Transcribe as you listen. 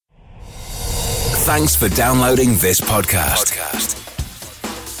Thanks for downloading this podcast.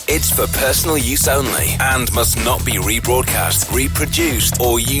 It's for personal use only and must not be rebroadcast, reproduced,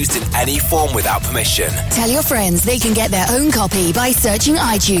 or used in any form without permission. Tell your friends they can get their own copy by searching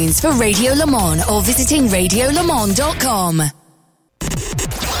iTunes for Radio Le Mans or visiting radiolemans.com.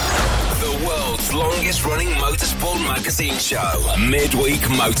 The world's longest running motorsport magazine show, Midweek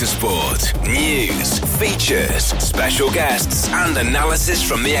Motorsport. News, features, special guests, and analysis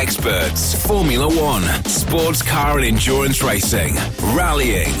from the experts. Formula One, sports car and endurance racing,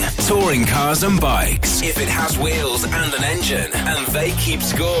 rallying, touring cars and bikes. If it has wheels and an engine, and they keep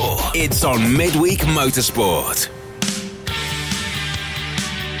score, it's on Midweek Motorsport.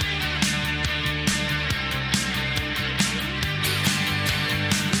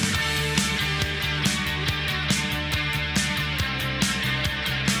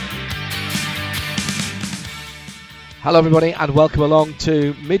 Hello everybody and welcome along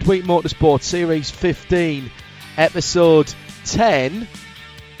to Midweek Motorsport Series 15 Episode 10.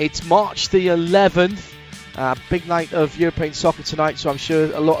 It's March the 11th, big night of European soccer tonight, so I'm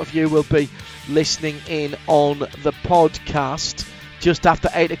sure a lot of you will be listening in on the podcast just after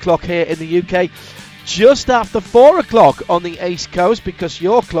 8 o'clock here in the UK, just after 4 o'clock on the East Coast because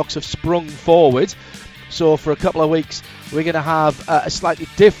your clocks have sprung forward. So for a couple of weeks we're going to have a slightly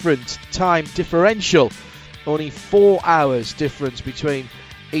different time differential. Only 4 hours difference between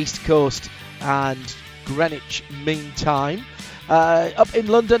East Coast and Greenwich Mean Time. Up in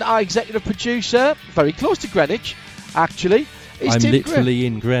London, our executive producer, very close to Greenwich, actually, is I'm Tim literally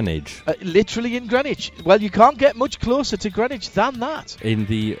in Greenwich. Literally in Greenwich. Well, you can't get much closer to Greenwich than that. In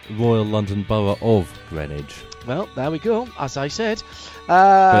the Royal London Borough of Greenwich. Well, there we go, as I said.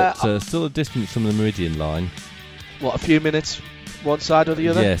 But still a distance from the Meridian line. What, a few minutes, one side or the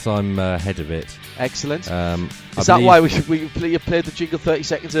other? Yes, I'm ahead of it. Excellent. Is that why you played the jingle 30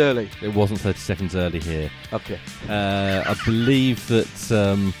 seconds early? It wasn't 30 seconds early here. Okay. I believe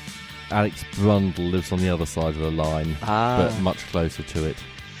that Alex Brundle lives on the other side of the line, but much closer to it.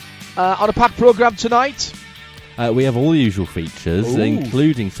 On a packed programme tonight? We have all the usual features, Ooh.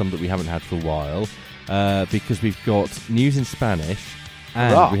 including some that we haven't had for a while, because we've got news in Spanish,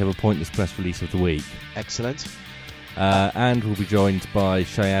 and Hurrah. we have a pointless press release of the week. Excellent. And we'll be joined by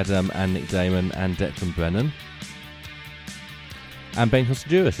Shay Adam and Nick Damon and Declan Brennan. And Ben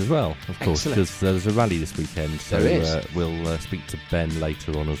Costa-Jewis as well, of course, because there's a rally this weekend. So we'll speak to Ben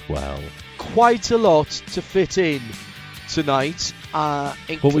later on as well. Quite a lot to fit in tonight.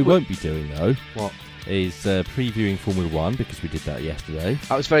 What we won't be doing, though, What? is previewing Formula One, because we did that yesterday.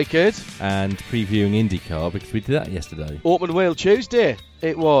 That was very good. And previewing IndyCar, because we did that yesterday. Open Wheel Tuesday,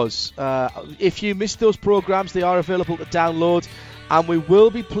 it was. If you missed those programmes, they are available to download. And we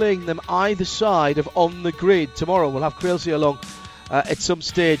will be playing them either side of On The Grid tomorrow. We'll have Crailsey along at some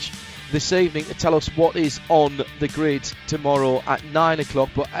stage this evening to tell us what is on the grid tomorrow at 9 o'clock.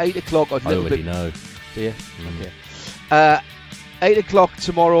 But 8 o'clock, I already know. Do you? Okay. 8 o'clock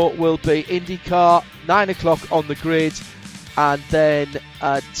tomorrow will be IndyCar, 9 o'clock On The Grid, and then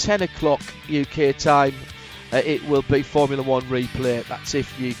 10 o'clock UK time, it will be Formula One replay. That's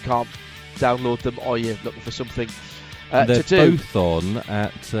if you can't download them or you're looking for something They're to do. both on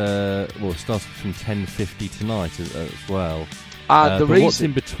at, it starts from 10:50 tonight as well. And but what's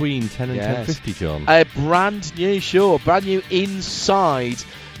in between 10 and 10:50, John? A brand new show, brand new inside.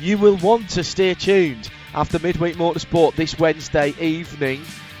 You will want to stay tuned after Midweek Motorsport this Wednesday evening.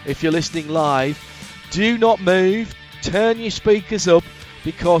 If you're listening live, do not move, turn your speakers up,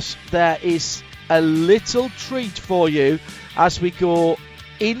 because there is a little treat for you as we go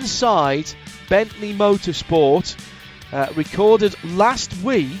inside Bentley Motorsport, recorded last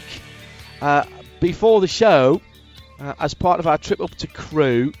week before the show as part of our trip up to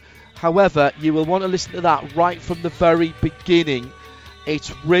Crewe. However, you will want to listen to that right from the very beginning.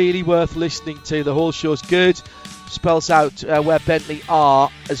 It's really worth listening to. The whole show's good. Spells out where Bentley are,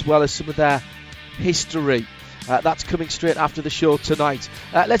 as well as some of their history. That's coming straight after the show tonight.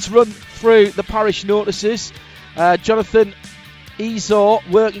 Let's run through the parish notices. Jonathan Ezor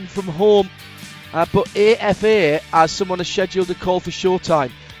working from home, but AFA, as someone has scheduled a call for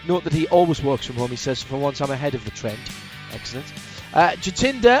showtime. Note that he always works from home, he says, for once I'm ahead of the trend. Excellent.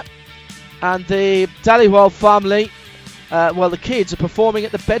 Jatinder and the Dhaliwal family, the kids are performing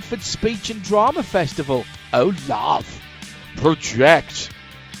at the Bedford Speech and Drama Festival. Oh, love. Project.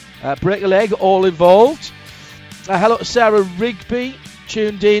 Break a leg, all involved. Hello to Sarah Rigby,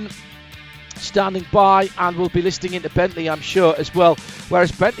 tuned in, standing by, and will be listening into Bentley, I'm sure, as well.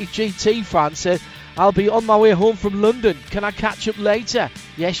 Whereas Bentley GT fan said, I'll be on my way home from London. Can I catch up later?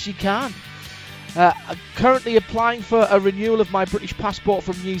 Yes, you can. I'm currently applying for a renewal of my British passport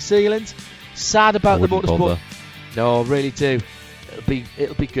from New Zealand. Sad about the wouldn't motorsport. bother. No, really do.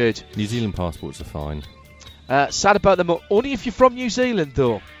 It'll be good. New Zealand passports are fine. Sad about them. Only if you're from New Zealand,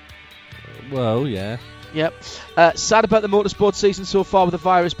 though. Well, yeah. Yep. Sad about the motorsport season so far with the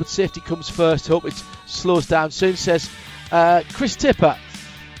virus, but safety comes first. Hope it slows down soon, says Chris Tipper.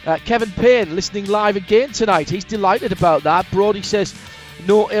 Kevin Payne listening live again tonight. He's delighted about that. Brody says,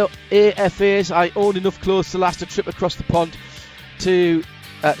 no AFAs. I own enough clothes to last a trip across the pond to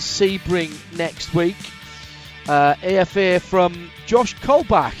Sebring next week. AFA from Josh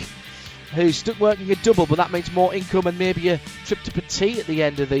Colback, who's stuck working a double, but that means more income and maybe a trip to Petit at the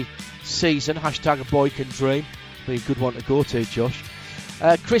end of the season. Hashtag a boy can dream. Be a good one to go to, Josh.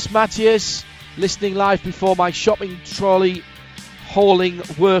 Chris Matthews listening live before my shopping trolley hauling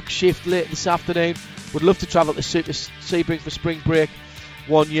work shift late this afternoon. Would love to travel to Sebring for spring break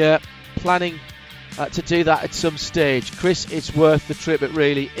one year. Planning to do that at some stage. Chris, it's worth the trip. It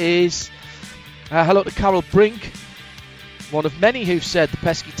really is. Hello to Carol Brink, one of many who've said the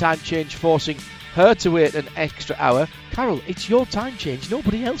pesky time change forcing her to wait an extra hour. Carol, it's your time change.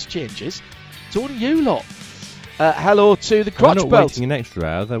 Nobody else changes. It's only you lot. Hello to the crotch belt. They're not waiting an extra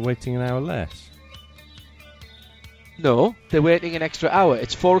hour. They're waiting an hour less. No, they're waiting an extra hour.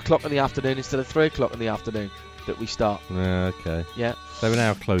 It's 4 o'clock in the afternoon instead of 3 o'clock in the afternoon that we start. Okay. Yeah. They're an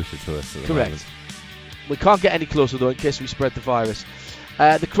hour closer to us at the Correct. moment. We can't get any closer, though, in case we spread the virus.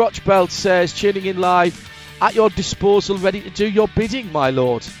 The crotch belt says, tuning in live, at your disposal, ready to do your bidding, my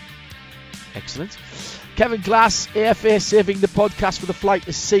lord. Excellent. Kevin Glass, AFA saving the podcast for the flight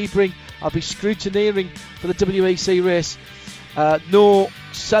to Sebring. I'll be scrutineering for the WEC race. No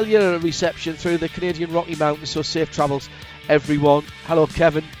cellular reception through the Canadian Rocky Mountains, so safe travels, everyone. Hello,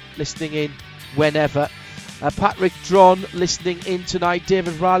 Kevin, listening in whenever. Patrick Dron, listening in tonight.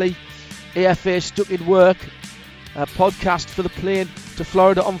 David Riley, AFA stuck in work. Podcast for the plane to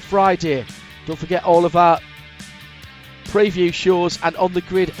Florida on Friday. Don't forget all of our preview shows and on the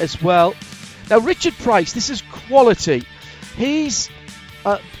grid as well. Now, Richard Price, this is quality. He's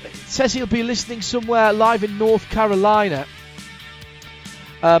says he'll be listening somewhere live in North Carolina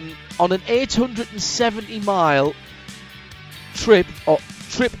on an 870-mile trip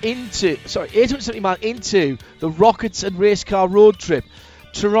 870 mile into the Rockets and Race Car road trip.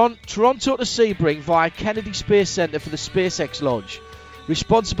 Toronto to Sebring via Kennedy Space Centre for the SpaceX launch.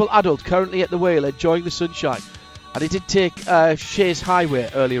 Responsible adult currently at the wheel enjoying the sunshine. And he did take Shays Highway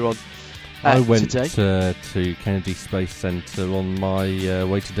earlier on I went today. To Kennedy Space Centre on my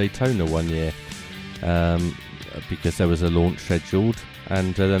way to Daytona one year because there was a launch scheduled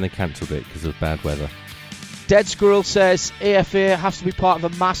and then they cancelled it because of bad weather. Dead Squirrel says AFA has to be part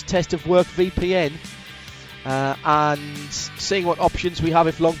of a mass test of work VPN and seeing what options we have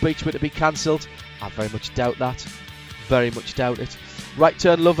if Long Beach were to be cancelled. I very much doubt that. Very much doubt it. Right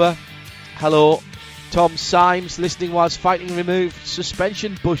Turn Lover, hello. Tom Symes listening whilst fighting removed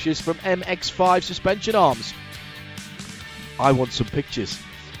suspension bushes from MX-5 suspension arms. I want some pictures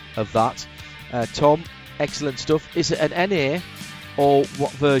of that. Tom, excellent stuff. Is it an NA or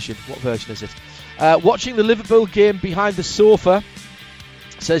what version? What version is it? Watching the Liverpool game behind the sofa,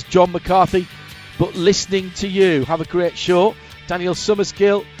 says John McCarthy, but listening to you. Have a great show. Daniel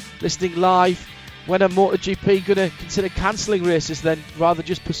Summersgill listening live. When are MotoGP going to consider cancelling races then rather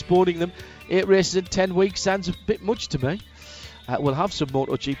just postponing them? 8 races in 10 weeks sounds a bit much to me. We'll have some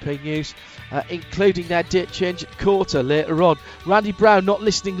MotoGP news, including their date change at Quarter later on. Randy Brown not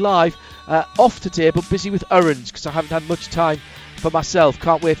listening live, off today but busy with errands because I haven't had much time for myself.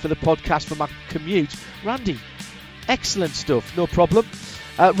 Can't wait for the podcast for my commute. Randy, excellent stuff, no problem.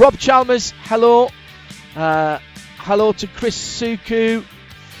 Rob Chalmers, hello. Hello to Chris Suku.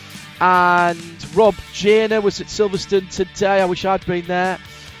 And Rob Janer was at Silverstone today. I wish I'd been there.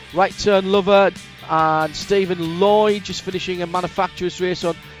 Right Turn Lover and Stephen Lloyd just finishing a manufacturer's race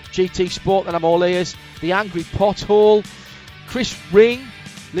on GT Sport, and I'm all ears. The Angry Pothole. Chris Ring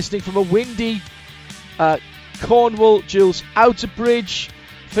listening from a windy Cornwall. Jules Outerbridge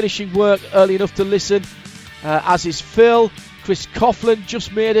finishing work early enough to listen, as is Phil. Chris Coughlin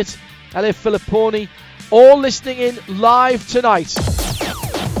just made it. LA Filipponi, all listening in live tonight.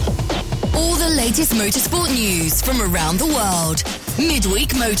 All the latest motorsport news from around the world. Midweek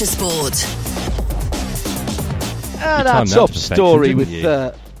Motorsport. And our top story with...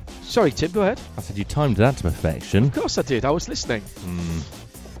 sorry, Tim, go ahead. I said you timed that to perfection. Of course I did. I was listening.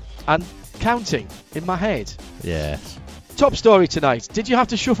 And counting in my head. Yes. Top story tonight. Did you have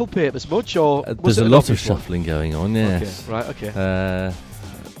to shuffle papers much, or was there's it a lot of shuffling going on, yes. Okay, right, okay.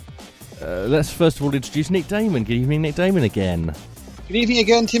 Let's first of all introduce Nick Damon. Good evening, Nick Damon again. Good evening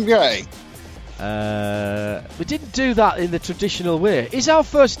again, Tim Gray. We didn't do that in the traditional way. Is our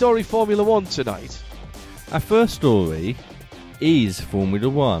first story Formula One tonight? Our first story is Formula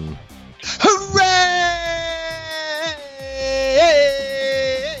One. Hooray!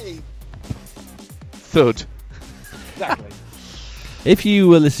 Thud. Exactly. If you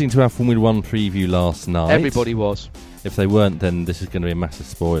were listening to our Formula One preview last night... Everybody was. If they weren't, then this is going to be a massive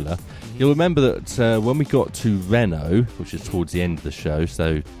spoiler. You'll remember that when we got to Renault, which is towards the end of the show,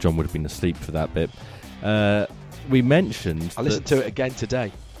 so John would have been asleep for that bit, we mentioned... I listened to it again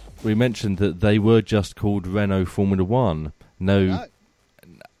today. We mentioned that they were just called Renault Formula One. No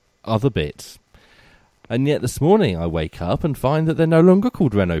other bits. And yet this morning I wake up and find that they're no longer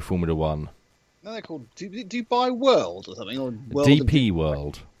called Renault Formula One. No, they're called Dubai World or something. Or World DP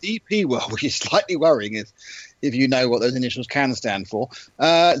World. DP World, which is slightly worrying if you know what those initials can stand for.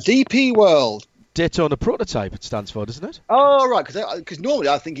 DP World. Daytona Prototype it stands for, doesn't it? Oh, right, because normally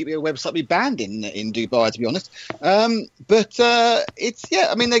I think it'd be a website be banned in Dubai, to be honest. But it's,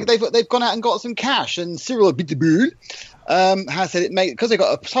 I mean, they've gone out and got some cash, and Cyril Abiteboul has said because they've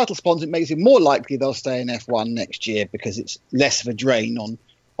got a title sponsor, it makes it more likely they'll stay in F1 next year because it's less of a drain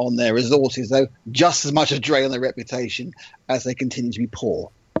on their resources, though just as much a drain on their reputation as they continue to be poor.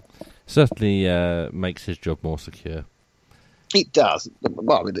 Certainly makes his job more secure. It does.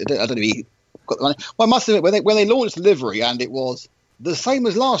 Well, I don't know if he got the money. Well, I must admit, when they launched the livery and it was the same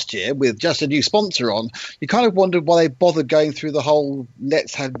as last year with just a new sponsor on, you kind of wondered why they bothered going through the whole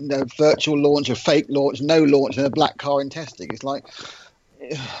let's have virtual launch, a fake launch, no launch, and a black car in testing. It's like...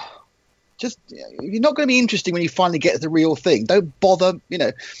 Just, you're not going to be interesting when you finally get to the real thing. Don't bother,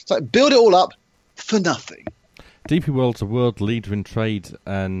 It's like build it all up for nothing. DP World's a world leader in trade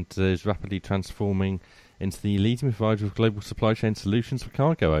and is rapidly transforming into the leading provider of global supply chain solutions for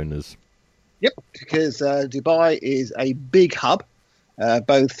cargo owners. Yep, because Dubai is a big hub,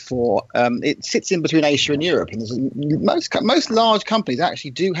 both for it sits in between Asia and Europe, and most large companies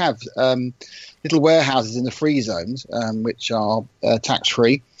actually do have little warehouses in the free zones, which are tax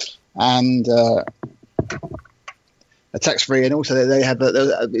free. And tax-free, and also they had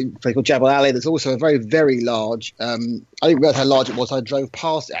a place called Jabal Ali. There's also a very, very large. I didn't realise how large it was. I drove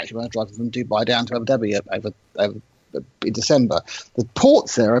past it actually when I was driving from Dubai down to Abu Dhabi over in December. The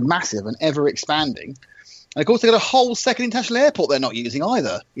ports there are massive and ever expanding. And of course, they've got a whole second international airport they're not using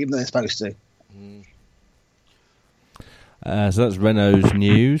either, even though they're supposed to. So that's Renault's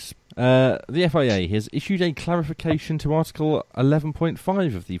news. The FIA has issued a clarification to Article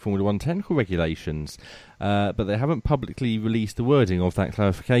 11.5 of the Formula One technical regulations, but they haven't publicly released the wording of that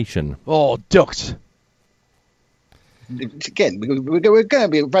clarification. Oh, ducked. Again, we're going to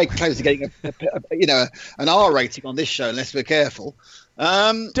be very close to getting an R rating on this show unless we're careful.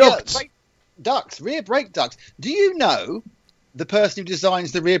 Ducts. Ducts, rear brake ducts. Do you know the person who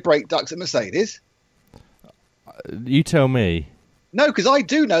designs the rear brake ducts at Mercedes? You tell me. No, because I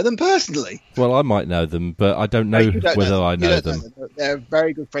do know them personally. Well, I might know them, but I don't know whether I know them. They're a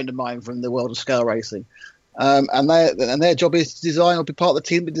very good friend of mine from the world of scale racing. And their job is to design or be part of the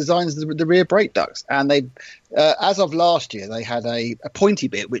team that designs the rear brake ducts. And they, as of last year, they had a pointy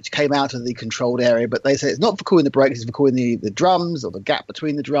bit which came out of the controlled area, but they said it's not for cooling the brakes, it's for cooling the drums or the gap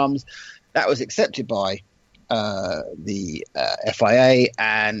between the drums. That was accepted by the FIA,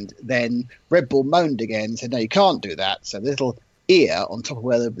 and then Red Bull moaned again and said, no, you can't do that. So the little ear on top of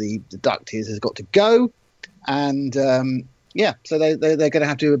where the duct is has got to go. And so they're going to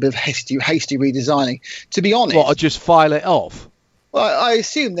have to do a bit of hasty redesigning. To be honest, or just file it off. Well, I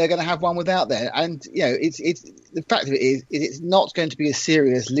assume they're going to have one without there, and it's the fact of it is it's not going to be as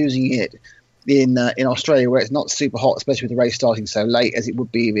serious losing it in Australia, where it's not super hot, especially with the race starting so late, as it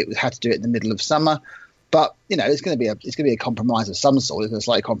would be if it had to do it in the middle of summer. But it's going to be a compromise of some sort. It's going to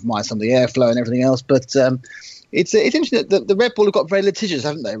slightly compromise some of the airflow and everything else, but. It's interesting that the Red Bull have got very litigious,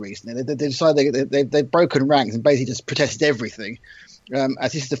 haven't they, recently? They decided they've broken ranks and basically just protested everything.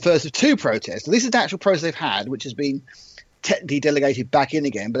 As this is the first of two protests. So this is the actual protest they've had, which has been technically delegated back in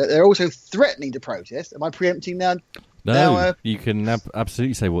again, but they're also threatening to protest. Am I preempting now? No, you can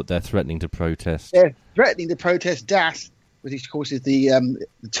absolutely say what they're threatening to protest. They're threatening to protest DAS, which of course is the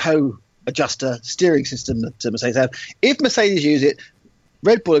toe adjuster steering system that Mercedes have. If Mercedes use it,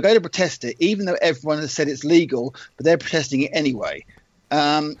 Red Bull are going to protest it, even though everyone has said it's legal, but they're protesting it anyway.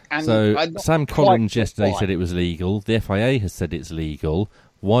 And so Sam Collins yesterday said it was legal. The FIA has said it's legal.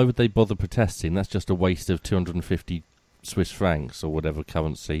 Why would they bother protesting? That's just a waste of 250 Swiss francs or whatever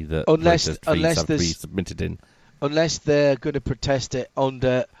currency that protest fees have to be submitted in. Unless they're going to protest it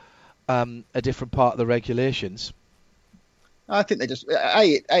under a different part of the regulations. I think they just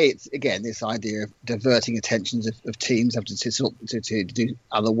it's again this idea of diverting attentions of teams having to do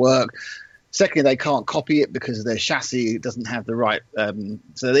other work. Secondly, they can't copy it because their chassis doesn't have the right. Even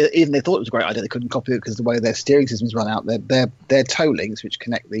they thought it was a great idea, they couldn't copy it because the way their steering systems run out, their toe links, which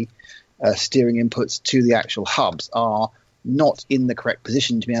connect the steering inputs to the actual hubs, are not in the correct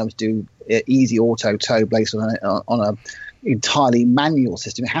position to be able to do easy auto tow based on a entirely manual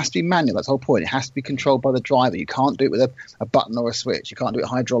system. It has to be manual. That's the whole point. It has to be controlled by the driver. You can't do it with a button or a switch. You can't do it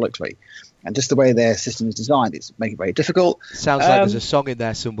hydraulically. And just the way their system is designed, it's making it very difficult. Sounds like there's a song in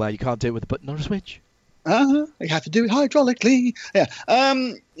there somewhere. You can't do it with a button or a switch. You have to do it hydraulically. Yeah.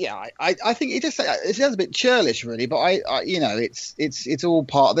 I think it sounds a bit churlish, really. But it's all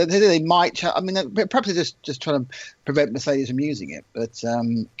part. They might. Perhaps they're just trying to prevent Mercedes from using it. But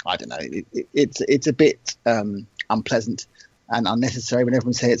I don't know. It's a bit unpleasant and unnecessary when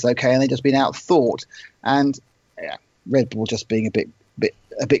everyone says it's okay and they've just been outthought. And Red Bull just being a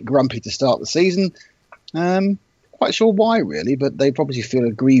bit grumpy to start the season. Quite sure why, really, but they probably feel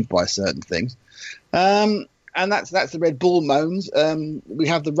aggrieved by certain things. And that's the Red Bull moans. We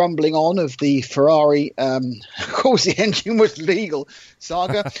have the rumbling on of the Ferrari, of course the engine was legal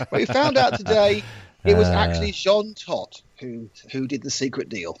saga. But we found out today it was actually Jean Todt who did the secret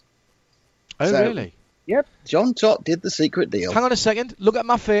deal. Oh, really? Yep, Jean Todt did the secret deal. Hang on a second. Look at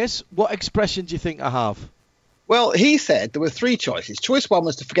my face. What expression do you think I have? Well, he said there were three choices. Choice 1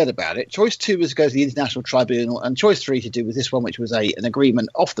 was to forget about it. Choice 2 was to go to the International Tribunal. And choice 3 to do with this one, which was an agreement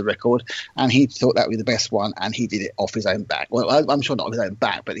off the record. And he thought that would be the best one. And he did it off his own back. Well, I'm sure not off his own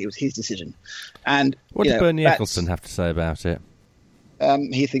back, but it was his decision. And what did Bernie Ecclestone have to say about it?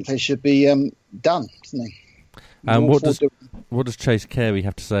 He thinks they should be done, doesn't he? And what does Chase Carey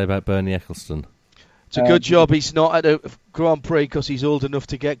have to say about Bernie Ecclestone? It's a good job he's not at a Grand Prix because he's old enough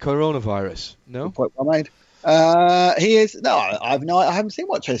to get coronavirus. No? Good point well made. He is. No, I haven't seen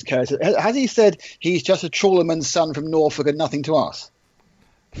what Chase Carey said. Has he said he's just a trawlerman's son from Norfolk and nothing to us?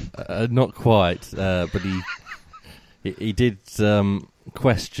 Not quite, but he did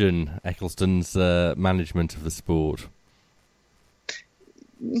question Ecclestone's management of the sport.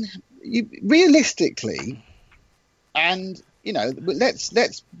 Realistically, and let's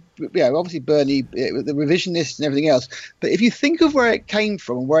obviously Bernie, the revisionist and everything else. But if you think of where it came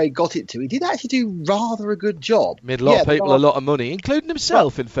from and where he got it to, he did actually do rather a good job. Made a lot of people a lot of money, including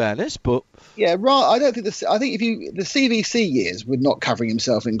himself, in fairness. But I don't think I think the CVC years were not covering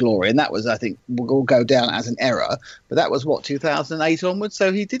himself in glory, and that was, I think, will go down as an error. But that was 2008 onwards,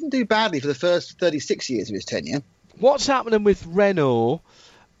 so he didn't do badly for the first 36 years of his tenure. What's happening with Renault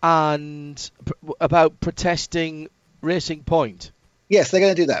and about protesting Racing Point? Yes, they're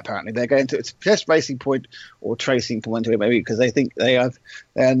going to do that. Apparently, they're going to protest Racing Point or Tracing Point, maybe, because they think they are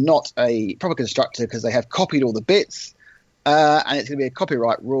not a proper constructor because they have copied all the bits, and it's going to be a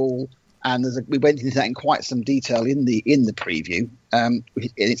copyright rule. And we went into that in quite some detail in the preview. And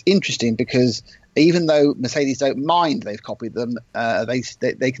it's interesting because even though Mercedes don't mind they've copied them,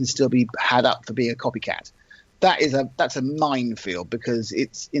 they can still be had up for being a copycat. That's a minefield because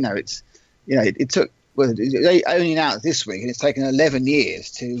it took. Well, they only announced this week, and it's taken 11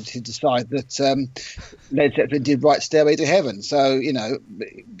 years to decide that Led Zeppelin did write "Stairway to Heaven." So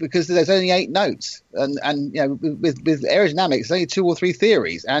because there's only 8 notes, and with aerodynamics, there's only 2 or 3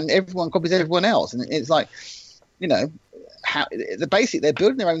 theories, and everyone copies everyone else, and it's like, they're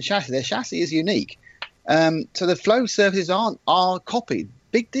building their own chassis. Their chassis is unique, so the flow surfaces are copied.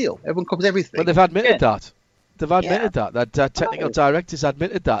 Big deal. Everyone copies everything. But they've admitted that. They've admitted that technical directors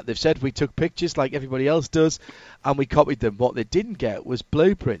admitted that. They've said we took pictures like everybody else does and we copied them. What they didn't get was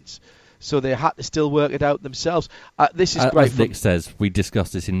blueprints. So they had to still work it out themselves. This is great. As Nick says, we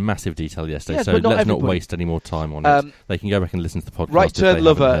discussed this in massive detail yesterday, so let's not waste any more time on it. They can go back and listen to the podcast Right Turn if they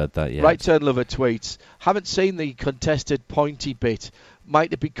Lover, haven't heard that yet. Right Turn Lover tweets, haven't seen the contested pointy bit.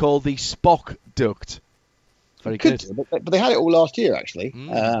 Might it be called the Spock duct? Very good. But they had it all last year, actually,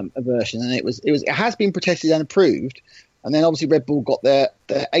 a version, and it has been protested and approved. And then obviously Red Bull got their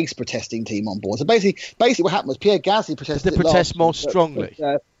ace protesting team on board. So basically what happened was Pierre Gasly protested. They protest more strongly.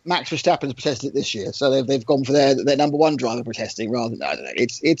 But Max Verstappen's protested it this year, so they've gone for their number one driver protesting rather than I don't know.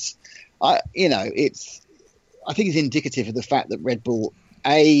 I think it's indicative of the fact that Red Bull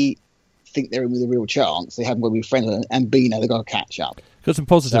think they're in with a real chance. They haven't got to be friends, and B, they've got to catch up. Got some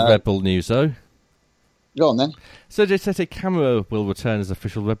positive Red Bull news though. Go on then. Sergio Sette Camara will return as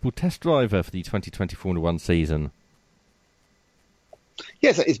official Red Bull test driver for the 2020 Formula 1 season.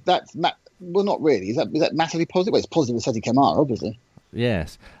 Yes, well, not really. Is that massively positive? Well, it's positive with Sette Camara, obviously.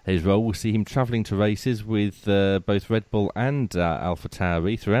 Yes, his role will see him travelling to races with both Red Bull and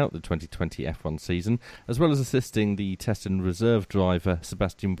AlphaTauri throughout the 2020 F1 season, as well as assisting the test and reserve driver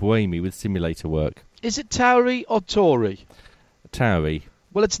Sebastian Buemi with simulator work. Is it Tauri or Tori? Tauri.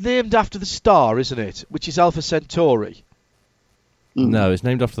 Well, it's named after the star, isn't it? Which is Alpha Centauri. No, it's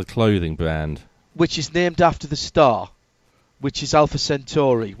named after the clothing brand. Which is named after the star, which is Alpha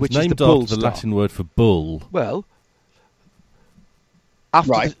Centauri, which is the bull named after the star. Latin word for bull. Well,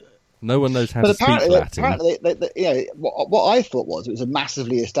 after Right. No one knows how to speak Latin. Apparently, what I thought was it was a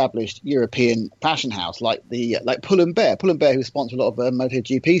massively established European fashion house like Pull and Bear. Pull and Bear, who sponsor a lot of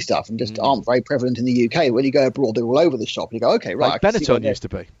MotoGP stuff and just aren't very prevalent in the UK. When you go abroad, they're all over the shop. And you go, okay, right. like Benetton used to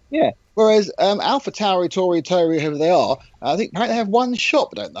be. Yeah. Whereas Alpha Tauri, Tori, whoever they are, I think apparently they have one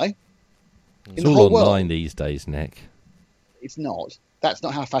shop, don't they? It's all online these days, Nick. It's not. That's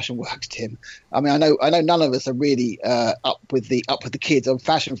not how fashion works, Tim. I mean, I know none of us are really up with the kids on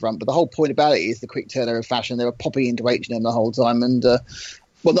fashion front, but the whole point about it is the quick turnover of fashion. They were popping into H&M the whole time, and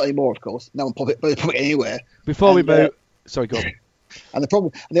well, not anymore, of course. No one pop it anywhere. Before we move, sorry, go on. And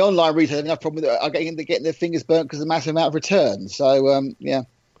the online retailers have enough problem are getting their fingers burnt because of the massive amount of returns. So yeah,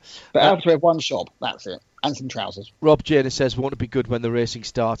 but Alpha have one shop. That's it, and some trousers. Rob Janus says, "Won't it be good when the racing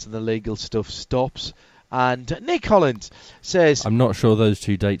starts and the legal stuff stops?" And Nick Holland says, I'm not sure those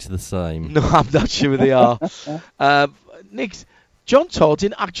two dates are the same. No, I'm not sure they are. John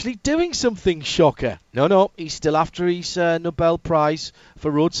Tordin actually doing something, shocker. No, he's still after his Nobel Prize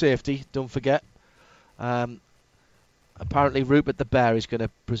for road safety, don't forget. Apparently Rupert the Bear is going to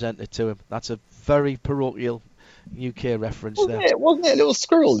present it to him. That's a very parochial UK reference there. Wasn't it a little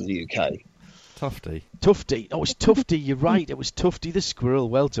squirrel in the UK? Tufty. Oh, it's Tufty, you're right. It was Tufty the squirrel.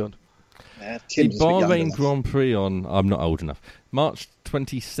 Well done. The Bahrain Grand Prix on, I'm not old enough, March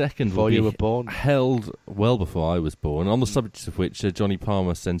 22nd before you were born. Held well before I was born. On the subject of which Johnny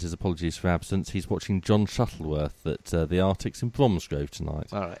Palmer sends his apologies for absence. He's watching John Shuttleworth at the Arctics in Bromsgrove tonight.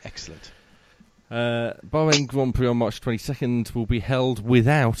 All right, excellent. Bahrain Grand Prix on March 22nd will be held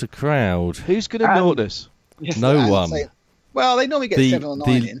without a crowd. Who's going to notice? Yes, no one. Well, they normally get 7 or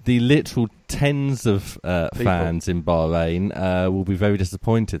 9 in. The literal tens of fans in Bahrain will be very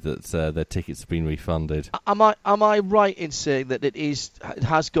disappointed that their tickets have been refunded. Am I right in saying that it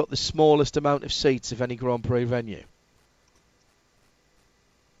has got the smallest amount of seats of any Grand Prix venue?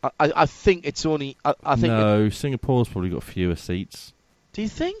 I think it's only. I think no, Singapore's probably got fewer seats. Do you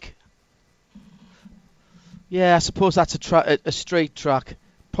think? Yeah, I suppose that's a straight track.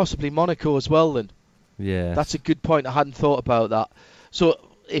 Possibly Monaco as well then. Yeah, that's a good point. I hadn't thought about that. So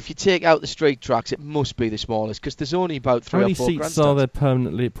if you take out the straight tracks, it must be the smallest because there's only about 3 or 4 grandstands. How many seats are there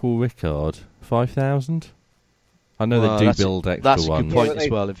permanently at Paul Ricard? 5,000? I know they do build extra ones. That's a good point as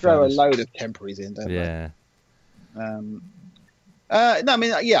well. They throw a load of temporaries in, don't they? Yeah. No, I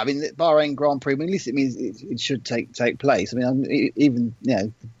mean, the Bahrain Grand Prix. I mean, at least it means it should take place. I mean, even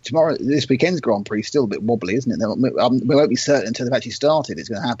tomorrow, this weekend's Grand Prix is still a bit wobbly, isn't it? We won't be certain until they've actually started. It's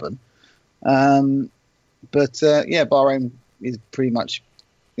going to happen. But Bahrain is pretty much,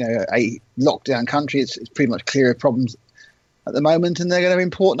 a lockdown country. It's pretty much clear of problems at the moment, and they're going to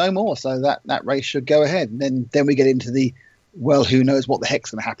import no more. So that race should go ahead. And then we get into the who knows what the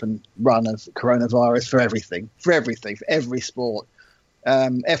heck's going to happen run of coronavirus for everything, for every sport.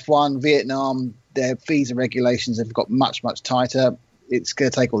 F1, Vietnam, their visa regulations have got much, much tighter. It's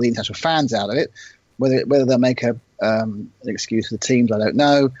going to take all the international fans out of it. Whether they'll make an excuse for the teams, I don't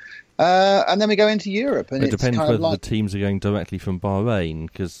know. And then we go into Europe. And it depends whether the teams are going directly from Bahrain,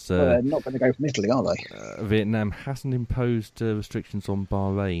 because they're not going to go from Italy, are they? Vietnam hasn't imposed restrictions on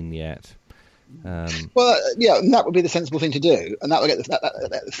Bahrain yet. And that would be the sensible thing to do, and that would get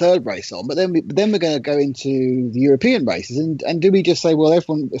the third race on. But then we're going to go into the European races, and do we just say, well,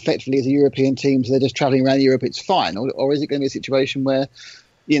 everyone effectively is a European team, so they're just travelling around Europe, it's fine, or is it going to be a situation where,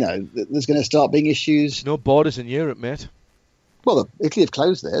 there's going to start being issues? There's no borders in Europe, mate. Well, Italy have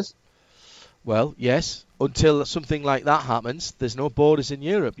closed theirs. Well, yes, until something like that happens, there's no borders in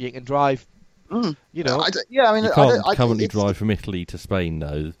Europe. You can drive, You can't currently drive from Italy to Spain,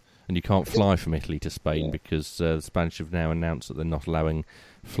 though. And you can't fly from Italy to Spain because the Spanish have now announced that they're not allowing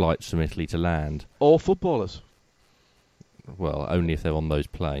flights from Italy to land. Or footballers. Well, only if they're on those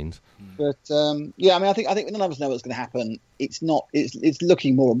planes. But I think none of us know what's going to happen. It's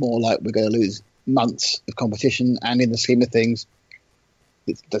looking more and more like we're going to lose months of competition, and in the scheme of things,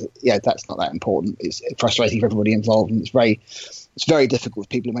 that's not that important. It's frustrating for everybody involved, and it's very difficult for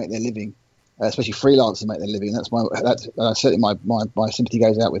people to make their living. Especially freelancers make their living. That's certainly my sympathy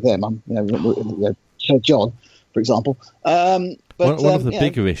goes out with them. John, for example. One of the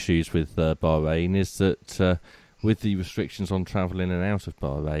bigger issues with Bahrain is that with the restrictions on travel in and out of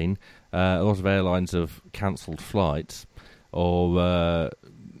Bahrain, a lot of airlines have cancelled flights or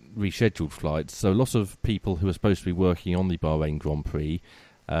rescheduled flights. So a lot of people who are supposed to be working on the Bahrain Grand Prix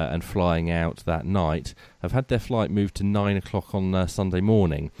and flying out that night have had their flight moved to 9 o'clock on Sunday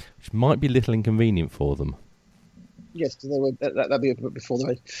morning, which might be a little inconvenient for them. Yes, because that'd be before the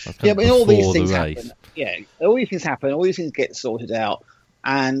race. Yeah, but all these things happen. Yeah, all these things happen. All these things get sorted out.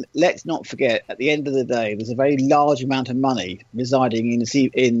 And let's not forget, at the end of the day, there's a very large amount of money residing in the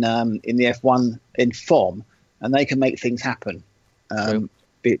F1 in FOM, and they can make things happen,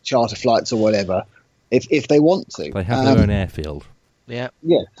 be it charter flights or whatever, if they want to. They have their own airfield. Yeah,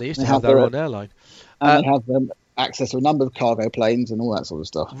 yeah. They used to have their own airline. And they have access to a number of cargo planes and all that sort of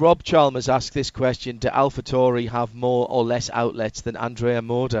stuff. Rob Chalmers asked this question: do AlphaTauri have more or less outlets than Andrea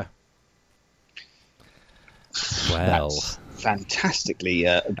Moda? Well, that's fantastically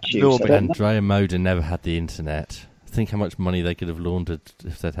obtuse. No, Andrea Moda never had the internet. Think how much money they could have laundered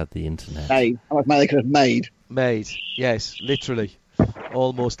if they'd had the internet. Hey, how much money they could have made. Yes, literally.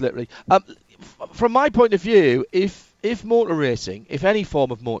 Almost literally. From my point of view, if motor racing, if any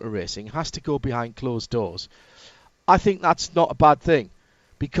form of motor racing has to go behind closed doors, I think that's not a bad thing,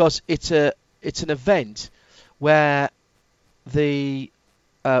 because it's an event where the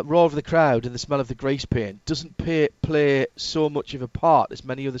roar of the crowd and the smell of the grease paint doesn't play so much of a part as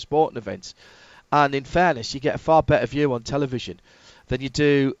many other sporting events. And in fairness, you get a far better view on television than you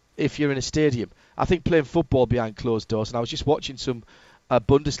do if you're in a stadium. I think playing football behind closed doors, and I was just watching some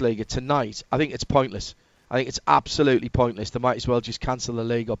Bundesliga tonight, I think it's pointless. I think it's absolutely pointless. They might as well just cancel the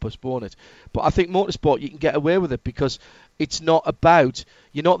league or postpone it. But I think motorsport, you can get away with it because it's not about,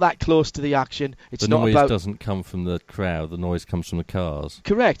 you're not that close to the action. It's not noise about, doesn't come from the crowd. The noise comes from the cars.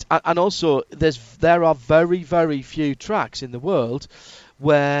 Correct. And also, there are very, very few tracks in the world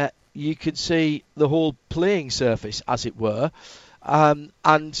where you can see the whole playing surface, as it were,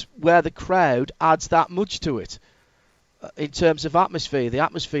 and where the crowd adds that much to it. In terms of atmosphere, the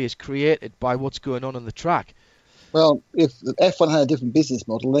atmosphere is created by what's going on the track. Well, if the F1 had a different business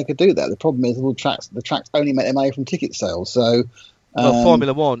model, they could do that. The problem is the tracks only make their money from ticket sales. So,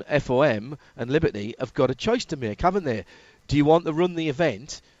 Formula One, FOM, and Liberty have got a choice to make, haven't they? Do you want to run the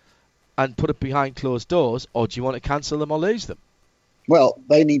event and put it behind closed doors, or do you want to cancel them or lose them? Well,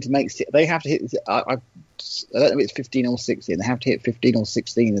 they need to make. They have to hit. I don't know if it's 15 or 16. They have to hit 15 or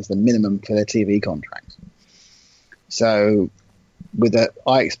 16 as the minimum for their TV contracts. So,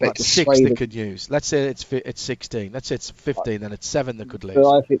 I expect That's to 6 sway they could use. Let's say it's 16. Let's say it's 15, then it's 7 they could lose.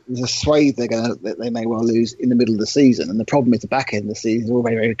 So I think there's a swathe that they may well lose in the middle of the season, and the problem is the back end of the season is all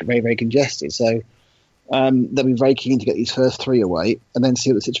very, very, very, very congested. So they'll be very keen to get these first 3 away, and then see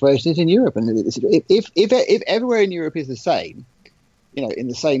what the situation is in Europe. And if everywhere in Europe is the same, in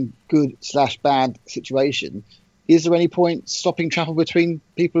the same good/bad situation, is there any point stopping travel between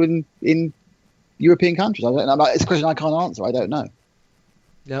people in European countries? I don't know. It's a question I can't answer. I don't know.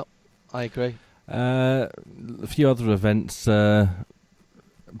 No, I agree. A few other events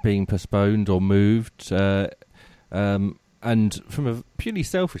being postponed or moved. And from a purely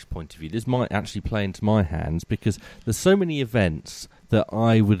selfish point of view, this might actually play into my hands because there's so many events that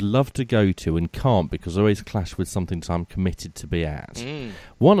I would love to go to and can't because I always clash with something that I'm committed to be at.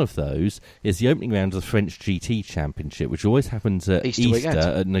 One of those is the opening round of the French GT Championship, which always happens at Easter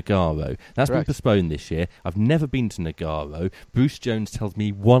at Nogaro. That's been postponed this year. I've never been to Nogaro. Bruce Jones tells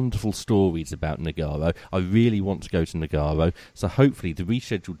me wonderful stories about Nogaro. I really want to go to Nogaro, so hopefully the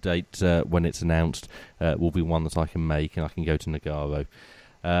rescheduled date when it's announced will be one that I can make and I can go to Nogaro.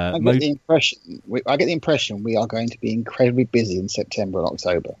 I get the impression we are going to be incredibly busy in September and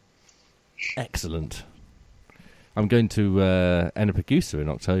October. Excellent. I'm going to Ennepegusa in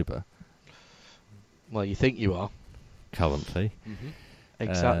October. Well, you think you are. Currently. Mm-hmm.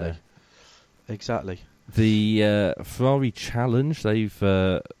 Exactly. The Ferrari Challenge, they've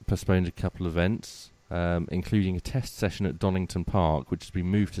postponed a couple of events, including a test session at Donington Park, which has been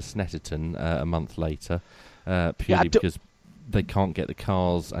moved to Snetterton a month later, purely because they can't get the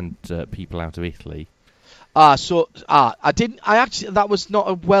cars and people out of Italy. I actually, that was not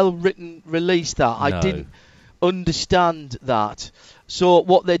a well-written release, that. No. I didn't understand that. So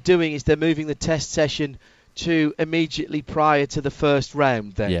what they're doing is they're moving the test session to immediately prior to the first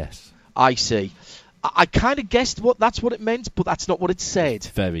round, then? Yes. I see. I kind of guessed that's what it meant, but that's not what it said.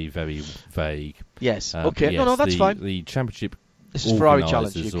 Very, very vague. Yes. Okay. Yes, No, that's fine. The championship This is Ferrari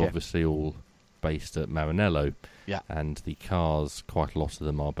Challenge is UK. obviously all based at Maranello. Yeah. And the cars, quite a lot of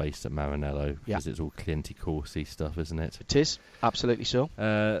them are based at Maranello because it's all Clienti Corsi stuff, isn't it? It is. Absolutely so.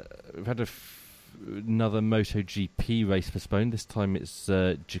 We've had another MotoGP race postponed. This time it's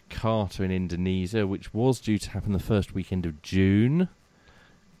Jakarta in Indonesia, which was due to happen the first weekend of June.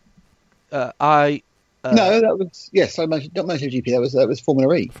 No, that was not MotoGP. That was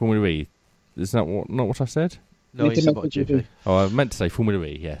Formula E. Formula E. Is that not what I said? No, you said MotoGP. Oh, I meant to say Formula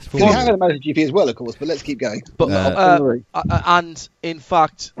E, yes. We have had a MotoGP as well, of course, but let's keep going. But and in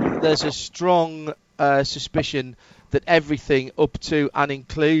fact, there's a strong suspicion that everything up to and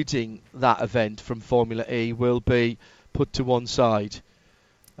including that event from Formula E will be put to one side.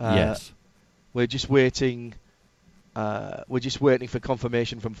 Yes. We're just waiting. We're just waiting for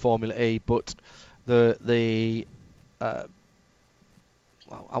confirmation from Formula E, but I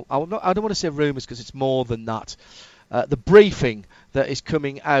don't want to say rumours because it's more than that. The briefing that is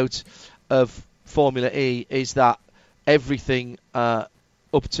coming out of Formula E is that everything up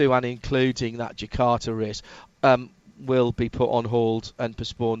to and including that Jakarta race will be put on hold and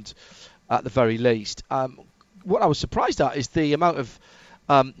postponed at the very least. What I was surprised at is the amount of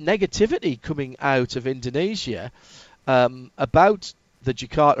negativity coming out of Indonesia about the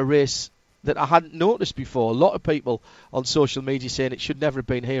Jakarta race that I hadn't noticed before. A lot of people on social media saying it should never have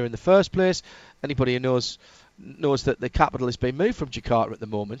been here in the first place. Anybody who knows that the capital has been moved from Jakarta at the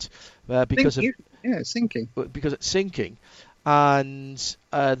moment because it's sinking. Because it's sinking, and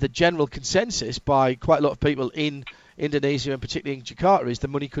the general consensus by quite a lot of people in Indonesia and particularly in Jakarta is the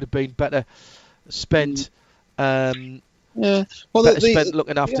money could have been better spent. Spent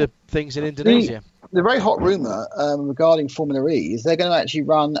looking after things in Indonesia. The very hot rumour regarding Formula E is they're going to actually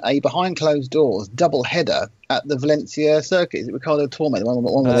run a behind closed doors double header at the Valencia circuit. Is it Ricardo Torme, the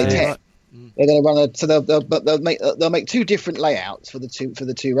one where they test? They're going to run they'll make two different layouts for the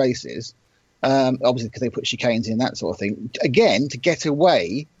two races. Obviously because they put chicanes in, that sort of thing. Again, to get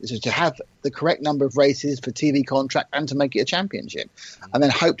away, to have the correct number of races for TV contract and to make it a championship, and then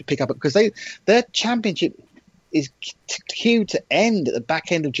hope to pick up because their championship is queued to end at the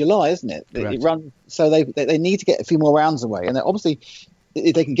back end of July, isn't it? It runs, so they need to get a few more rounds away, and obviously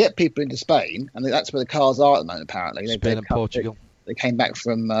if they can get people into Spain, and that's where the cars are at the moment. Apparently, Spain and Portugal. They came back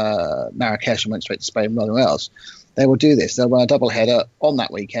from Marrakesh and went straight to Spain rather than else. They will do this. They'll run a double header on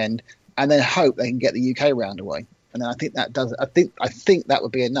that weekend, and then hope they can get the UK round away. And then I think that does. I think that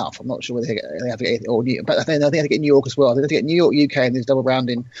would be enough. I'm not sure whether they have to get but I think they have to get New York as well. They have to get New York, UK, and there's double round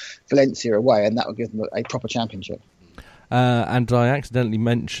in Valencia away, and that would give them a proper championship. And I accidentally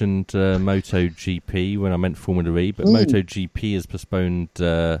mentioned MotoGP when I meant Formula E, but MotoGP has postponed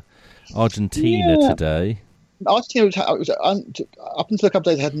Argentina today. Argentina was up until a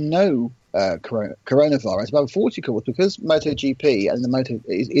couple of days had no coronavirus, but unfortunately, of course, because MotoGP and the moto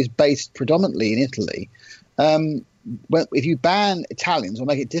is based predominantly in Italy. If you ban Italians or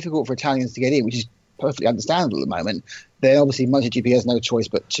make it difficult for Italians to get in, which is perfectly understandable at the moment, then obviously MotoGP has no choice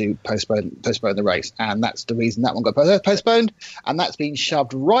but to postpone the race, and that's the reason that one got postponed, and that's been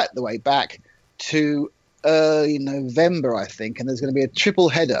shoved right the way back to early November, I think, and there's going to be a triple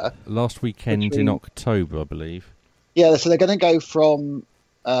header last weekend in October, I believe. Yeah, so they're going to go from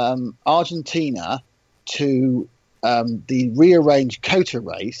Argentina to the rearranged COTA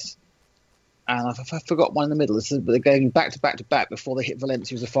race. And I forgot one in the middle. But they're going back to back before they hit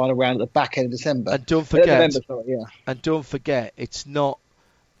Valencia as the final round at the back end of December. And don't forget, it's not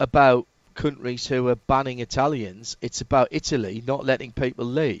about countries who are banning Italians. It's about Italy not letting people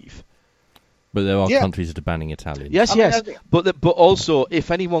leave. But there are countries that are banning Italians. Yes. But also, if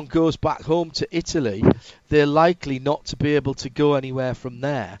anyone goes back home to Italy, they're likely not to be able to go anywhere from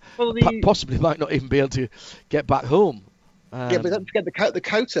there. Well, possibly might not even be able to get back home. But don't forget the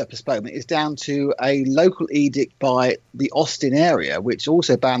COTA postponement is down to a local edict by the Austin area, which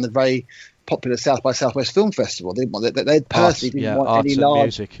also banned the very popular South by Southwest Film Festival. They personally didn't want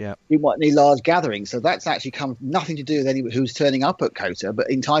any large gatherings. So that's actually nothing to do with anyone who's turning up at COTA, but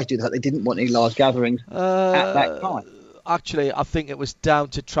entirely to do that they didn't want any large gatherings at that time. Actually, I think it was down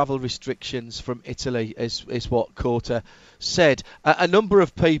to travel restrictions from Italy, is what COTA said. A number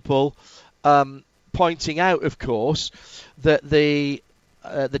of people pointing out, of course, that the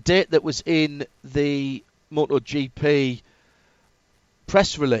date that was in the MotoGP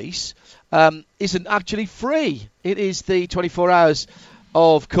press release isn't actually free. It is the 24 hours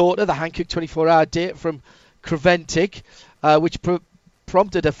of COTA, the Hankook 24-hour date from Creventic, which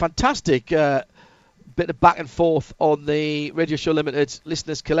prompted a fantastic bit of back and forth on the Radio Show Limited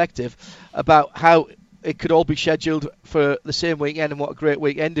Listeners Collective about how it could all be scheduled for the same weekend and what a great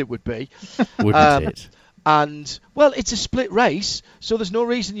weekend it would be. Wouldn't it? And, well, it's a split race, so there's no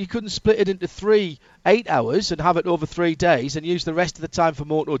reason you couldn't split it into 3 8 hours and have it over 3 days and use the rest of the time for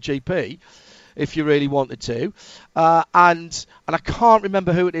MotoGP. if you really wanted to. And I can't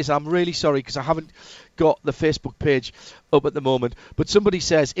remember who it is. I'm really sorry because I haven't got the Facebook page up at the moment. But somebody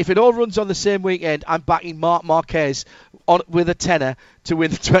says, if it all runs on the same weekend, I'm backing Marc Marquez with a tenner to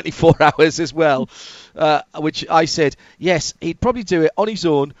win the 24 hours as well. Which I said, yes, he'd probably do it on his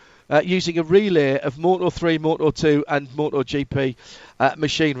own, using a relay of Moto3, Moto2 and MotoGP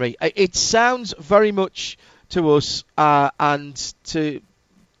machinery. It sounds very much to us and to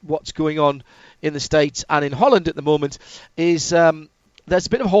what's going on in the States and in Holland at the moment is there's a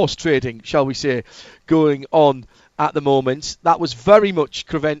bit of horse trading, shall we say, going on at the moment. That was very much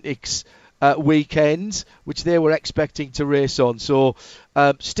Creventic's weekend, which they were expecting to race on. So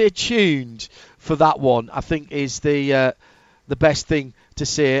stay tuned for that one, I think is the best thing to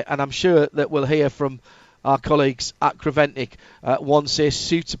say. And I'm sure that we'll hear from our colleagues at Creventic once a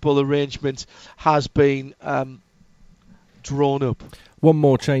suitable arrangement has been drawn up. One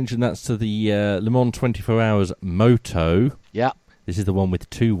more change, and that's to the Le Mans 24 Hours Moto. Yeah. This is the one with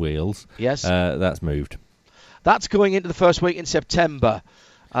 2 wheels. Yes. That's moved. That's going into the first week in September.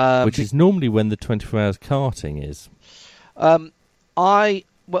 Which is normally when the 24 Hours karting is.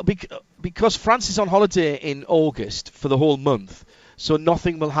 Because France is on holiday in August for the whole month, so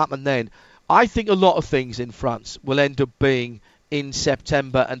nothing will happen then. I think a lot of things in France will end up being in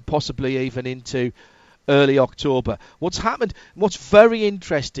September and possibly even into early October. What's very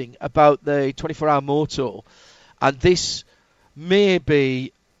interesting about the 24-hour moto, and this may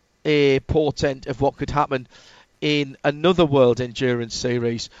be a portent of what could happen in another World Endurance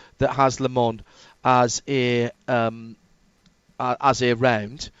Series that has Le Mans as a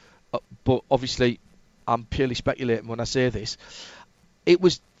round, but obviously I'm purely speculating when I say this. It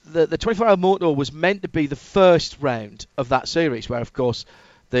was the 24-hour moto was meant to be the first round of that series, where of course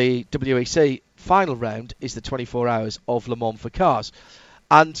the WEC final round is the 24 hours of Le Mans for cars,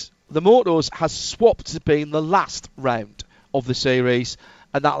 and the motos has swapped to being the last round of the series,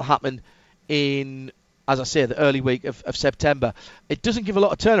 and that'll happen in, as I say, the early week of September. It doesn't give a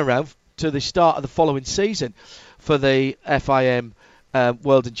lot of turnaround to the start of the following season for the FIM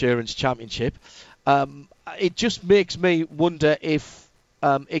World Endurance Championship. It just makes me wonder if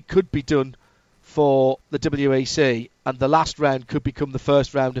it could be done for the WEC and the last round could become the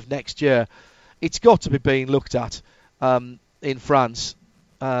first round of next year. It's got to be being looked at in France,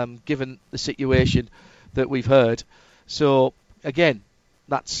 given the situation that we've heard. So, again,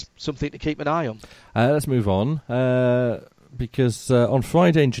 that's something to keep an eye on. Let's move on, because on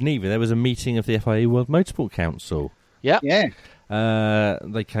Friday in Geneva there was a meeting of the FIA World Motorsport Council. Yeah.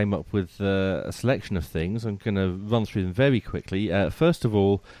 They came up with a selection of things. I'm going to run through them very quickly. First of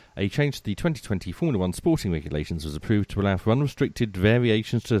all, a change to the 2020 Formula 1 sporting regulations was approved to allow for unrestricted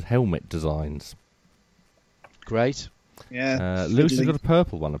variations to helmet designs. Great. Yeah. Lewis has got a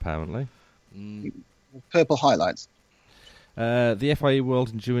purple one, apparently. Purple highlights. The FIA World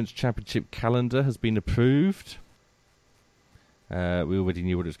Endurance Championship calendar has been approved. We already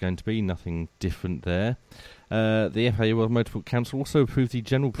knew what it was going to be. Nothing different there. The FIA World Motorsport Council also approved the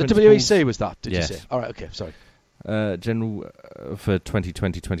general principles... The WEC was that, did you say? All right, okay, sorry. General for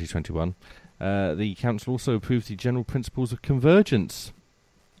 2020-2021. The council also approved the general principles of convergence.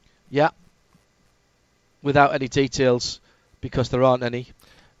 Yeah. Without any details, because there aren't any.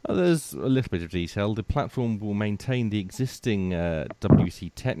 There's a little bit of detail. The platform will maintain the existing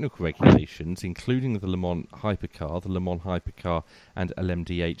WC technical regulations, including the Le Mans Hypercar. The Le Mans Hypercar and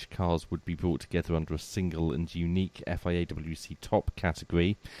LMDH cars would be brought together under a single and unique FIA WC top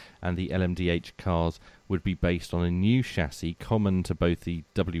category, and the LMDH cars would be based on a new chassis common to both the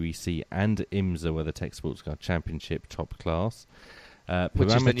WEC and IMSA, where the Tech Sports Car Championship top class.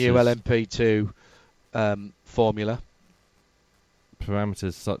 Which is the new LMP2 formula.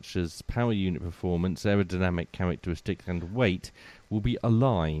 Parameters such as power unit performance, aerodynamic characteristics and weight will be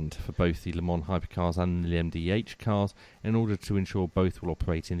aligned for both the Le Mans Hypercars and the MDH cars in order to ensure both will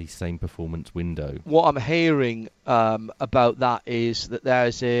operate in the same performance window. What I'm hearing about that is that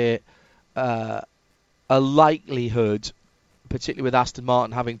there's a likelihood, particularly with Aston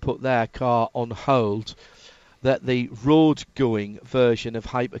Martin having put their car on hold, that the road-going version of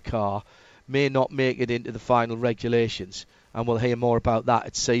Hypercar may not make it into the final regulations. And we'll hear more about that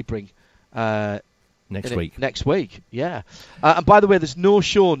at Sebring next week. Next week, yeah. And by the way, there's no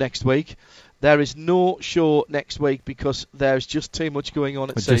show next week. There is no show next week because there's just too much going on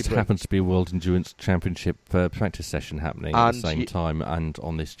at Sebring. It just happens to be a World Endurance Championship practice session happening at the same time and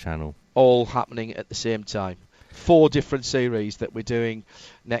on this channel. All happening at the same time. 4 different series that we're doing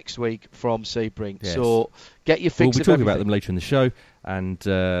next week from Sebring. Yes. So get your fix. We'll be talking about them later in the show, and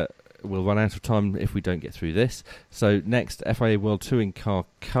we'll run out of time if we don't get through this. So next, FIA World Touring Car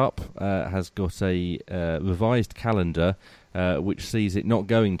Cup has got a revised calendar, which sees it not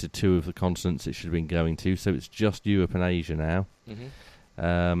going to 2 of the continents it should have been going to, so it's just Europe and Asia now.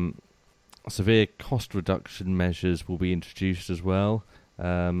 Mm-hmm. Severe cost reduction measures will be introduced as well,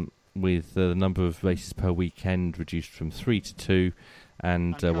 with the number of races per weekend reduced from 3 to 2,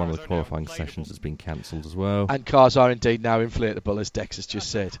 and one of the qualifying sessions has been cancelled as well. And cars are indeed now inflatable, as Dex has just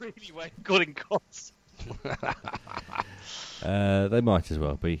said. Really cutting costs. They might as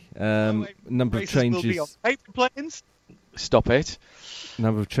well be. Number of changes. Will be on paper planes. Stop it.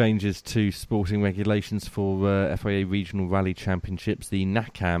 Number of changes to sporting regulations for FIA Regional Rally Championships. The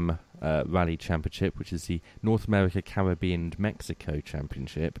NACAM Rally Championship, which is the North America, Caribbean and Mexico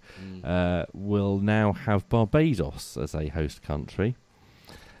Championship, will now have Barbados as a host country.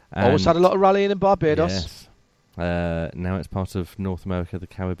 Always had a lot of rallying in Barbados. Yes. Now it's part of North America, the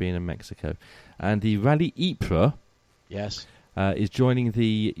Caribbean and Mexico. And the Rally Ypres is joining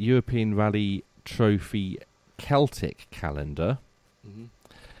the European Rally Trophy Celtic calendar.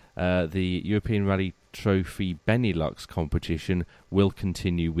 Mm-hmm. The European Rally Trophy Benelux competition will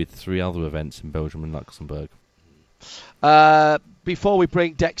continue with 3 other events in Belgium and Luxembourg. Before we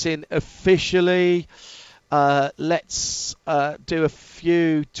bring Dex in officially, let's do a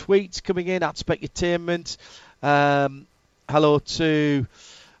few tweets coming in at Specutainment. Hello to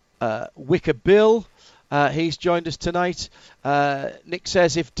Wicker Bill. He's joined us tonight. Nick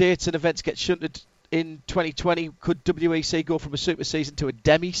says, if dates and events get shunted in 2020, could WEC go from a super season to a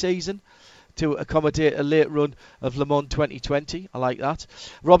demi-season to accommodate a late run of Le Mans 2020? I like that.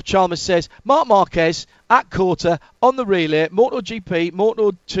 Rob Chalmers says, Marc Marquez at Cota on the relay, MotoGP,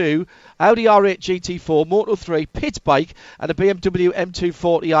 Moto2, Audi R8 GT4, Moto3, pit bike and a BMW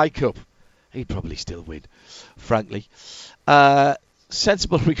M240i Cup. He'd probably still win, frankly.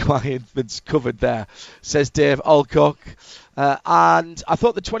 Sensible requirements covered there, says Dave Alcock. And I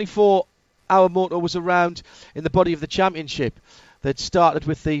thought the 24-hour moto was around in the body of the championship that started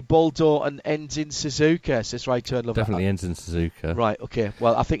with the Baldo and ends in Suzuka, says Right Turn Lover. Definitely ends in Suzuka. Right, okay.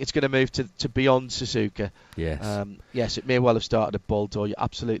 Well, I think it's going to move to beyond Suzuka. Yes. Yes, it may well have started at Baldo. You're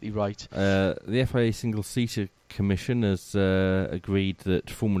absolutely right. The FIA Single-Seater Commission has agreed that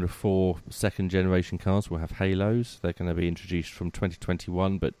Formula 4 second-generation cars will have halos. They're going to be introduced from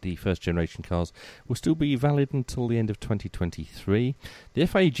 2021, but the first-generation cars will still be valid until the end of 2023. The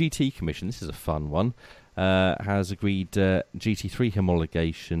FIA GT Commission, this is a fun one, has agreed GT3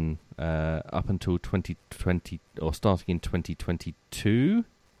 homologation up until 2020, or starting in 2022.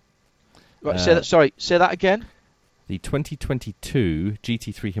 Right, say that again. The 2022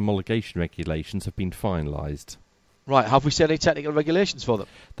 GT3 homologation regulations have been finalised. Right, have we set any technical regulations for them?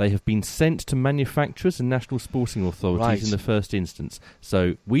 They have been sent to manufacturers and national sporting authorities in the first instance.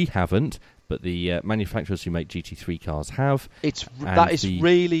 So we haven't, but the manufacturers who make GT3 cars have. That is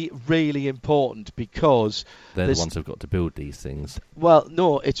really, really important because they're the ones who've got to build these things. Well,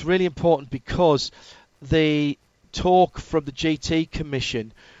 no, it's really important because the talk from the GT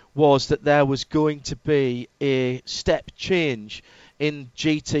Commission was that there was going to be a step change in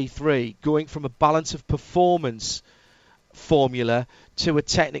GT3, going from a balance of performance formula to a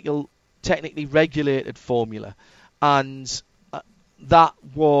technically regulated formula, and that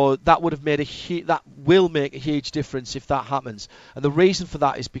would have made that will make a huge difference if that happens. And the reason for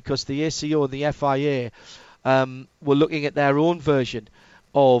that is because the ACO and the FIA were looking at their own version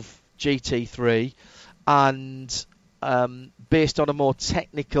of GT3 and based on a more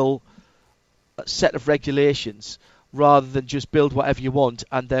technical set of regulations rather than just build whatever you want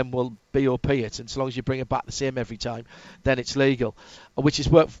and then we'll BOP it, and so long as you bring it back the same every time then it's legal, which has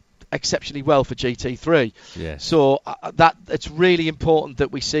worked exceptionally well for GT3. Yes. So that it's really important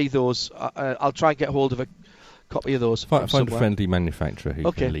that we see those. I'll try and get hold of a copy of those. Find a friendly manufacturer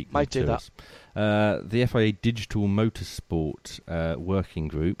who can leak them to us. The FIA Digital Motorsport Working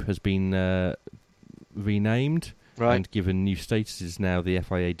Group has been renamed and given new status. Is now the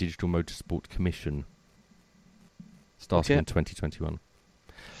FIA Digital Motorsport Commission, starting in 2021.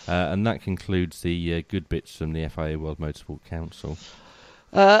 And that concludes the good bits from the FIA World Motorsport Council.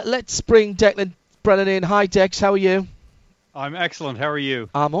 Let's bring Declan Brennan in. Hi, Dex. How are you? I'm excellent. How are you?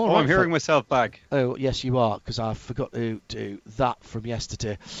 I'm all right. I'm hearing myself back. Oh, yes, you are, because I forgot to do that from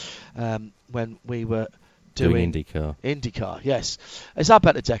yesterday when we were doing IndyCar, yes. Is that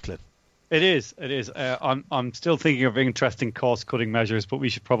better, Declan? It is. I'm still thinking of interesting cost-cutting measures, but we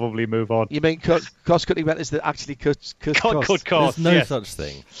should probably move on. You mean cost-cutting measures that actually cut costs? Costs. There's no such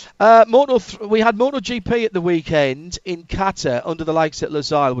thing. We had MotoGP at the weekend in Qatar under the lights at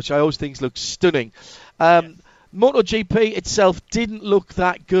Losail, which I always think looks stunning. MotoGP itself didn't look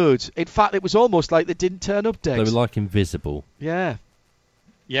that good. In fact, it was almost like they didn't turn up, Dex. They were like invisible. Yeah.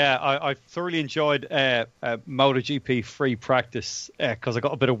 Yeah, I thoroughly enjoyed MotoGP free practice because I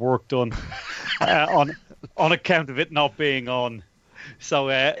got a bit of work done on account of it not being on. So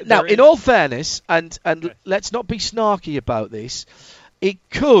now, in all fairness, and let's not be snarky about this, it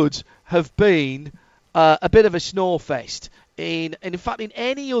could have been a bit of a snowfest. In fact, in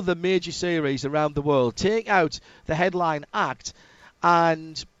any other major series around the world, take out the headline act,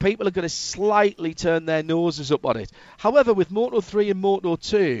 and people are going to slightly turn their noses up on it. However, with Moto 3 and Moto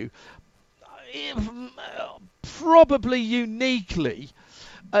 2, probably uniquely,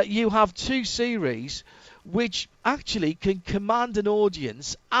 you have two series which actually can command an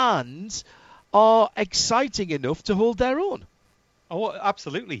audience and are exciting enough to hold their own. Oh,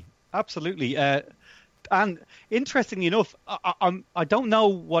 absolutely. Absolutely. And interestingly enough, I don't know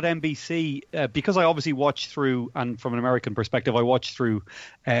what NBC, because I obviously watch through, and from an American perspective, I watch through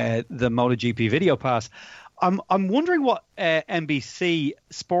the MotoGP Video Pass. I'm wondering what NBC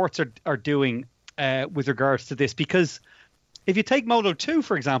Sports are doing with regards to this, because if you take Moto 2,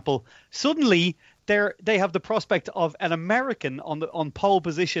 for example, suddenly they have the prospect of an American on pole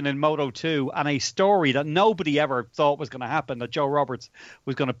position in Moto 2, and a story that nobody ever thought was going to happen, that Joe Roberts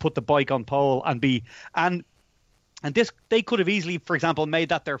was going to put the bike on pole and this, they could have easily, for example, made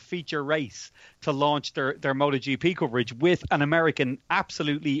that their feature race to launch their MotoGP coverage with an American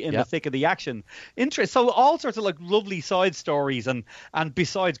absolutely in the thick of the action. So all sorts of like lovely side stories and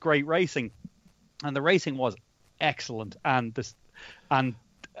besides great racing, and the racing was excellent, and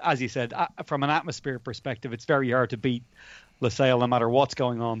as you said, from an atmosphere perspective, it's very hard to beat Losail no matter what's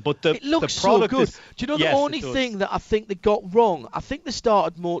going on. But it looks so good. Do you know the only thing that I think they got wrong? I think they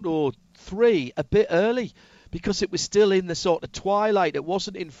started Moto 3 a bit early because it was still in the sort of twilight. It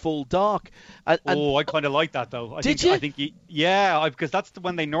wasn't in full dark. I kind of like that, though. I think because that's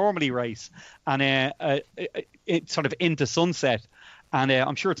when they normally race, and it's sort of into sunset. And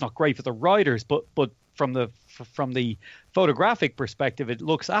I'm sure it's not great for the riders, but from the photographic perspective, it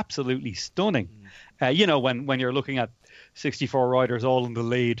looks absolutely stunning. When you're looking at 64 riders all in the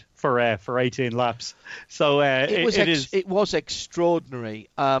lead for 18 laps. So it was extraordinary.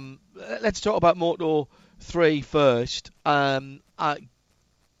 Let's talk about Moto 3 first. Good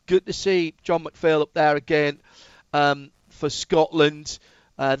to see John McPhail up there again for Scotland.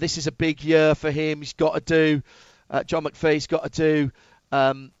 This is a big year for him. He's got to do. John McPhail's got to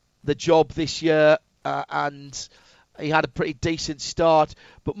do the job this year, and he had a pretty decent start.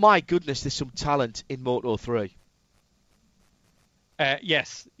 But my goodness, there's some talent in Moto 3.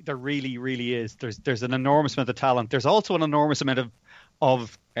 Yes, there really, really is. There's an enormous amount of talent. There's also an enormous amount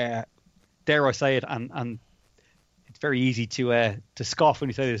of dare I say it, and it's very easy to scoff when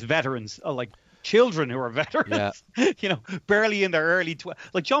you say this, veterans, like children who are veterans, barely in their early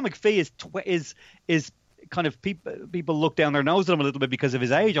like John McPhee is kind of people look down their nose at him a little bit because of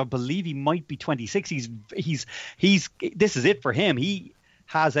his age. I believe he might be 26. He's this is it for him. He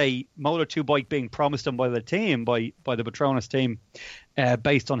has a Moto 2 bike being promised him by the team, by the Petronas team,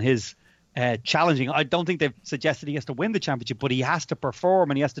 based on his challenging. I don't think they've suggested he has to win the championship, but he has to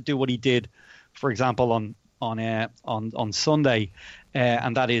perform and he has to do what he did, for example, on Sunday,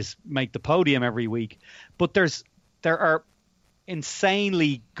 and that is make the podium every week. But there are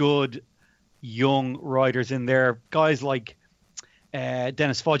insanely good young riders in there. Guys like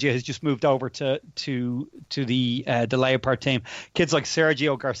Dennis Foggia has just moved over to the Leopard team. Kids like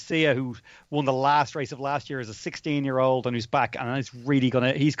Sergio Garcia, who won the last race of last year as a 16-year-old, and who's back, and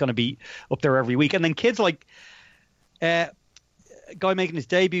he's gonna be up there every week. And then kids like a guy making his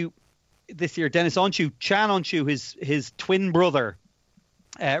debut this year, Dennis Onchu, Chan Onchu, his twin brother,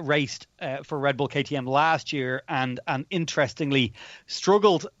 raced for Red Bull KTM last year, and interestingly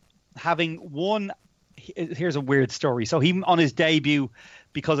struggled, having won. Here's a weird story. So he, on his debut,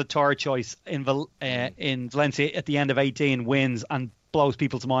 because of tire choice in Valencia at the end of 18, wins and blows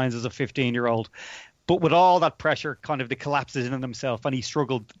people's minds as a 15-year-old. But with all that pressure, kind of the collapses in on himself, and he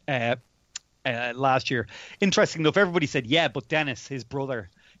struggled last year. Interesting enough, everybody said, yeah, but Dennis, his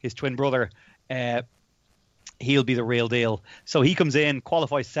twin brother, he'll be the real deal. So he comes in,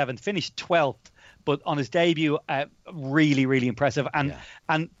 qualifies 7th, finished 12th, but on his debut, really, really impressive.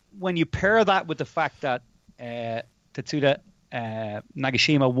 And when you pair that with the fact that Tetsuya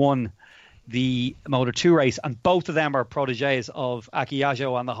Nagashima won the Moto 2 race, and both of them are proteges of Aki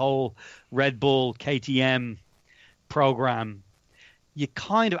Yajo and the whole Red Bull KTM program, you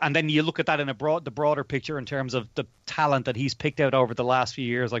kind of, and then you look at that in the broader picture in terms of the talent that he's picked out over the last few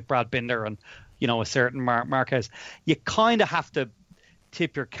years, like Brad Binder and a certain Marquez. You kind of have to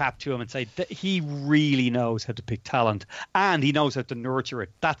tip your cap to him and say that he really knows how to pick talent and he knows how to nurture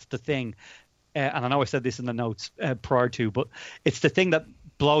it. That's the thing. And I know I said this in the notes prior to, but it's the thing that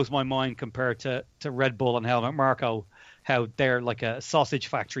blows my mind compared to Red Bull and Helmut Marko, how they're like a sausage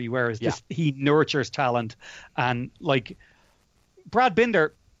factory, whereas he nurtures talent. And like Brad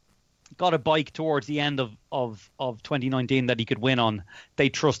Binder got a bike towards the end of 2019 that he could win on. They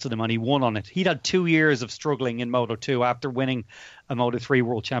trusted him and he won on it. He'd had 2 years of struggling in Moto2 after winning a Moto3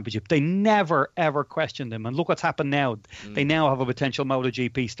 World Championship. They never, ever questioned him. And look what's happened now. They now have a potential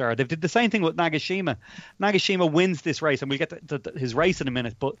MotoGP star. They did the same thing with Nagashima. Nagashima wins this race, and we'll get to his race in a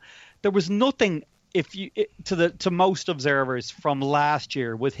minute. But there was nothing, to most observers from last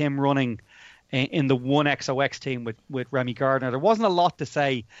year with him running in the 1XOX team with Remy Gardner. There wasn't a lot to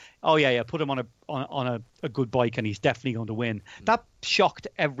say, oh yeah, put him on a good bike and he's definitely going to win. That shocked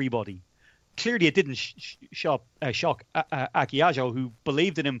everybody. Clearly it didn't shock Akiajo, who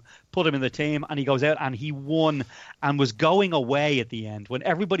believed in him, put him in the team, and he goes out and he won and was going away at the end. When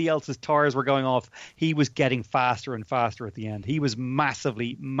everybody else's tires were going off, he was getting faster and faster at the end. He was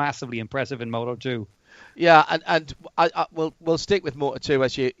massively, massively impressive in Moto2. Yeah, and we'll stick with Moto2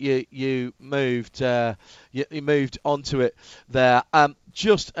 as you moved onto it there.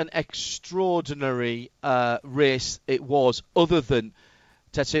 Just an extraordinary race it was, other than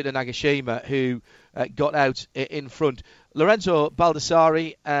Tetsuya Nagashima, who got out in front. Lorenzo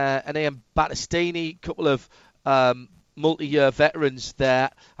Baldassari and Ian Battistini, couple of multi-year veterans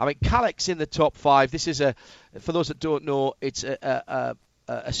there. I mean, Kalex in the top 5. This is for those that don't know, it's a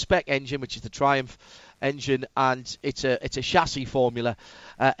spec engine, which is the Triumph engine, and it's a chassis formula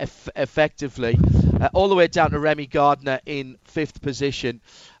effectively, all the way down to Remy Gardner in 5th position.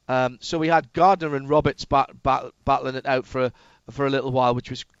 So we had Gardner and Roberts battling it out for a little while, which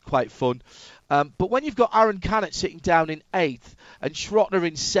was quite fun. But when you've got Aaron Canet sitting down in 8th and Schrottner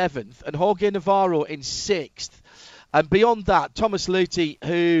in 7th and Jorge Navarro in 6th, and beyond that, Thomas Luthi,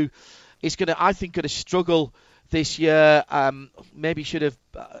 who is going to struggle this year, maybe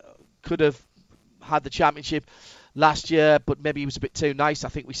could have had the championship last year, but maybe he was a bit too nice. I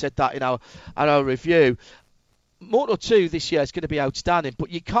think we said that in our review. Moto2 this year is going to be outstanding,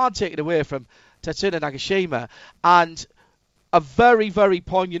 but you can't take it away from Tetsuya Nagashima, and a very, very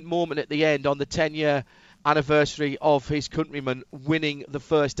poignant moment at the end on the 10-year anniversary of his countryman winning the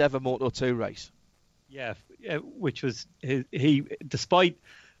first ever Moto2 race. Yeah, which was he despite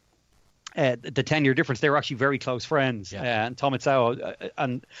the 10-year difference, they were actually very close friends. And Tomotsao,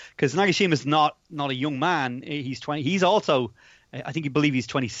 and because Nagashima's not a young man, he's 20. He's also, I think, he's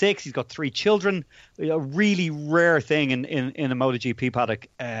 26. He's got 3 children. A really rare thing in a MotoGP paddock.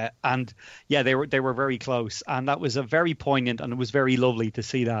 And yeah, they were very close, and that was a very poignant, and it was very lovely to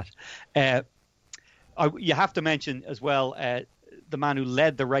see that. You have to mention as well the man who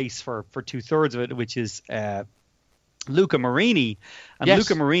led the race for 2/3 of it, which is Luca Marini. And yes.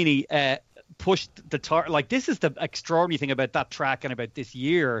 Luca Marini pushed the tire. Like, this is the extraordinary thing about that track and about this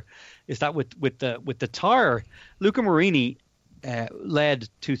year, is that with the tire, Luca Marini led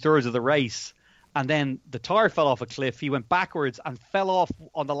 2/3 of the race, and then the tire fell off a cliff. He went backwards and fell off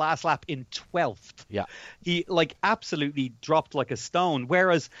on the last lap in 12th. Yeah, he absolutely dropped like a stone.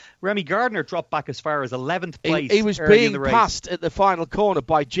 Whereas Remy Gardner dropped back as far as 11th place. He was being passed at the final corner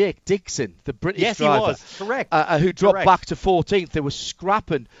by Jake Dixon, the British driver. Yes, he was. Correct. Who dropped back to 14th. They were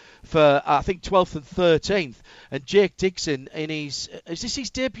scrapping for I think 12th and 13th. And Jake Dixon is this his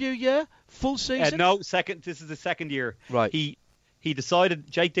debut year? Full season? No, second. This is the second year. Right. He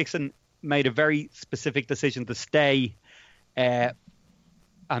decided. Jake Dixon made a very specific decision to stay, and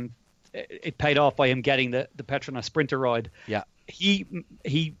it paid off by him getting the Petronas Sprinter ride. Yeah, he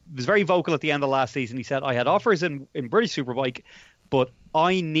was very vocal at the end of last season. He said, "I had offers in British Superbike, but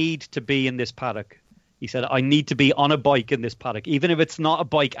I need to be in this paddock." He said, "I need to be on a bike in this paddock, even if it's not a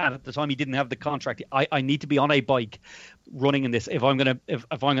bike." And at the time, he didn't have the contract. I need to be on a bike running in this if I'm gonna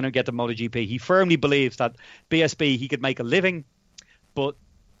get the MotoGP. He firmly believes that BSB he could make a living, but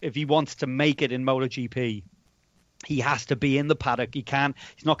if he wants to make it in MotoGP, he has to be in the paddock. He's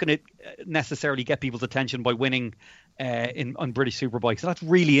not going to necessarily get people's attention by winning on British Superbikes. So that's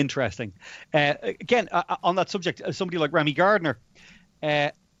really interesting. Again, on that subject, somebody like Remy Gardner,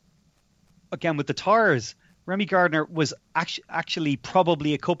 again with the tires, Remy Gardner was actually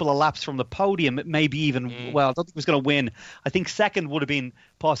probably a couple of laps from the podium, maybe even, well, I don't think he was going to win. I think second would have been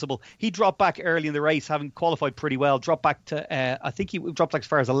possible. He dropped back early in the race, having qualified pretty well, dropped back to, I think he dropped back as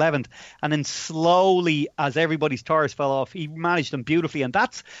far as 11th, and then slowly, as everybody's tires fell off, he managed them beautifully, and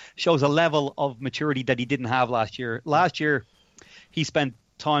that shows a level of maturity that he didn't have last year. Last year, he spent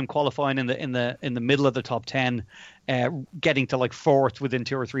time qualifying in the middle of the top 10, getting to like fourth within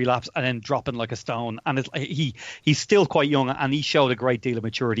 2 or 3 laps, and then dropping like a stone. And he's still quite young, and he showed a great deal of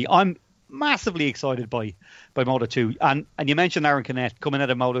maturity. I'm massively excited by Moto 2, and you mentioned Aaron Canet coming out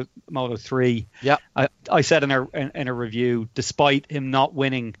of Moto 3. Yeah, I said in a review, despite him not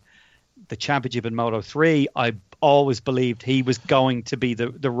winning the championship in Moto 3, I always believed he was going to be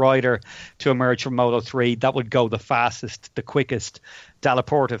the rider to emerge from Moto 3 that would go the fastest, the quickest. Dalla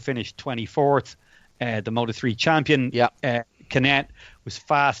Porta finished 24th, the Moto 3 champion. Yeah. Canet was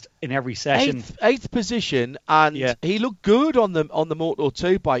fast in every session. Eighth position, and he looked good on the Moto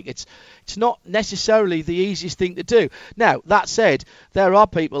 2 bike. It's not necessarily the easiest thing to do. Now, that said, there are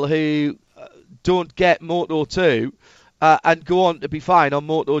people who don't get Moto 2 and go on to be fine on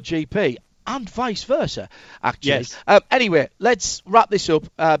Moto GP, and vice versa, actually. Yes. Anyway, let's wrap this up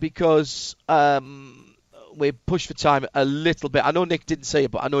because we're pushed for time a little bit. I know Nick didn't say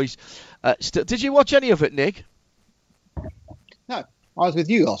it, but I know he's still... Did you watch any of it, Nick? No, I was with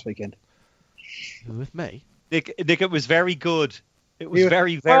you last weekend. You were with me? Nick, it was very good. It was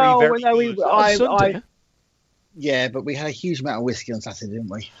very good. Yeah, but we had a huge amount of whiskey on Saturday, didn't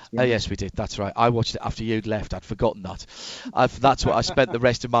we? Oh, yes, we did. That's right. I watched it after you'd left. I'd forgotten that. That's what I spent the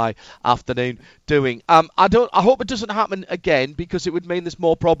rest of my afternoon doing. I hope it doesn't happen again, because it would mean there's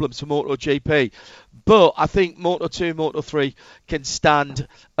more problems for MotoGP. But I think Moto 2, Moto 3 can stand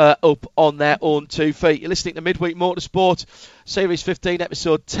up on their own 2 feet. You're listening to Midweek Motorsport, Series 15,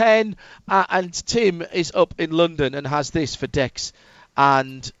 Episode 10. And Tim is up in London and has this for Dex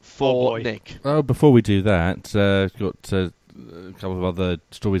and for Nick. Oh, before we do that, got a couple of other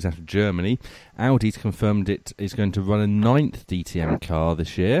stories out of Germany. Audi's confirmed it is going to run a 9th DTM car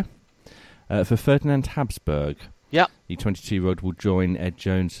this year for Ferdinand Habsburg. Yeah. The 22-year-old will join Ed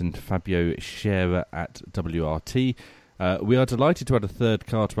Jones and Fabio Scherer at WRT. We are delighted to add a third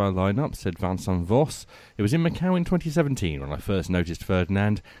car to our lineup, said Vincent Voss. It was in Macau in 2017 when I first noticed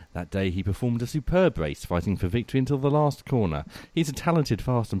Ferdinand. That day he performed a superb race, fighting for victory until the last corner. He's a talented,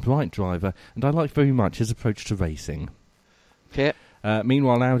 fast and bright driver, and I like very much his approach to racing. Okay.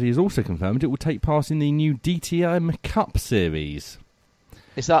 Meanwhile, Audi has also confirmed it will take part in the new DTM Cup series.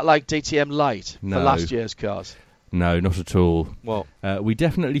 Is that like DTM Light No. for last year's cars? No, not at all. Well, we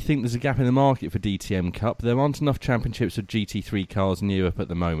definitely think there's a gap in the market for DTM Cup. There aren't enough championships of GT3 cars in Europe at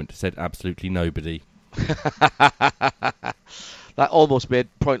the moment, said absolutely nobody. That almost made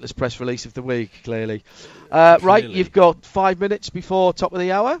pointless press release of the week, clearly. Right, you've got 5 minutes before top of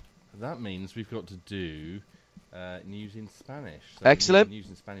the hour. That means we've got to do news in Spanish. So excellent. News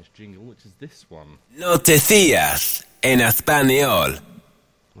in Spanish jingle, which is this one. Noticias en español.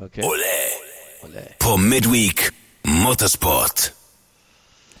 Okay. Olé. For Midweek Motorsport.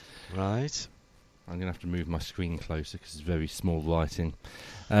 Right. I'm going to have to move my screen closer because it's very small writing.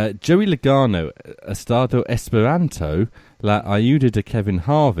 Joey Logano, Estado Esperanto, la ayuda de Kevin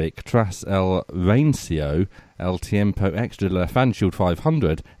Harvick tras el Rencio, el tiempo extra de la Fanshield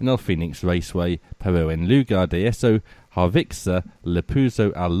 500 en el Phoenix Raceway, pero en lugar de eso, Harvick le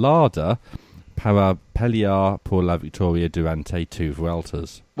puso al lado para pelear por la victoria durante 2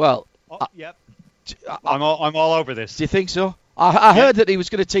 vueltas. Well, yep. I'm all over this. Do you think so? I heard that he was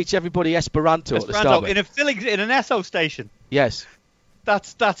going to teach everybody Esperanto at the start. In an Esso station. Yes.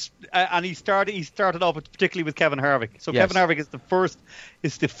 That's and he started off particularly with Kevin Harvick. So yes. Kevin Harvick is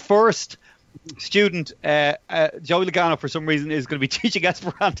the first student. Joey Logano, for some reason, is going to be teaching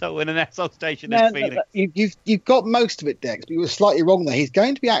Esperanto in an Esso station in Phoenix. You've got most of it, Dex, but you were slightly wrong there. He's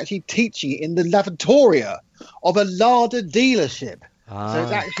going to be actually teaching it in the lavatoria of a Lada dealership. So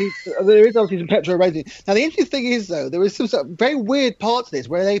it's actually, there is obviously some petrol racing. Now, the interesting thing is, though, there is some sort of very weird parts of this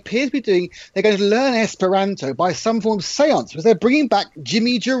where they appear to be they're going to learn Esperanto by some form of seance, because they're bringing back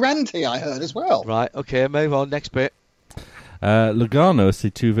Jimmy Durante, I heard, as well. Right, okay, move on, next bit. Logano se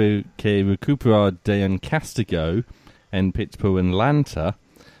tuvo que recuperar de un castigo en pits por Atlanta,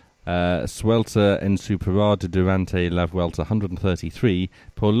 suelta en su parada durante la vuelta 133,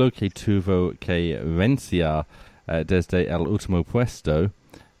 por lo que tuvo que renunciar desde el último puesto,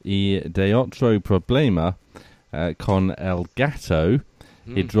 y de otro problema con el gato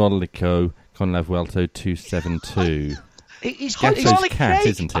hidráulico con la vuelta 272. He's Gato's cat,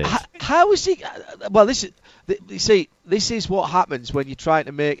 isn't it? How is he? Well, this is what happens when you're trying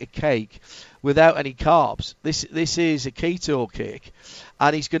to make a cake without any carbs. This is a keto cake,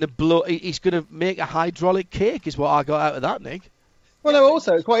 and he's going to He's going to make a hydraulic cake, is what I got out of that, Nick. Well, no,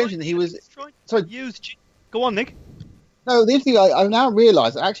 also it's quite interesting. He was Go on, Nick. No, the thing I now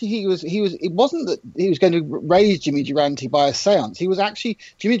realise actually he was. It wasn't that he was going to raise Jimmy Durante by a séance. He was actually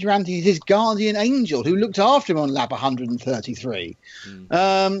Jimmy Durante is his guardian angel who looked after him on lap 133.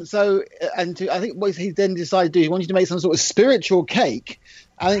 I think what he then decided to do, he wanted to make some sort of spiritual cake.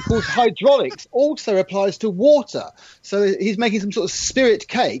 And of course, hydraulics also applies to water. So he's making some sort of spirit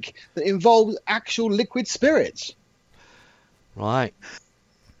cake that involves actual liquid spirits. Right.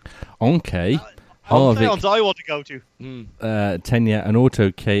 Okay. Sounds I want to go to. Tenia an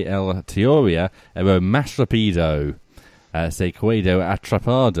auto que el teoria ero más rapido, se puedo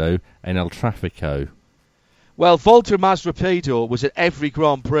atrapado en el tráfico. Well, Volta Más Rapido was at every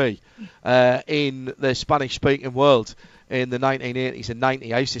Grand Prix in the Spanish-speaking world in the 1980s and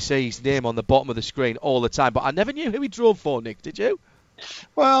 90s. I used to see his name on the bottom of the screen all the time, but I never knew who he drove for, Nick. Did you?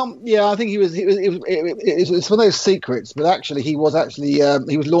 Well, yeah, I think it was one of those secrets, but actually he was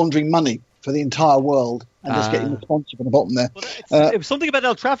laundering money for the entire world and just getting the sponsor on the bottom there. Well, it was something about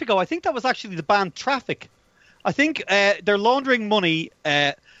El Tráfico. I think that was actually the band Traffic. I think they're laundering money.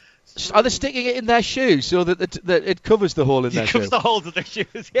 Are they sticking it in their shoes so that it covers the hole in their shoe? It covers the holes in their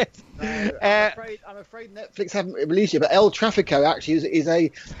shoes, yes. I'm afraid Netflix haven't released it, but El Tráfico actually is a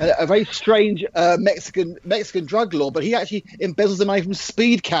very strange Mexican drug law, but he actually embezzles the money from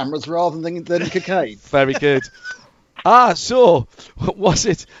speed cameras rather than cocaine. Very good. So was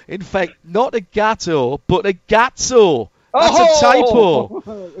it, in fact, not a gatto, but a gatso? That's a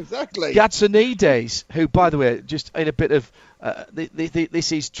typo. Exactly. Gatsonides, who, by the way, just in a bit of...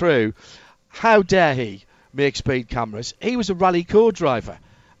 this is true. How dare he make speed cameras? He was a rally car driver,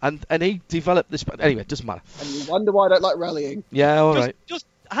 and he developed this. Anyway, it doesn't matter. And you wonder why I don't like rallying. Yeah, all right. Just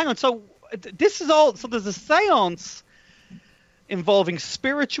hang on. So this is all. So there's a séance involving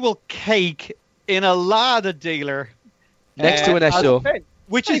spiritual cake in a Lada dealer next to an SO.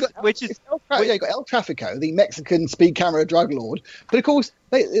 Which is you got El Tráfico, the Mexican speed camera drug lord, but of course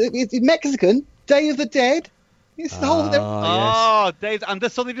it's Mexican Day of the Dead. It's the whole. Days,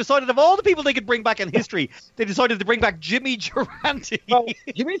 and so they decided of all the people they could bring back in history, they decided to bring back Jimmy Durante. Well,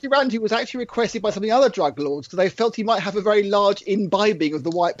 Jimmy Durante was actually requested by some of the other drug lords because they felt he might have a very large imbibing of the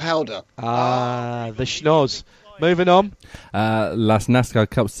white powder. The schnoz. Moving on. Las NASCAR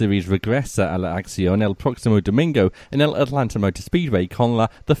Cup Series regresa a la acción el próximo domingo en el Atlanta Motor Speedway con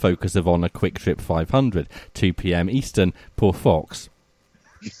the Focus of Honor Quick Trip 500, 2 p.m. Eastern, por Fox.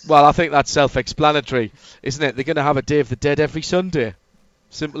 Well, I think that's self-explanatory, isn't it? They're going to have a Day of the Dead every Sunday.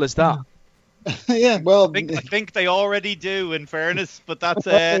 Simple as that. Yeah, well... I think they already do, in fairness, but that's...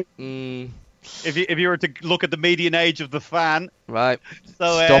 If you were to look at the median age of the fan... Right.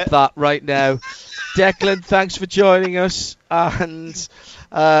 So, stop that right now. Declan, thanks for joining us. And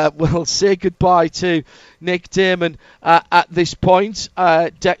we'll say goodbye to Nick Damon at this point.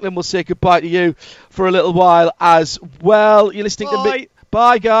 Declan, we'll say goodbye to you for a little while as well. You're listening to...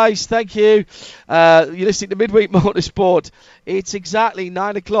 Bye, guys. Thank you. You're listening to Midweek Motorsport. It's exactly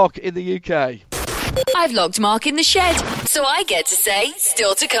 9 o'clock in the UK. I've locked Mark in the shed, so I get to say,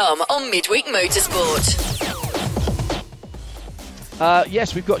 still to come on Midweek Motorsport.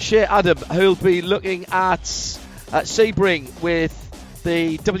 Yes, we've got Shea Adam, who'll be looking at Sebring with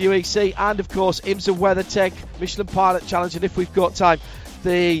the WEC and, of course, IMSA WeatherTech Michelin Pilot Challenge, and if we've got time,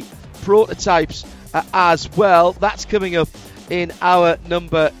 the prototypes as well. That's coming up in hour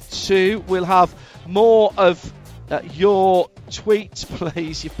number 2. We'll have more of your tweets,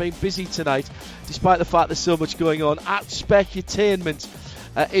 please. You've been busy tonight, despite the fact there's so much going on. At Specutainment,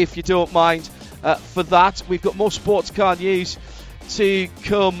 if you don't mind, for that. We've got more sports car news to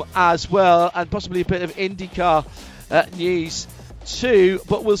come as well, and possibly a bit of IndyCar news too.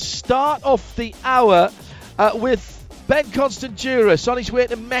 But we'll start off the hour with Ben Constanduras on his way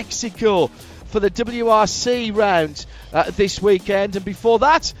to Mexico for the WRC round this weekend. And before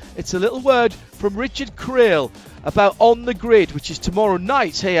that, it's a little word from Richard Creel about On the Grid, which is tomorrow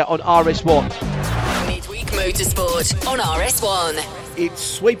night here on RS1. Midweek Motorsport on RS1. It's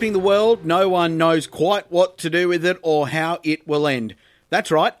sweeping the world. No one knows quite what to do with it or how it will end. That's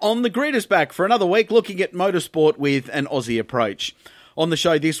right, On the Grid is back for another week, looking at motorsport with an Aussie approach. On the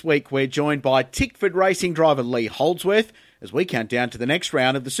show this week, we're joined by Tickford Racing driver Lee Holdsworth as we count down to the next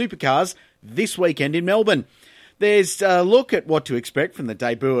round of the Supercars this weekend in Melbourne. There's a look at what to expect from the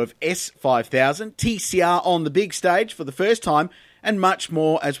debut of S5000, TCR on the big stage for the first time, and much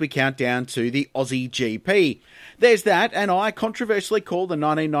more as we count down to the Aussie GP. There's that, and I controversially call the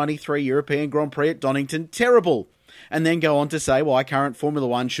 1993 European Grand Prix at Donington terrible, and then go on to say why current Formula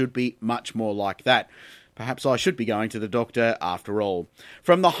One should be much more like that. Perhaps I should be going to the doctor after all.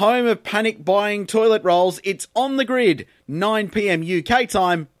 From the home of panic buying toilet rolls, it's On the Grid, 9 p.m. UK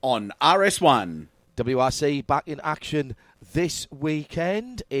time on RS1. WRC back in action this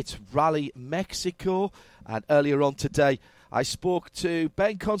weekend. It's Rally Mexico, and earlier on today I spoke to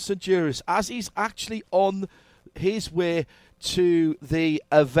Ben Constanduris as he's actually on his way to the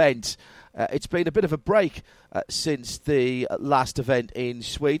event. It's been a bit of a break since the last event in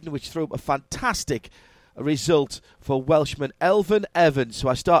Sweden, which threw up a fantastic result for Welshman Elfyn Evans. So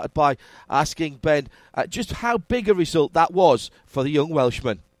I started by asking Ben just how big a result that was for the young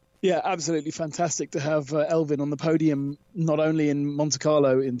Welshman. Yeah, absolutely fantastic to have Elfyn on the podium, not only in Monte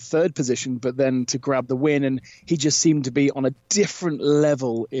Carlo in third position, but then to grab the win. And he just seemed to be on a different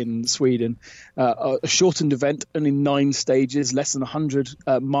level in Sweden. A shortened event, only 9 stages, less than 100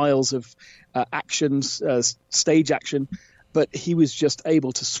 miles of stage action. But he was just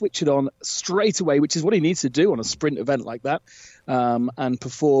able to switch it on straight away, which is what he needs to do on a sprint event like that, and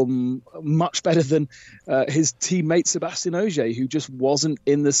perform much better than his teammate Sebastian Ogier, who just wasn't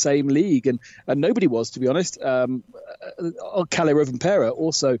in the same league. And nobody was, to be honest. Kalle Rovanperä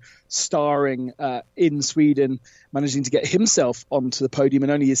also starring in Sweden, managing to get himself onto the podium in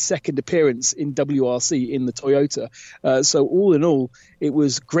only his second appearance in WRC in the Toyota. So all in all, it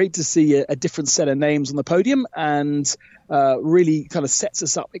was great to see a different set of names on the podium, and really kind of sets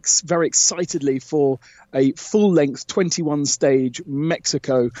us up very excitedly for a full-length 21-stage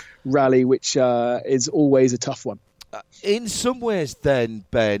Mexico rally, which is always a tough one. In some ways then,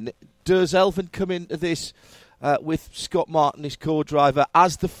 Ben, does Elfyn come into this with Scott Martin, his co-driver,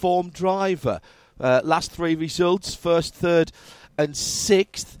 as the form driver? Last 3 results, first, third and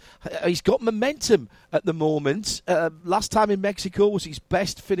sixth. He's got momentum at the moment. Last time in Mexico was his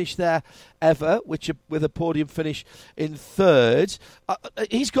best finish there ever, with a podium finish in third.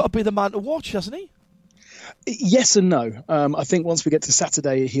 He's got to be the man to watch, hasn't he? Yes and no. I think once we get to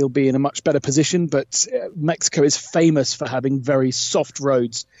Saturday, he'll be in a much better position, but Mexico is famous for having very soft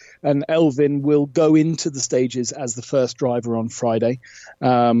roads, and Elfyn will go into the stages as the first driver on Friday.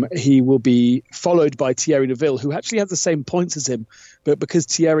 He will be followed by Thierry Neuville, who actually has the same points as him, but because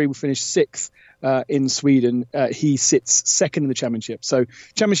Thierry will finish 6th in Sweden, he sits second in the championship. So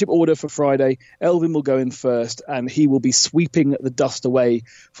championship order for Friday, Elfyn will go in first, and he will be sweeping the dust away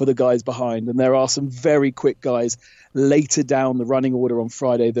for the guys behind. And there are some very quick guys later down the running order on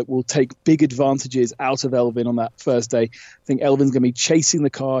Friday that will take big advantages out of Elfyn on that first day. I think Elfyn's going to be chasing the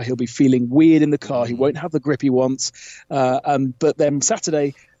car. He'll be feeling weird in the car. He won't have the grip he wants. But then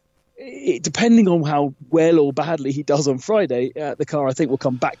Saturday, depending on how well or badly he does on Friday, the car, I think, will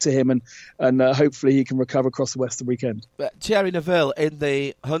come back to him, and hopefully he can recover across the Western weekend. Thierry Neuville in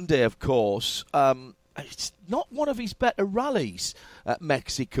the Hyundai, of course, it's not one of his better rallies at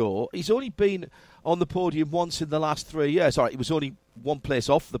Mexico. He's only been on the podium once in the last 3 years. All right, he was only one place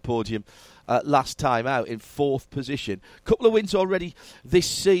off the podium last time out in 4th position. Couple of wins already this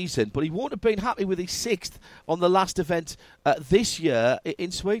season, but he won't have been happy with his 6th on the last event this year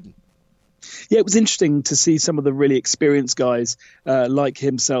in Sweden. Yeah, it was interesting to see some of the really experienced guys like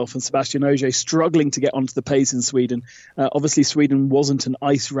himself and Sebastian Ogier struggling to get onto the pace in Sweden. Obviously, Sweden wasn't an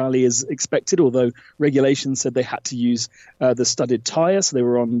ice rally as expected, although regulations said they had to use the studded tyre, so they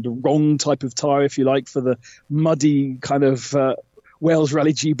were on the wrong type of tyre, if you like, for the muddy kind of Wales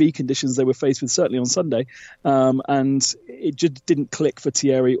Rally GB conditions they were faced with, certainly on Sunday. And it just didn't click for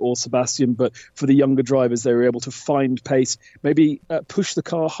Thierry or Sebastian, but for the younger drivers, they were able to find pace, maybe push the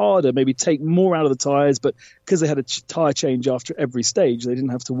car harder, maybe take more out of the tyres, but because they had a tyre change after every stage, they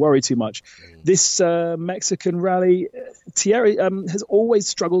didn't have to worry too much. This Mexican rally, Thierry has always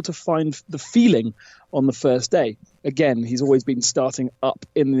struggled to find the feeling on the first day. Again, he's always been starting up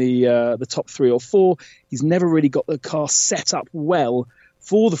in the top 3 or 4. He's never really got the car set up well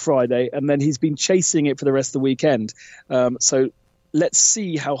for the Friday, and then he's been chasing it for the rest of the weekend. So let's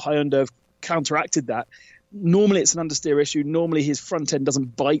see how Hyundai have counteracted that. Normally it's an understeer issue. Normally his front end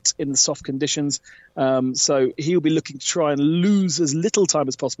doesn't bite in the soft conditions. So he'll be looking to try and lose as little time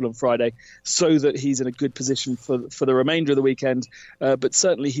as possible on Friday so that he's in a good position for the remainder of the weekend. But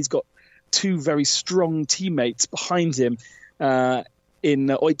certainly he's got 2 very strong teammates behind him in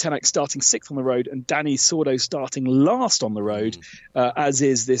Oyt Tanak starting 6th on the road and Danny Sordo starting last on the road, as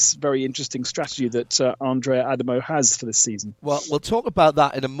is this very interesting strategy that Andrea Adamo has for this season. Well, we'll talk about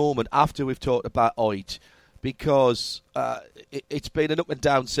that in a moment after we've talked about Oyt, because it's been an up and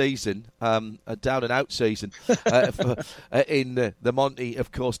down season, a down and out season in the Monty,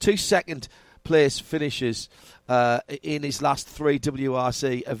 of course. 2 second place finishes in his last 3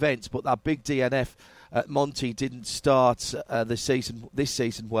 WRC events, but that big DNF at Monty didn't start this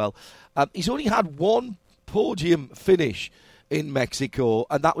season well. He's only had 1 podium finish in Mexico,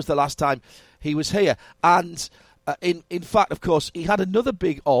 and that was the last time he was here. And In fact, of course, he had another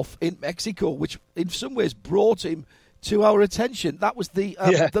big off in Mexico, which in some ways brought him to our attention. That was the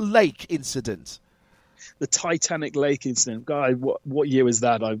lake incident. The Titanic Lake incident. God, what year was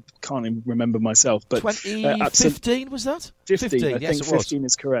that? I can't even remember myself. But 2015 was that? 15. I think 15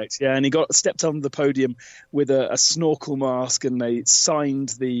 is correct. Yeah, and he stepped on the podium with a snorkel mask, and they signed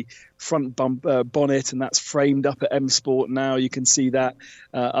the front bonnet, and that's framed up at M Sport now. You can see that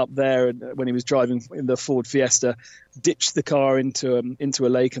up there when he was driving in the Ford Fiesta, ditched the car into a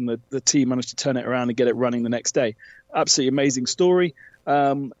lake, and the team managed to turn it around and get it running the next day. Absolutely amazing story.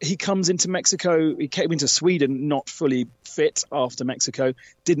 He comes into Mexico. He came into Sweden not fully fit after Mexico.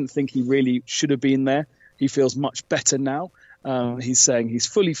 Didn't think he really should have been there. He feels much better now. He's saying he's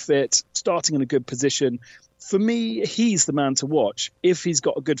fully fit, starting in a good position. For me, he's the man to watch if he's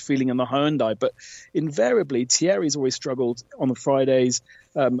got a good feeling in the Hyundai. But invariably, Thierry's always struggled on the Fridays.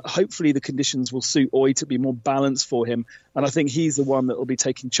 Hopefully the conditions will suit Oy to be more balanced for him. And I think he's the one that will be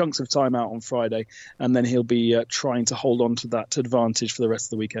taking chunks of time out on Friday. And then he'll be trying to hold on to that advantage for the rest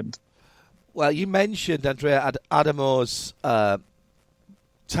of the weekend. Well, you mentioned, Andrea Adamo's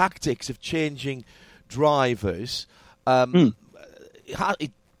tactics of changing drivers.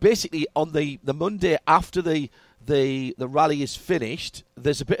 Basically, on the Monday after the rally is finished,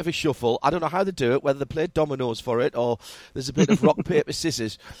 there's a bit of a shuffle. I don't know how they do it, whether they play dominoes for it or there's a bit of rock, paper,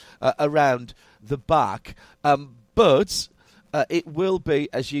 scissors around the back. But it will be,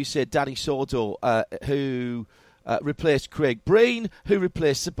 as you said, Danny Sordo who replaced Craig Breen, who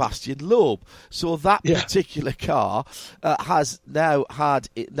replaced Sebastian Loeb. So that particular car now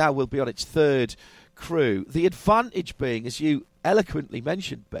will be on its third crew. The advantage being, as you eloquently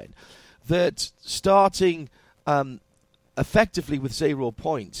mentioned, Ben, that starting effectively with 0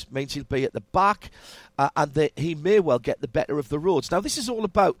 points means he'll be at the back and that he may well get the better of the roads. Now, this is all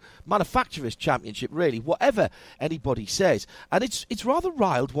about manufacturers' championship, really, whatever anybody says. And it's rather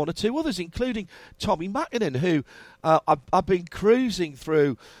riled one or two others, including Tommy Mäkinen, who I've been cruising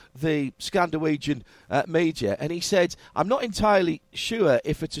through the Scandinavian media, and he said, I'm not entirely sure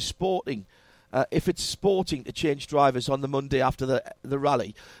if it's sporting to change drivers on the Monday after the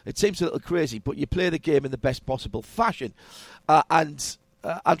rally. It seems a little crazy, but you play the game in the best possible fashion. And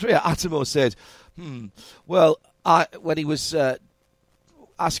Andrea Atamo said, when he was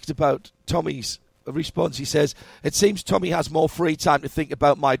asked about Tommy's response, he says, it seems Tommy has more free time to think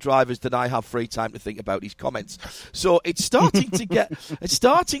about my drivers than I have free time to think about his comments. So it's starting to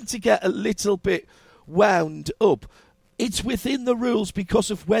get a little bit wound up. It's within the rules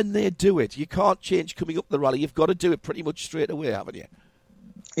because of when they do it. You can't change coming up the rally. You've got to do it pretty much straight away, haven't you?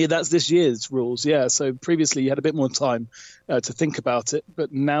 Yeah, that's this year's rules, yeah. So previously you had a bit more time to think about it,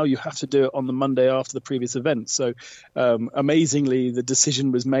 but now you have to do it on the Monday after the previous event. So amazingly, the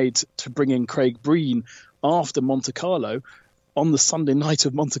decision was made to bring in Craig Breen after Monte Carlo. On the Sunday night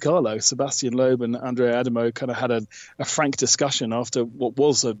of Monte Carlo, Sebastian Loeb and Andrea Adamo kind of had a frank discussion after what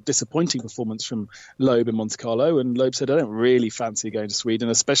was a disappointing performance from Loeb in Monte Carlo. And Loeb said, I don't really fancy going to Sweden,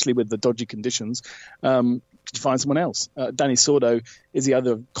 especially with the dodgy conditions. Could you find someone else? Danny Sordo is the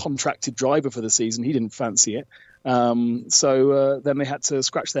other contracted driver for the season. He didn't fancy it. So then they had to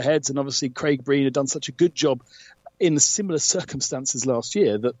scratch their heads. And obviously Craig Breen had done such a good job in similar circumstances last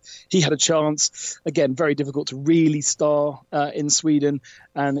year that he had a chance. Again, very difficult to really star in Sweden,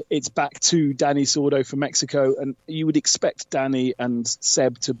 and it's back to Danny Sordo for Mexico, and you would expect Danny and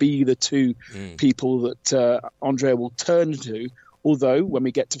Seb to be the two people that Andrea will turn to. Although when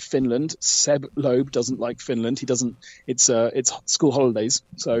we get to Finland, Seb Loeb doesn't like Finland. He doesn't. It's school holidays,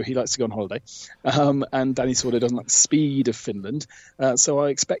 so he likes to go on holiday. And Danny Sordo doesn't like the speed of Finland. So I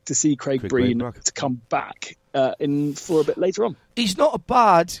expect to see Craig Breen to come back in for a bit later on. He's not a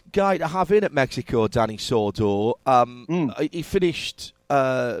bad guy to have in at Mexico, Danny Sordo. He finished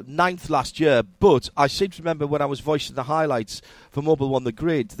 9th last year, but I seem to remember when I was voicing the highlights for Mobile One The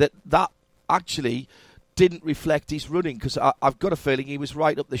Grid that actually didn't reflect his running, because I've got a feeling he was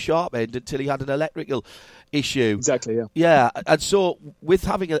right up the sharp end until he had an electrical issue. Exactly, yeah. Yeah, and so with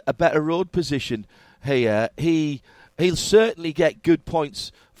having a better road position here, he'll certainly get good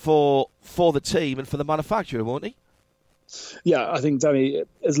points for the team and for the manufacturer, won't he? Yeah, I think Danny,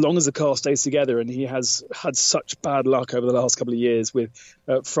 as long as the car stays together, and he has had such bad luck over the last couple of years with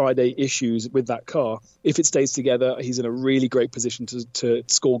Friday issues with that car, if it stays together, he's in a really great position to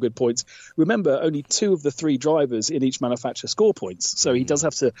score good points. Remember, only 2 of the 3 drivers in each manufacturer score points, so he does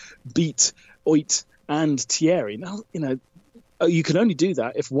have to beat Oit and Thierry. Now, you can only do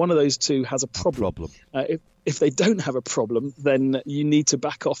that if one of those 2 has a problem. If they don't have a problem, then you need to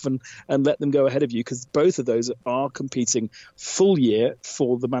back off and let them go ahead of you, because both of those are competing full year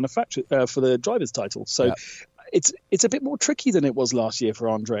for the for the driver's title. So it's a bit more tricky than it was last year for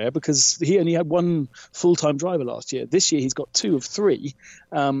Andrea, because he only had one full-time driver last year. This year he's got 2 of 3.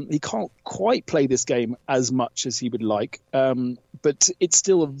 He can't quite play this game as much as he would like, but it's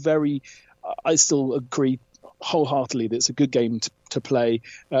still I still agree wholeheartedly that it's a good game to play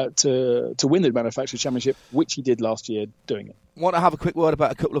to win the Manufacturers' Championship, which he did last year doing it. I want to have a quick word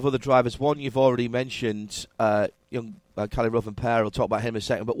about a couple of other drivers. One you've already mentioned, young Kalle Rovanperä. We'll talk about him in a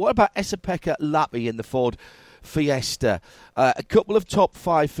second. But what about Esa-Pekka Lappi in the Ford Fiesta? A couple of top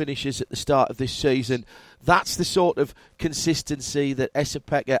 5 finishes at the start of this season. That's the sort of consistency that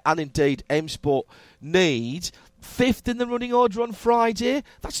Esa-Pekka and indeed M-Sport need. 5th in the running order on Friday.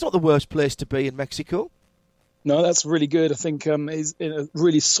 That's not the worst place to be in Mexico. No, that's really good. I think he's in a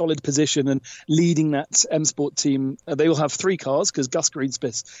really solid position and leading that M-Sport team. They will have 3 cars because Gus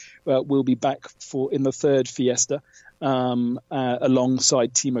Greensmith will be back in the 3rd Fiesta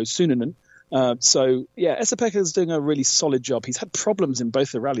alongside Timo Sunonen. So, yeah, Esa-Pekka is doing a really solid job. He's had problems in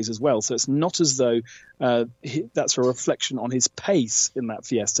both the rallies as well, so it's not as though that's a reflection on his pace in that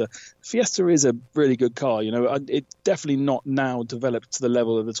Fiesta. Fiesta is a really good car. It's definitely not now developed to the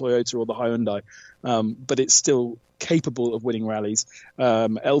level of the Toyota or the Hyundai, but it's still capable of winning rallies.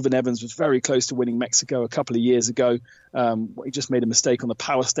 Elvin Evans was very close to winning Mexico a couple of years ago. He just made a mistake on the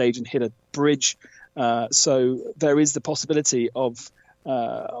power stage and hit a bridge. So there is the possibility of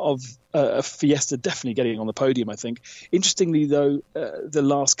a Fiesta definitely getting on the podium, I think. Interestingly, though, the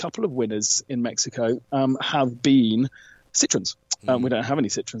last couple of winners in Mexico have been Citroens. We don't have any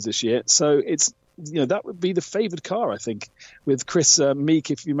Citroens this year, so it's that would be the favoured car, I think, with Chris Meek,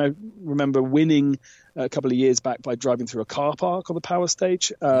 if you may remember, winning a couple of years back by driving through a car park on the power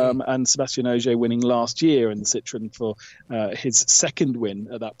stage, and Sebastian Ogier winning last year in the Citroen for his 2nd win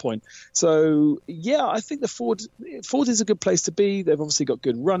at that point. So, yeah, I think the Ford is a good place to be. They've obviously got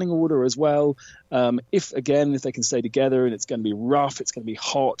good running order as well. If they can stay together, and it's going to be rough, it's going to be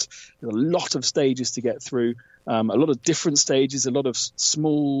hot, there's a lot of stages to get through. A lot of different stages, a lot of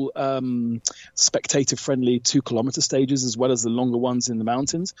small spectator-friendly 2-kilometre stages as well as the longer ones in the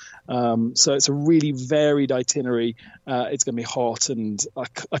mountains. So it's a really varied itinerary. It's going to be hot, and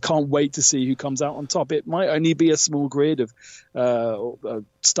I can't wait to see who comes out on top. It might only be a small grid of a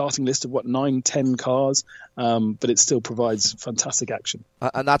starting list of 9-10 cars, but it still provides fantastic action.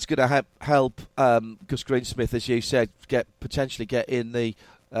 And that's going to help Gus Greensmith, as you said, potentially get in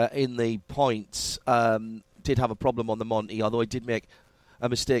the points. Did have a problem on the Monty, although he did make a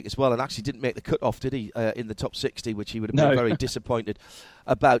mistake as well, and actually didn't make the cut-off, did he, in the top 60, which he would have been very disappointed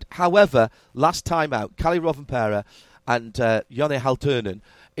about. However, last time out, Kalle Rovanperä and Jonne Halttunen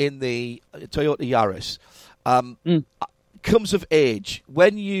in the Toyota Yaris comes of age.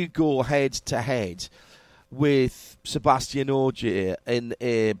 When you go head-to-head with Sebastian Ogier in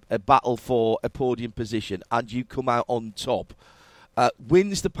a battle for a podium position and you come out on top,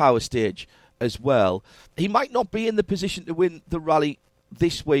 wins the power stage as well, he might not be in the position to win the rally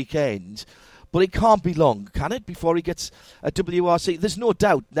this weekend, but it can't be long, can it, before he gets a WRC? There's no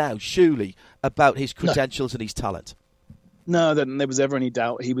doubt now, surely, about his credentials and his talent. No, there was ever any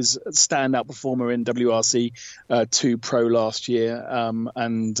doubt. He was a standout performer in WRC 2 Pro last year,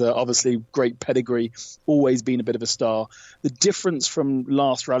 and obviously great pedigree, always been a bit of a star. The difference from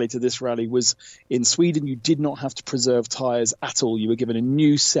last rally to this rally was in Sweden you did not have to preserve tyres at all. You were given a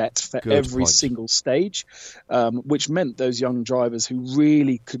new set for every single stage, which meant those young drivers who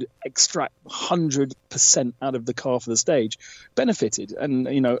really could extract 100% out of the car for the stage benefited. And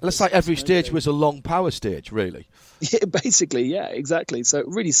it's like every stage was a long power stage, really. Yeah, basically, yeah, exactly. So it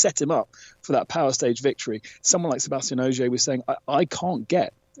really set him up for that power stage victory. Someone like Sebastian Ogier was saying, I can't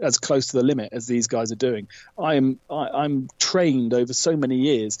get as close to the limit as these guys are doing. I'm trained over so many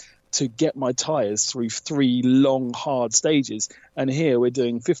years to get my tyres through 3 long, hard stages. And here we're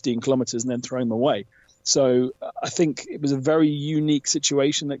doing 15 kilometres and then throwing them away. So I think it was a very unique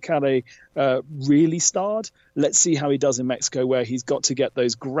situation that Kalle really starred. Let's see how he does in Mexico, where he's got to get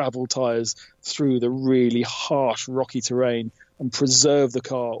those gravel tyres through the really harsh, rocky terrain and preserve the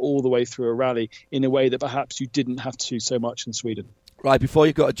car all the way through a rally in a way that perhaps you didn't have to so much in Sweden. Right, before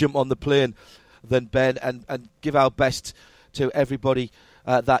you've got to jump on the plane, then, Ben, and give our best to everybody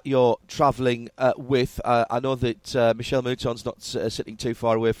that you're travelling with. I know that Michelle Mouton's not sitting too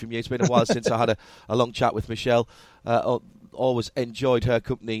far away from you. It's been a while since I had a long chat with Michelle. Always enjoyed her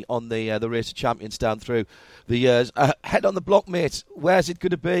company on the Race of Champions down through the years. Head on the block, mate. Where's it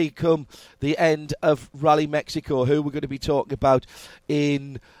going to be come the end of Rally Mexico? Who we're going to be talking about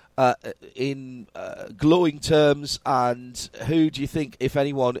in glowing terms, and who do you think, if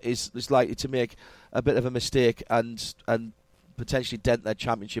anyone, is likely to make a bit of a mistake and potentially dent their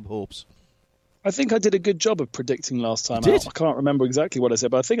championship hopes? I think I did a good job of predicting last time You did? out. I can't remember exactly what I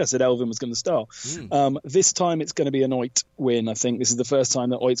said, but I think I said Elvin was going to start. This time it's going to be an Oit win. I think this is the first time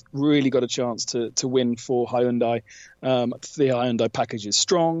that Oit's really got a chance to win for Hyundai. The Hyundai package is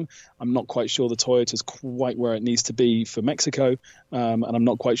strong. I'm not quite sure the Toyota's quite where it needs to be for Mexico, and I'm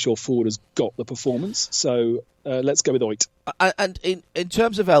not quite sure Ford has got the performance. So let's go with Oit. And in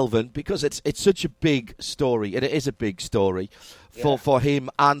terms of Elvin, because it's such a big story, and it is a big story for him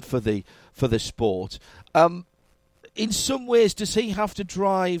and for the sport. In some ways, does he have to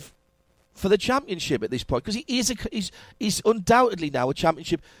drive for the championship at this point? Because he's undoubtedly now a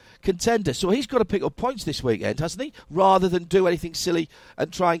championship contender. So he's got to pick up points this weekend, hasn't he? Rather than do anything silly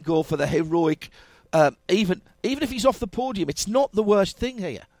and try and go for the heroic. Even if he's off the podium, it's not the worst thing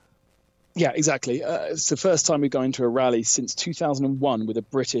here. Yeah, exactly. It's the first time we've gone into a rally since 2001 with a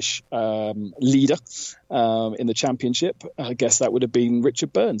British leader in the championship. I guess that would have been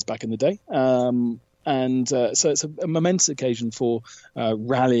Richard Burns back in the day. So it's a momentous occasion for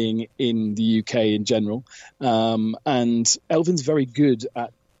rallying in the UK in general. And Elvin's very good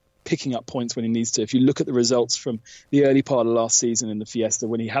at picking up points when he needs to. If you look at the results from the early part of last season in the Fiesta,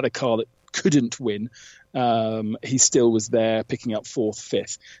 when he had a car that couldn't win, he still was there picking up 4th,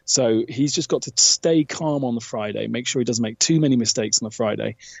 5th. So he's just got to stay calm on the Friday, make sure he doesn't make too many mistakes on the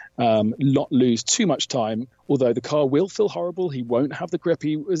Friday, not lose too much time, although the car will feel horrible. He won't have the grip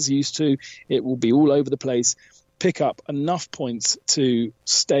he was used to. It will be all over the place. Pick up enough points to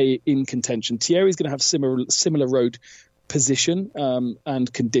stay in contention. Thierry's going to have similar road position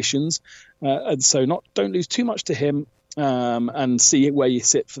and conditions, and so don't lose too much to him. And see where you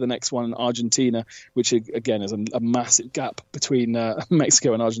sit for the next one in Argentina, which again is a massive gap between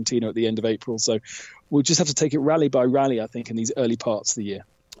Mexico and Argentina at the end of April. So we'll just have to take it rally by rally, I think, in these early parts of the year.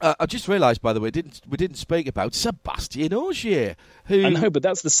 I just realised, by the way, we didn't speak about Sébastien Ogier. Who I know, but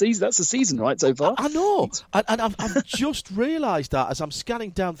that's the season. That's the season, right? So far, I know, and I've just realised that as I'm scanning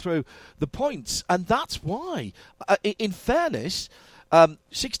down through the points, and that's why. In fairness.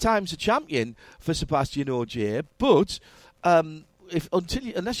 6 times a champion for Sébastien Ogier, but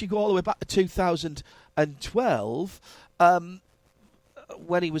unless you go all the way back to 2012,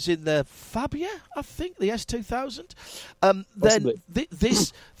 when he was in the Fabia, I think the S2000, then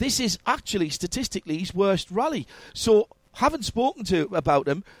this is actually statistically his worst rally. So haven't spoken about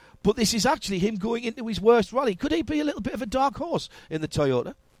him, but this is actually him going into his worst rally. Could he be a little bit of a dark horse in the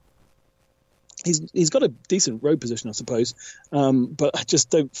Toyota? He's got a decent road position, I suppose, but I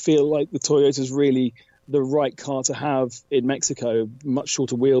just don't feel like the Toyota's really the right car to have in Mexico. Much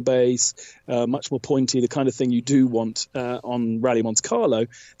shorter wheelbase, much more pointy, the kind of thing you do want on Rally Monte Carlo.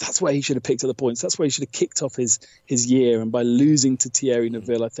 That's where he should have picked up the points. That's where he should have kicked off his year. And by losing to Thierry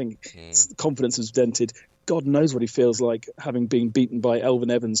Neuville, I think confidence was dented. God knows what he feels like having been beaten by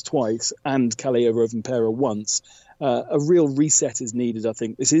Elvin Evans twice and Caleo Rovanpera once. A real reset is needed, I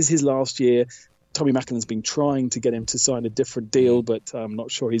think. This is his last year. Tommy Mackina's been trying to get him to sign a different deal, but I'm not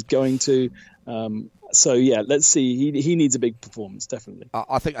sure he's going to. So, yeah, let's see. He needs a big performance, definitely.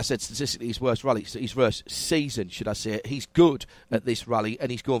 I think I said statistically his worst rally, his worst season, should I say. He's good at this rally,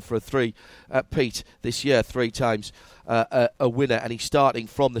 and he's going for a 3-peat this year, 3 times a winner, and he's starting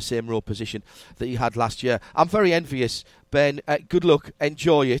from the same row position that he had last year. I'm very envious, Ben. Good luck.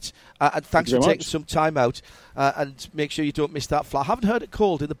 Enjoy it. And thanks for taking some time out. And make sure you don't miss that flight. I haven't heard it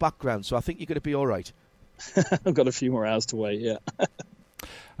called in the background, so I think you're going to be all right. I've got a few more hours to wait, yeah.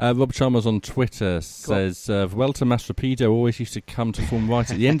 Rob Chalmers on Twitter says, Vuelta Más Rapido always used to come to form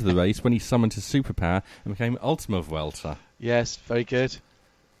right at the end of the race when he summoned his superpower and became Ultima Vuelta. Yes, very good.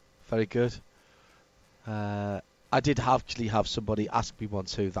 Very good. I did actually have somebody ask me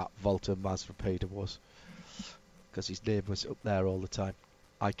once who that Vuelta Más Rapido was, because his name was up there all the time.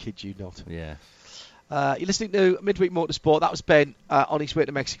 I kid you not. Yeah. You're listening to Midweek Motorsport. That was Ben on his way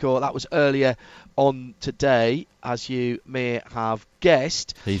to Mexico. That was earlier on today, as you may have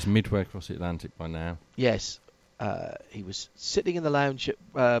guessed. He's midway across the Atlantic by now. Yes. He was sitting in the lounge at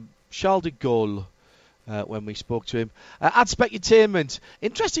Charles de Gaulle when we spoke to him. At Specutainment,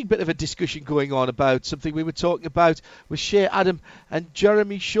 interesting bit of a discussion going on about something we were talking about with Shea Adam and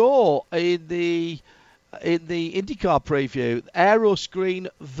Jeremy Shaw in the IndyCar preview. Aero screen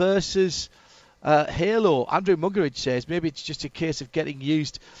versus Halo. Andrew Muggeridge says maybe it's just a case of getting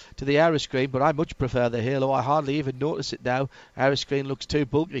used to the aero screen, but I much prefer the Halo. I hardly even notice it now. Aero screen looks too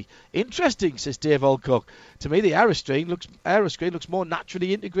bulky. Interesting, says Dave Alcock. To me, the aero screen looks more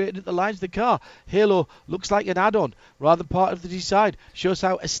naturally integrated into the lines of the car. Halo looks like an add-on rather than part of the design. Shows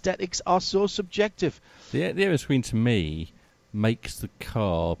how aesthetics are so subjective. The aero screen to me makes the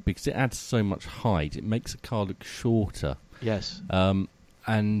car, because it adds so much height, it makes the car look shorter. Yes.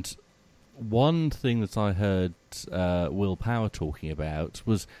 And one thing that I heard Will Power talking about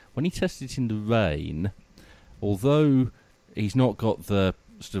was when he tested it in the rain, although he's not got the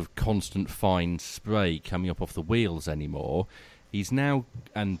sort of constant fine spray coming up off the wheels anymore, he's now,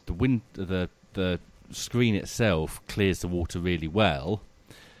 and the screen itself clears the water really well.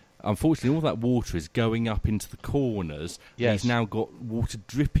 Unfortunately, all that water is going up into the corners. Yes. He's now got water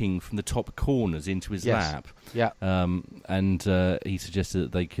dripping from the top corners into his lap. Yeah. And he suggested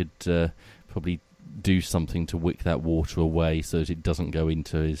that they could probably do something to wick that water away so that it doesn't go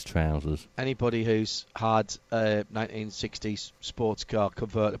into his trousers. Anybody who's had a 1960s sports car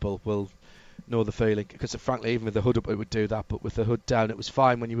convertible will know the feeling, because frankly, even with the hood up, it would do that, but with the hood down, it was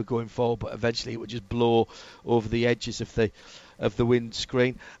fine when you were going forward, but eventually it would just blow over the edges of the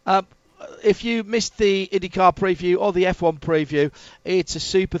windscreen. If you missed the IndyCar preview or the F1 preview, it's a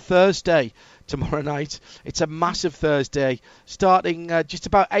Super Thursday tomorrow night. It's a massive Thursday, starting just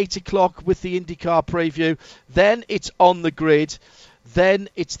about 8 o'clock with the IndyCar preview. Then it's On the Grid. Then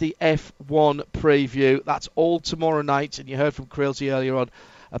it's the F1 preview. That's all tomorrow night, and you heard from Creelsey earlier on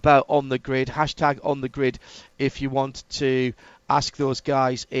about On the Grid. Hashtag On the Grid if you want to ask those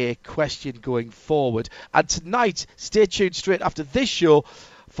guys a question going forward. And tonight, stay tuned straight after this show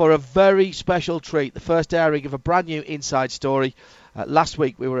for a very special treat, the first airing of a brand new inside story. Last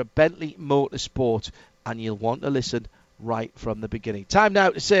week we were at Bentley Motorsport, and you'll want to listen right from the beginning. Time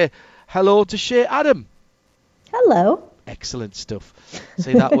now to say hello to Shea Adam. Hello. Excellent stuff.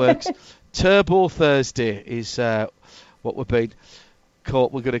 See, that works. Turbo Thursday is what we're going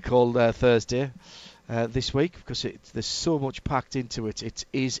to call Thursday this week, because there's so much packed into it. It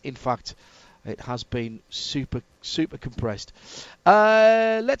is, in fact, it has been super compressed.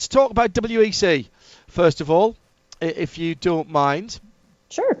 Let's talk about WEC first of all, if you don't mind.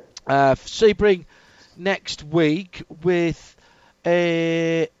 Sure. Sebring next week with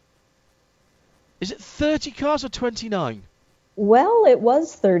is it 30 cars or 29? Well, it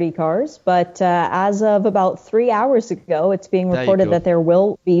was 30 cars, but as of about 3 hours ago, it's being reported that there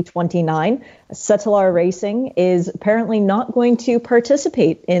will be 29. Settler Racing is apparently not going to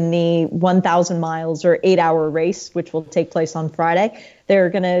participate in the 1,000 miles or 8-hour race, which will take place on Friday. They're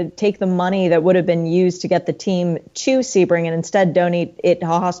going to take the money that would have been used to get the team to Sebring and instead donate it to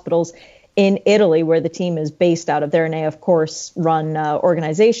hospitals in Italy, where the team is based out of. They're an of course, run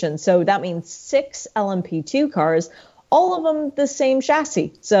organization. So that means 6 LMP2 cars, all of them the same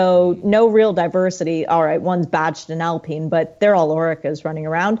chassis. So no real diversity. All right, one's badged in Alpine, but they're all Oricas running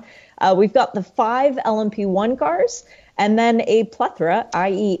around. We've got the 5 LMP1 cars and then a plethora,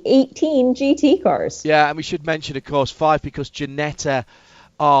 i.e. 18 GT cars. Yeah, and we should mention, of course, 5 because Ginetta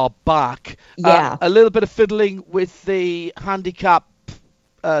are back. Yeah. A little bit of fiddling with the handicap,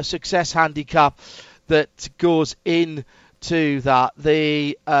 success handicap that goes into that.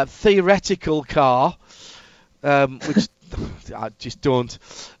 The theoretical car, which I just don't.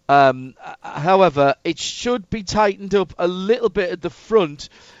 However, it should be tightened up a little bit at the front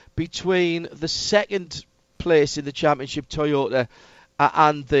between the second place in the championship Toyota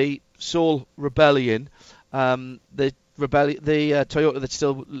and the Seoul Rebellion. The Toyota that's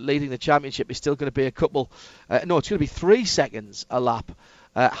still leading the championship is still going to be a couple. It's going to be 3 seconds a lap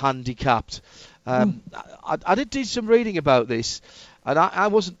handicapped. I did do some reading about this, and I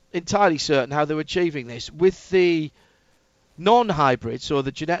wasn't entirely certain how they were achieving this. With the non-hybrid, so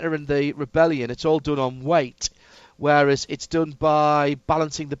the Ginetta and the Rebellion, it's all done on weight, whereas it's done by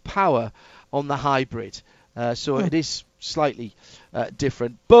balancing the power on the hybrid. So it is slightly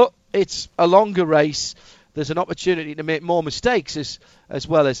different, but it's a longer race. There's an opportunity to make more mistakes as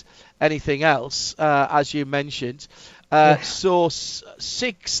well as anything else, as you mentioned. So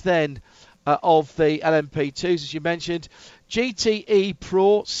 6 then of the LMP2s, as you mentioned. GTE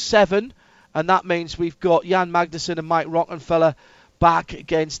Pro 7, and that means we've got Jan Magnussen and Mike Rockenfeller back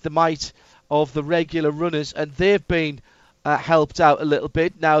against the might of the regular runners, and they've been helped out a little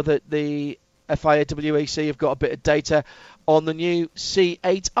bit now that the FIA WEC have got a bit of data on the new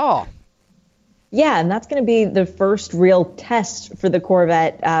C8R. Yeah, and that's going to be the first real test for the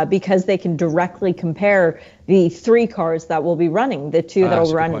Corvette because they can directly compare the 3 cars that will be running, the 2 that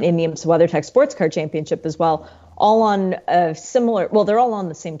will run in the IMSA WeatherTech Sports Car Championship as well, all on similar, well, they're all on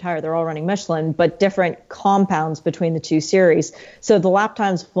the same tire. They're all running Michelin, but different compounds between the 2 series. So the lap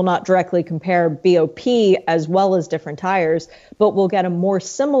times will not directly compare BOP as well as different tires, but we'll get a more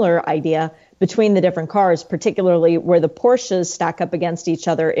similar idea between the different cars, particularly where the Porsches stack up against each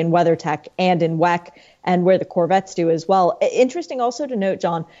other in WeatherTech and in WEC, and where the Corvettes do as well. Interesting also to note,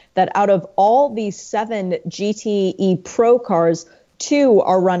 John, that out of all these 7 GTE Pro cars, two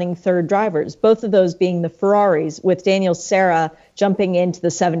are running third drivers, both of those being the Ferraris, with Daniel Serra jumping into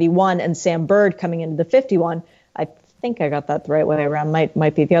the 71 and Sam Bird coming into the 51. I think I got that the right way around.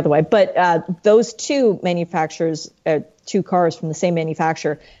 Might be the other way. But those two manufacturers, two cars from the same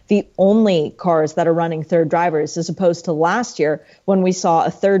manufacturer, the only cars that are running third drivers, as opposed to last year when we saw a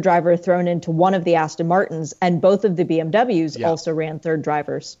third driver thrown into one of the Aston Martins, and both of the BMWs also ran third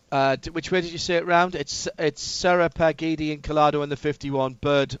drivers. Which way did you say it round? It's Serra, Pagidi and Collado in the 51,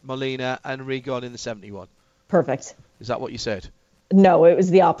 Bird, Molina and Rigon in the 71. Perfect. Is that what you said? No, it was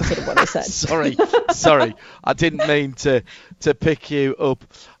the opposite of what I said. Sorry. I didn't mean to pick you up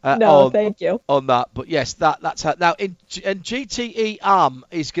thank you. On that. But yes, that's how. Now, in GTE AM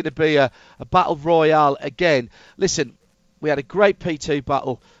is going to be a battle royale again. Listen, we had a great P2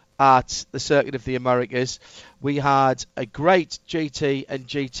 battle at the Circuit of the Americas. We had a great GT and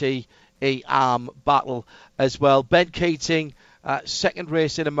GTE AM battle as well. Ben Keating, second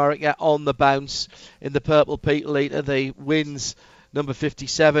race in America on the bounce in the Purple People Eater. The wins number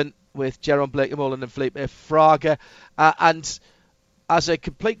 57 with Jerome Blake-Mullen and Felipe Fraga. And as a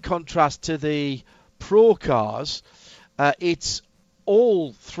complete contrast to the Pro cars, it's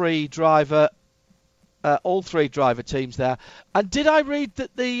all three driver teams there. And did I read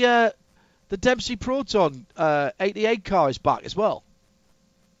that the Dempsey Proton 88 car is back as well?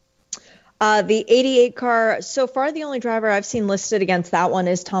 The 88 car, so far the only driver I've seen listed against that one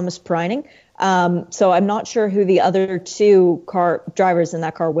is Thomas Preining. So I'm not sure who the other two car drivers in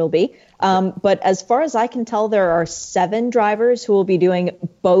that car will be. But as far as I can tell, there are 7 drivers who will be doing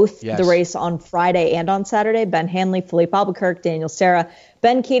both the race on Friday and on Saturday. Ben Hanley, Philippe Albuquerque, Daniel Serra,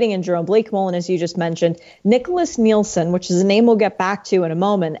 Ben Keating and Jerome Blake-Mullen, as you just mentioned, Nicholas Nielsen, which is a name we'll get back to in a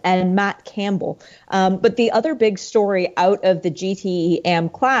moment, and Matt Campbell. But the other big story out of the GTE AM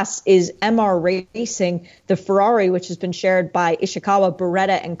class is MR Racing. The Ferrari, which has been shared by Ishikawa,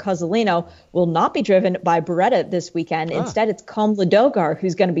 Beretta, and Cozzolino, will not be driven by Beretta this weekend. Instead, it's Com Ladogar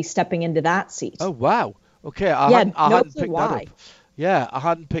who's going to be stepping into that seat. Oh, wow. Okay, I hadn't picked that up. Yeah, I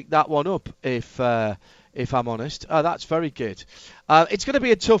hadn't picked that one up, if I'm honest. That's very good. It's going to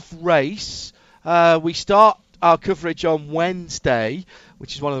be a tough race. We start our coverage on Wednesday,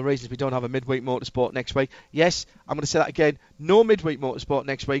 which is one of the reasons we don't have a Midweek Motorsport next week. Yes, I'm going to say that again. No Midweek Motorsport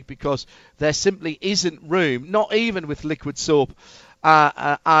next week because there simply isn't room, not even with liquid soap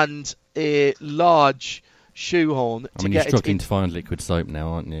and a large shoehorn. I mean, you're struggling to find liquid soap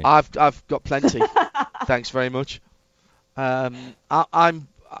now, aren't you? I've got plenty. Thanks very much. I'm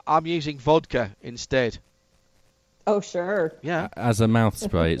using vodka instead. Oh, sure. Yeah. As a mouth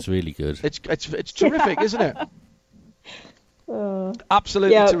spray, it's really good. It's terrific, isn't it?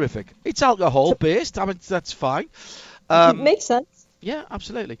 Absolutely terrific. It's alcohol based. I mean, that's fine. It makes sense. Yeah,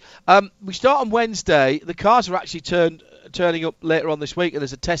 absolutely. We start on Wednesday. The cars are actually turning up later on this week, and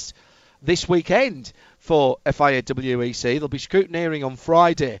there's a test this weekend for FIA WEC. They'll be scrutineering on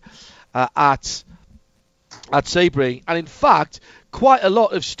Friday at Sebring, and in fact, quite a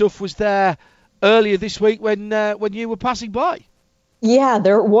lot of stuff was there earlier this week when you were passing by. Yeah,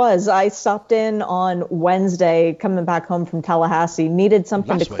 there was. I stopped in on Wednesday, coming back home from Tallahassee, needed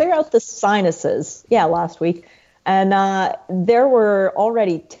something to clear out the sinuses. Yeah, last week. And there were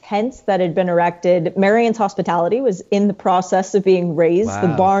already tents that had been erected. Marion's Hospitality was in the process of being raised. Wow. The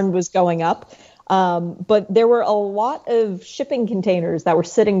barn was going up. But there were a lot of shipping containers that were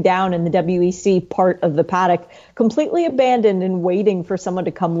sitting down in the WEC part of the paddock, completely abandoned and waiting for someone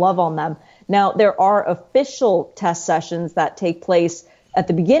to come love on them. Now, there are official test sessions that take place at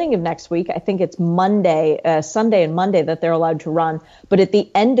the beginning of next week. I think it's Sunday and Monday that they're allowed to run. But at the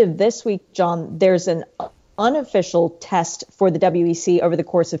end of this week, John, there's an unofficial test for the WEC over the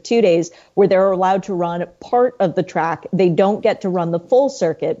course of 2 days where they're allowed to run part of the track. They don't get to run the full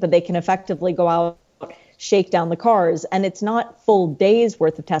circuit, but they can effectively go out, shake down the cars. And it's not full days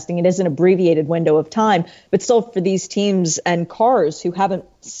worth of testing. It is an abbreviated window of time. But still, for these teams and cars who haven't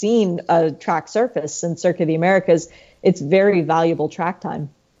seen a track surface since Circuit of the Americas, it's very valuable track time.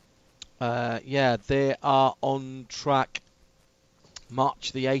 They are on track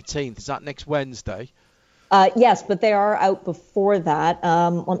March the 18th. Is that next Wednesday? Yes, but they are out before that.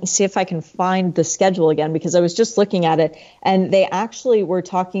 Let me see if I can find the schedule again, because I was just looking at it, and they actually were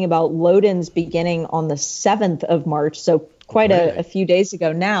talking about load-ins beginning on the 7th of March, so quite a few days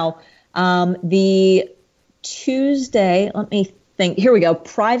ago now. The Tuesday, let me think. Here we go.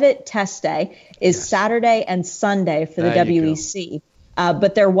 Private test day is Saturday and Sunday for the WEC.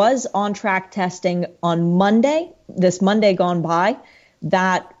 But there was on-track testing on Monday, this Monday gone by.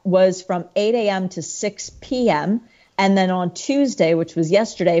 That was from 8 a.m. to 6 p.m. And then on Tuesday, which was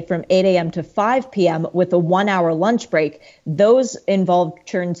yesterday, from 8 a.m. to 5 p.m. with a 1-hour lunch break, those involved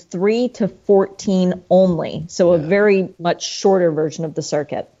turns 3 to 14 only. So a very much shorter version of the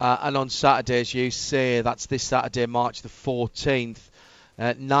circuit. And on Saturday, as you say, that's this Saturday, March the 14th,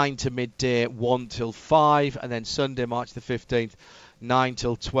 9 to midday, 1 till 5. And then Sunday, March the 15th, 9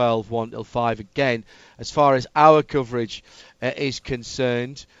 till 12, 1 till 5 again. As far as our coverage is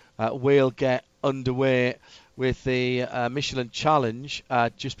concerned, we'll get underway with the Michelin Challenge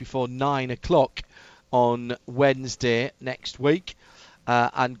just before 9 o'clock on Wednesday next week,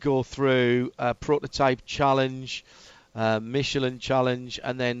 and go through Prototype Challenge, Michelin Challenge,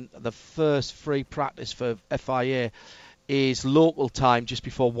 and then the first free practice for FIA is local time just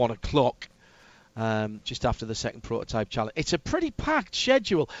before 1 o'clock. Just after the second Prototype Challenge. It's a pretty packed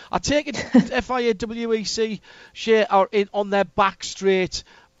schedule. I take it FIA WEC are in on their back straight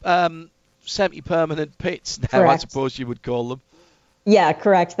semi-permanent pits now, correct. I suppose you would call them. Yeah,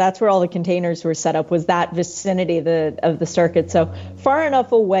 correct. That's where all the containers were set up, was that vicinity of the circuit. So far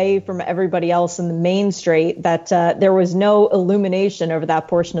enough away from everybody else in the main straight that there was no illumination over that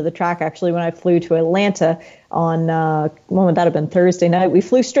portion of the track. Actually, when I flew to Atlanta on, when would that have been, Thursday night, we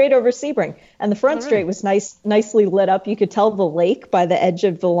flew straight over Sebring. And the front straight was nicely lit up. You could tell the lake by the edge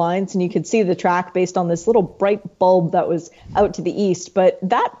of the lines, and you could see the track based on this little bright bulb that was out to the east. But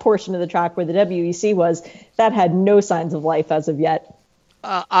that portion of the track where the WEC was, that had no signs of life as of yet.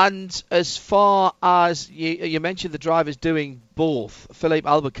 And as far as you mentioned the drivers doing both, Philippe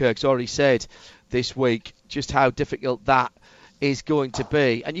Albuquerque's already said this week just how difficult that is going to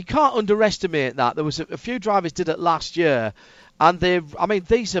be. And you can't underestimate that. There was a few drivers did it last year, and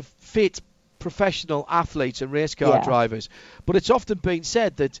these are fit professional athletes and race car drivers. But it's often been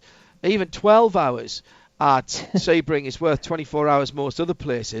said that even 12 hours at Sebring is worth 24 hours most other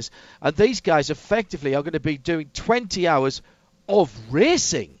places. And these guys effectively are going to be doing 20 hours of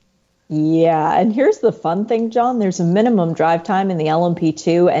racing. Yeah, and here's the fun thing, John. There's a minimum drive time in the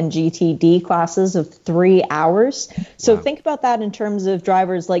LMP2 and GTD classes of 3 hours. So think about that in terms of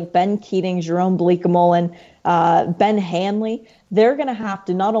drivers like Ben Keating, Jerome Bleekemolen, Ben Hanley. They're going to have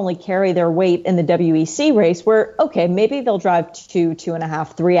to not only carry their weight in the WEC race where, okay, maybe they'll drive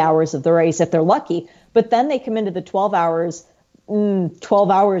 2.5, 3 hours of the race if they're lucky, but then they come into the 12 hours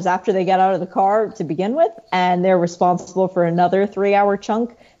after they get out of the car to begin with, and they're responsible for another 3 hour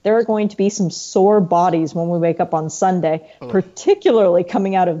chunk. There are going to be some sore bodies when we wake up on Sunday, particularly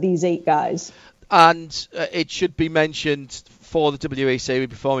coming out of these 8 guys. And it should be mentioned for the WEC,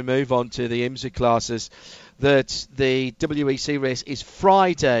 before we move on to the IMSA classes, that the WEC race is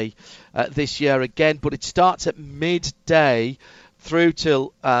Friday this year again, but it starts at midday through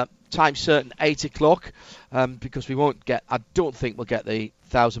till time certain 8 o'clock, because I don't think we'll get the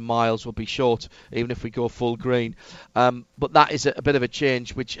 1,000 miles. Will be short even if we go full green, but that is a bit of a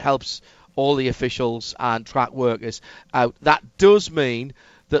change which helps all the officials and track workers out. That does mean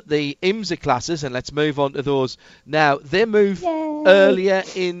that the IMSA classes, and let's move on to those now, they move earlier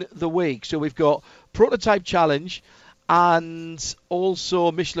in the week. So we've got Prototype Challenge and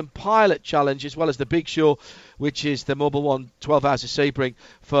also Michelin Pilot Challenge, as well as the big show, which is the Mobil 1 12 Hours of Sebring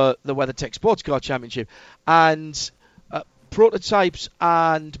for the WeatherTech Sports Car Championship. And Prototypes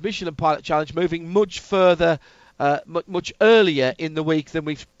and Michelin Pilot Challenge moving much further, much earlier in the week than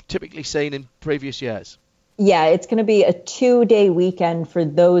we've typically seen in previous years. Yeah, it's going to be a 2-day weekend for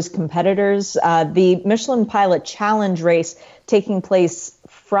those competitors. The Michelin Pilot Challenge race taking place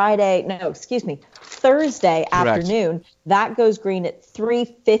Thursday afternoon. That goes green at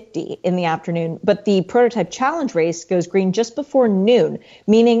 3:50 in the afternoon. But the Prototype Challenge race goes green just before noon,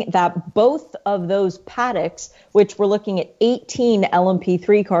 meaning that both of those paddocks, which we're looking at 18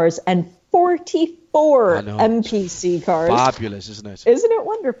 LMP3 cars and 44 MPC cars. Fabulous, isn't it? Isn't it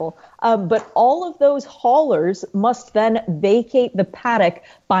wonderful? But all of those haulers must then vacate the paddock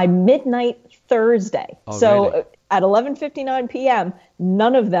by midnight Thursday. Really? At 11:59 p.m.,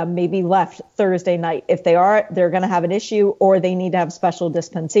 none of them may be left Thursday night. If they are, they're going to have an issue, or they need to have special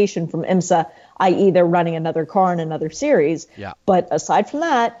dispensation from IMSA, i.e. they're running another car in another series. Yeah. But aside from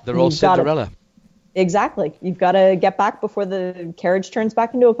that, they're all Cinderella. Exactly. You've got to get back before the carriage turns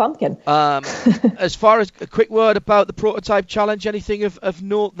back into a pumpkin. As far as a quick word about the Prototype Challenge, anything of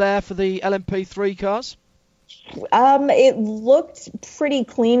note there for the LMP3 cars? It looked pretty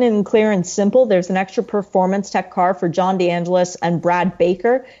clean and clear and simple. There's an extra performance tech car for John DeAngelis and Brad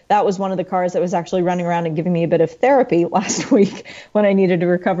Baker. That was one of the cars that was actually running around and giving me a bit of therapy last week when I needed to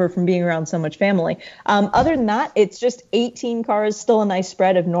recover from being around so much family. Other than that, it's just 18 cars, still a nice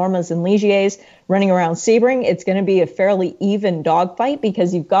spread of Normas and Ligiers running around Sebring. It's going to be a fairly even dogfight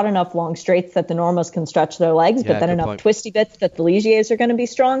because you've got enough long straights that the Normas can stretch their legs, but then enough twisty bits that the Ligiers are going to be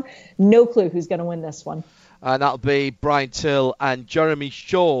strong. No clue who's going to win this one. And that'll be Brian Till and Jeremy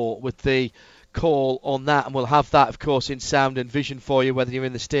Shaw with the call on that. And we'll have that, of course, in sound and vision for you, whether you're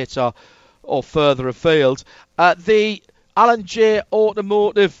in the States or further afield. The Alan J.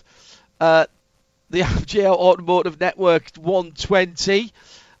 Automotive, the Alan J. Automotive Network 120,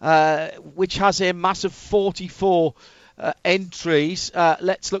 which has a massive 44 entries.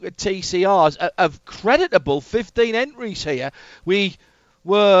 Let's look at TCRs. A creditable 15 entries here. We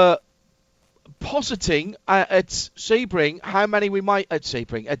were positing at Sebring how many we might at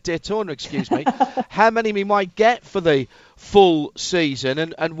Daytona, how many we might get for the full season,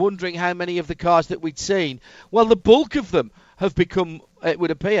 and wondering how many of the cars that we'd seen. Well, the bulk of them have become, it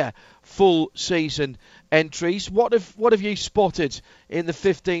would appear, full season entries. What have you spotted in the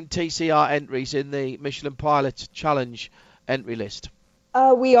 15 TCR entries in the Michelin Pilot Challenge entry list?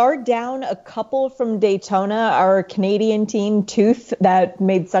 We are down a couple from Daytona. Our Canadian team, Tooth, that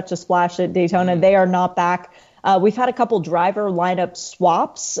made such a splash at Daytona, they are not back. We've had a couple driver lineup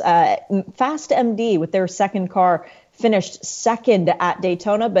swaps. Fast MD with their second car finished second at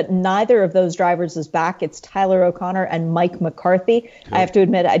Daytona, but neither of those drivers is back. It's Tyler O'Connor and Mike McCarthy. Cool. I have to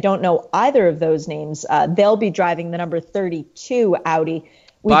admit, I don't know either of those names. They'll be driving the number 32 Audi.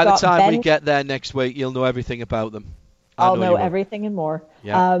 By the time we get there next week, you'll know everything about them. I'll know everything and more.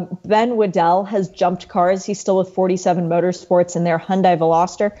 Yeah. Ben Waddell has jumped cars. He's still with 47 Motorsports in their Hyundai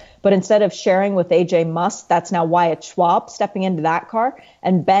Veloster. But instead of sharing with AJ Musk, that's now Wyatt Schwab stepping into that car.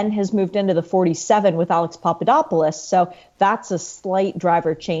 And Ben has moved into the 47 with Alex Papadopoulos. So that's a slight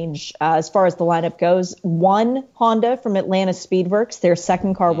driver change as far as the lineup goes. One Honda from Atlanta Speedworks. Their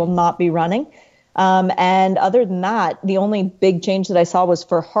second car will not be running. And other than that, the only big change that I saw was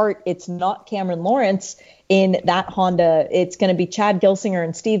for Hart. It's not Cameron Lawrence in that Honda. It's going to be Chad Gilsinger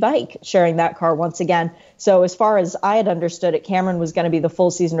and Steve Ike sharing that car once again. So as far as I had understood it, Cameron was going to be the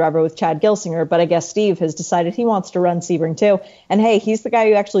full season driver with Chad Gilsinger, but I guess Steve has decided he wants to run Sebring too. And hey, he's the guy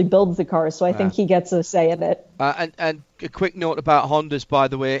who actually builds the cars, so I think he gets a say in it. And a quick note about Hondas, by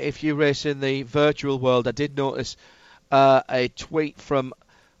the way, if you race in the virtual world, I did notice a tweet from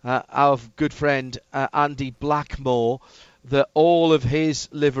our good friend Andy Blackmore that all of his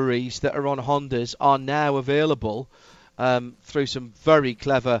liveries that are on Hondas are now available through some very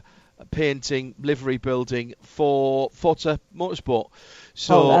clever painting, livery building for Forza Motorsport.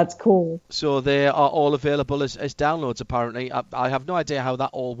 So that's cool. So they are all available as downloads, apparently. I have no idea how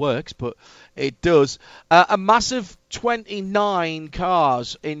that all works, but it does. A massive 29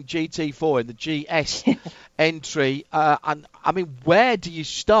 cars in GT4, in the GS entry. And I mean, where do you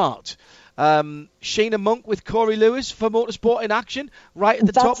start? Sheena Monk with Corey Lewis for Motorsport in action, right at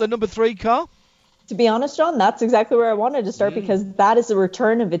the top, the number 3 car. To be honest, John, that's exactly where I wanted to start because that is a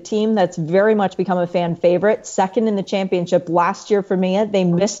return of a team that's very much become a fan favorite. Second in the championship last year for Mia. They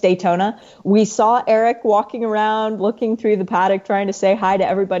missed Daytona. We saw Eric walking around, looking through the paddock, trying to say hi to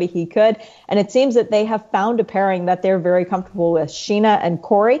everybody he could. And it seems that they have found a pairing that they're very comfortable with. Sheena and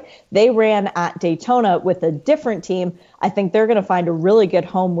Corey, they ran at Daytona with a different team. I think they're going to find a really good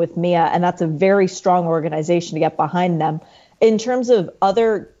home with Mia, and that's a very strong organization to get behind them. In terms of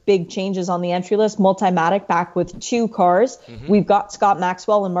other big changes on the entry list, Multimatic back with 2 cars. We've got Scott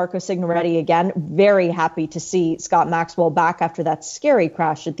Maxwell and Marco Signoretti again. Very happy to see Scott Maxwell back after that scary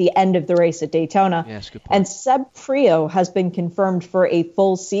crash at the end of the race at Daytona. Yes, good point. And Seb Prio has been confirmed for a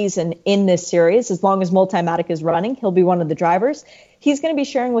full season in this series. As long as Multimatic is running, he'll be one of the drivers. He's going to be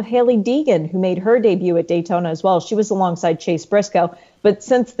sharing with Haley Deegan, who made her debut at Daytona as well. She was alongside Chase Briscoe. But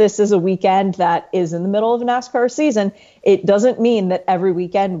since this is a weekend that is in the middle of a NASCAR season, it doesn't mean that every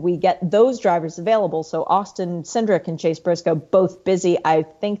weekend we get those drivers available. So Austin Cindric and Chase Briscoe, both busy. I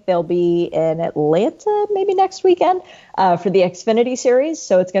think they'll be in Atlanta maybe next weekend for the Xfinity Series.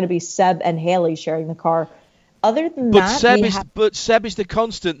 So it's going to be Seb and Haley sharing the car. Other than but Seb is the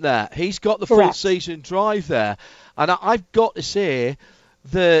constant there. He's got the full season drive there. And I've got to say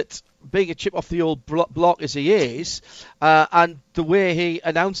that being a chip off the old block as he is, and the way he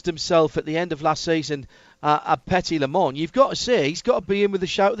announced himself at the end of last season at Petit Le Mans, you've got to say he's got to be in with a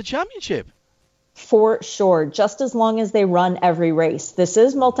shout at the championship. For sure, just as long as they run every race. This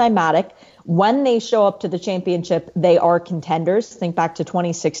is Multimatic. When they show up to the championship, they are contenders. Think back to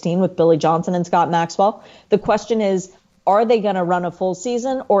 2016 with Billy Johnson and Scott Maxwell. The question is, are they going to run a full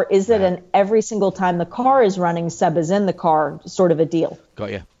season, or is it an every single time the car is running, Seb is in the car sort of a deal?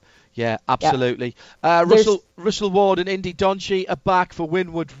 Got you. Yeah, absolutely. Russell Ward and Indy Donchi are back for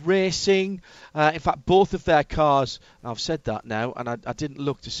Winwood Racing. In fact, both of their cars, I've said that now, and I didn't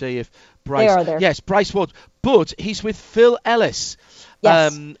look to see if Bryce... They are there. Yes, Bryce Ward. But he's with Phil Ellis.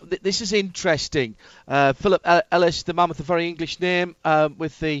 Yes. This is interesting. Philip Ellis, the man with the very English name,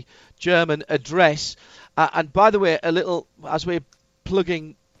 with the German address. And by the way, a little, as we're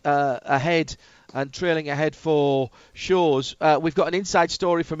plugging ahead and trailing ahead for shows, we've got an inside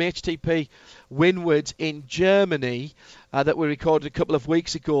story from HTP Winwood in Germany that we recorded a couple of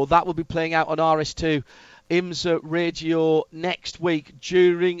weeks ago. That will be playing out on RS2 IMSA Radio next week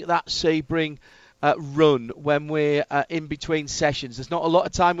during that Sebring run when we're in between sessions. There's not a lot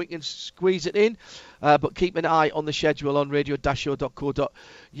of time we can squeeze it in, but keep an eye on the schedule on radio-show.co.uk.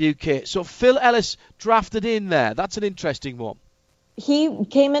 So Phil Ellis drafted in there. That's an interesting one. He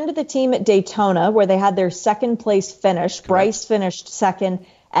came into the team at Daytona where they had their second place finish. Correct. Bryce finished second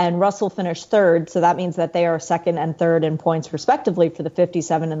and Russell finished third. So that means that they are second and third in points respectively for the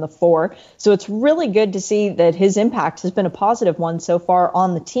 57 and the 4. So it's really good to see that his impact has been a positive one so far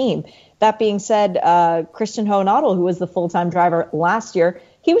on the team. That being said, Christian Hohenadel, who was the full-time driver last year,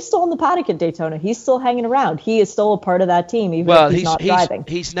 he was still in the paddock at Daytona. He's still hanging around. He is still a part of that team, even if he's not driving.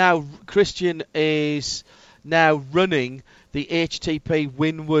 Christian is now running the HTP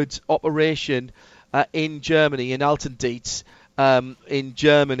Winwood operation in Germany, in Altendietz, in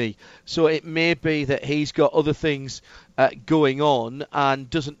Germany. So it may be that he's got other things going on and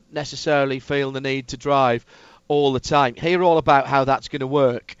doesn't necessarily feel the need to drive all the time. Hear all about how that's going to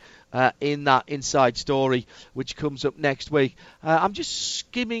work in that inside story, which comes up next week. I'm just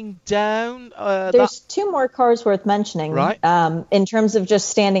skimming down. There's two more cars worth mentioning, right? In terms of just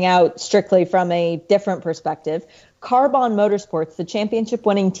standing out strictly from a different perspective. Carbon Motorsports, the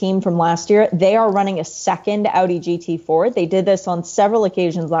championship-winning team from last year, they are running a second Audi GT4. They did this on several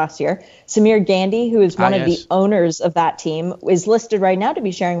occasions last year. Samir Gandhi, who is one of the owners of that team, is listed right now to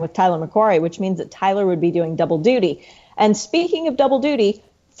be sharing with Tyler McQuarrie, which means that Tyler would be doing double duty. And speaking of double duty,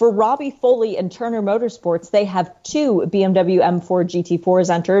 for Robbie Foley and Turner Motorsports, they have two BMW M4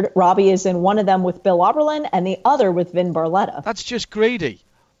 GT4s entered. Robbie is in one of them with Bill Oberlin and the other with Vin Barletta. That's just greedy.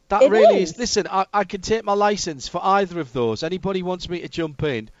 That really is. Listen, I can take my license for either of those. Anybody wants me to jump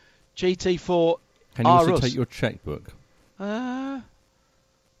in? GT4. Can you also take your checkbook? John,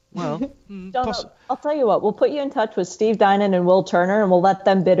 I'll tell you what. We'll put you in touch with Steve Dinan and Will Turner, and we'll let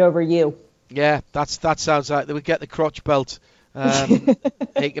them bid over you. Yeah, that sounds like they would get the crotch belt.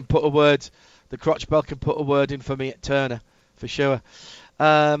 He can put a word. The crotch belt can put a word in for me at Turner, for sure.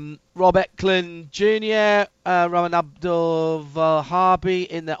 Rob Eklund Jr., Roman Abdul-Wahabi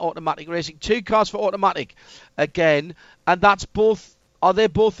in the automatic racing. Two cars for automatic again. And that's both. Are they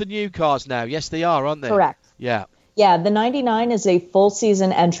both the new cars now? Yes, they are, aren't they? Correct. Yeah. Yeah, the 99 is a full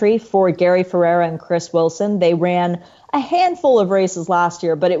season entry for Gary Ferreira and Chris Wilson. They ran a handful of races last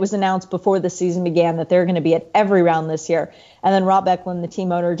year, but it was announced before the season began that they're going to be at every round this year. And then Rob Eklund, the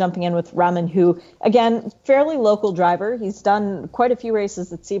team owner, jumping in with Raman, who, again, fairly local driver. He's done quite a few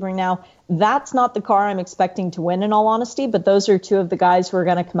races at Sebring now. That's not the car I'm expecting to win, in all honesty, but those are two of the guys who are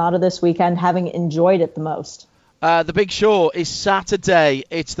going to come out of this weekend having enjoyed it the most. The big show is Saturday.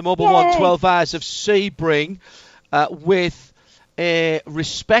 It's the Mobil 1 12 Hours of Sebring with a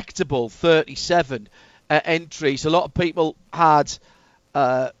respectable 37 entries. A lot of people had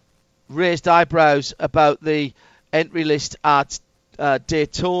raised eyebrows about the entry list at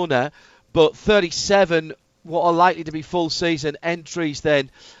Daytona, but 37 what are likely to be full season entries then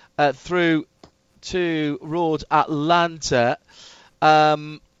through to Road Atlanta,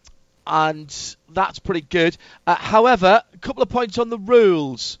 and that's pretty good. However, a couple of points on the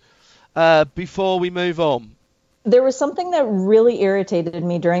rules before we move on. There was something that really irritated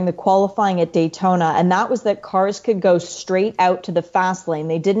me during the qualifying at Daytona, and that was that cars could go straight out to the fast lane.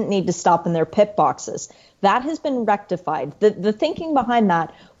 They didn't need to stop in their pit boxes. That has been rectified. The thinking behind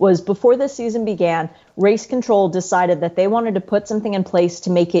that was before the season began, Race Control decided that they wanted to put something in place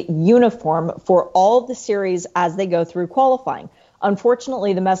to make it uniform for all of the series as they go through qualifying.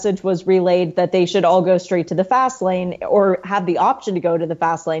 Unfortunately, the message was relayed that they should all go straight to the fast lane or have the option to go to the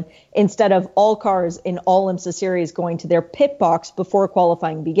fast lane instead of all cars in all IMSA series going to their pit box before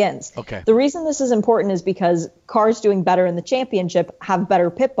qualifying begins. Okay. The reason this is important is because cars doing better in the championship have better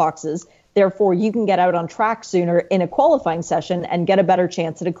pit boxes Therefore, you can get out on track sooner in a qualifying session and get a better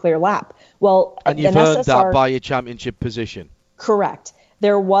chance at a clear lap. Well, and you've earned that by your championship position. Correct.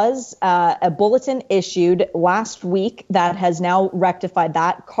 There was a bulletin issued last week that has now rectified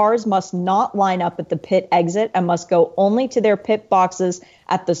that. Cars must not line up at the pit exit and must go only to their pit boxes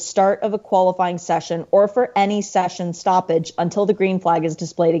at the start of a qualifying session or for any session stoppage until the green flag is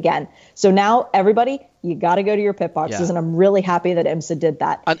displayed again. So now, everybody, you got to go to your pit boxes, and I'm really happy that IMSA did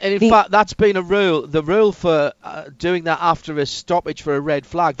that. And in fact, that's been a rule. The rule for doing that after a stoppage for a red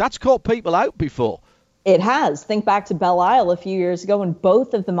flag, that's caught people out before. It has. Think back to Belle Isle a few years ago when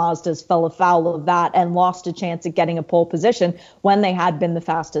both of the Mazdas fell afoul of that and lost a chance at getting a pole position when they had been the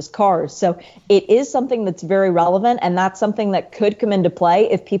fastest cars. So it is something that's very relevant, and that's something that could come into play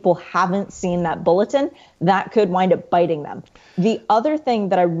if people haven't seen that bulletin. That could wind up biting them. The other thing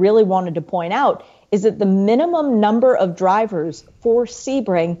that I really wanted to point out is that the minimum number of drivers for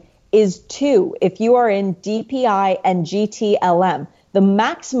Sebring is 2 if you are in DPI and GTLM. The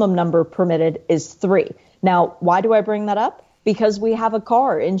maximum number permitted is 3. Now, why do I bring that up? Because we have a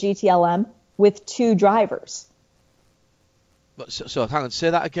car in GTLM with 2 drivers. So hang on, say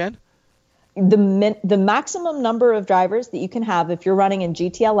that again. The maximum number of drivers that you can have if you're running in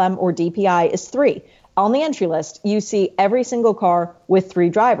GTLM or DPI is 3. On the entry list, you see every single car with 3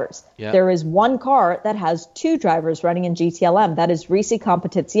 drivers. Yep. There is one car that has 2 drivers running in GTLM. That is Risi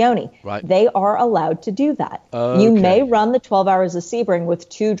Competizione. Right. They are allowed to do that. Okay. You may run the 12 hours of Sebring with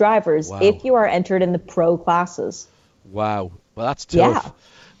 2 drivers if you are entered in the pro classes. Wow. Well, that's tough. Yeah.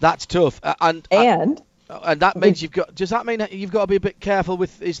 That's tough. And that means does that mean that you've got to be a bit careful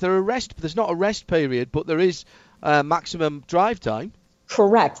with, is there a rest? There's not a rest period, but there is maximum drive time.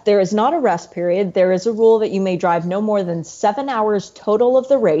 Correct. There is not a rest period. There is a rule that you may drive no more than 7 hours total of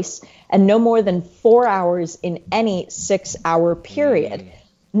the race and no more than 4 hours in any 6-hour period.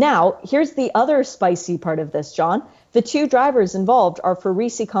 Now, here's the other spicy part of this, John. The 2 drivers involved are for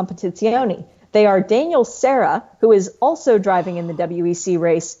Risi Competizione. They are Daniel Serra, who is also driving in the WEC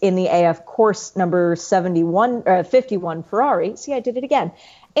race in the AF course number 51 Ferrari. See, I did it again.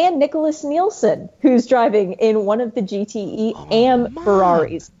 And Nicholas Nielsen, who's driving in one of the GTE AM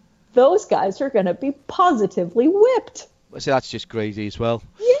Ferraris. Those guys are going to be positively whipped. See, that's just crazy as well.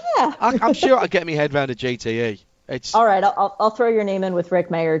 Yeah. I'm sure I'll get my head around a GTE. All right, I'll throw your name in with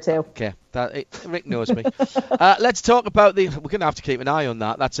Rick Mayer, too. Okay, Rick knows me. Let's talk about we're going to have to keep an eye on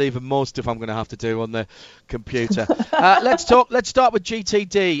that. That's even more stuff I'm going to have to do on the computer. Let's start with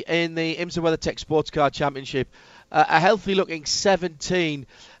GTD in the IMSA WeatherTech Sports Car Championship. A healthy looking 17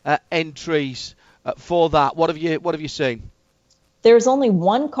 entries for that. What have you seen? There's only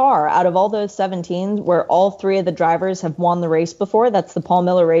one car out of all those 17 where all 3 of the drivers have won the race before. That's the Paul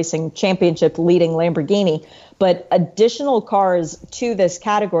Miller Racing Championship leading Lamborghini. But additional cars to this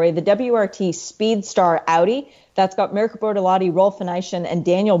category, the WRT Speedstar Audi, that's got Mirko Bortolotti, Rolf Venetian, and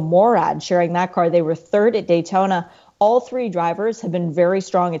Daniel Morad sharing that car. They were 3rd at Daytona. All 3 drivers have been very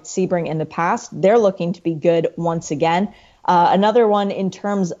strong at Sebring in the past. They're looking to be good once again. Another one in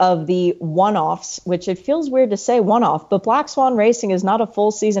terms of the one-offs, which it feels weird to say one-off, but Black Swan Racing is not a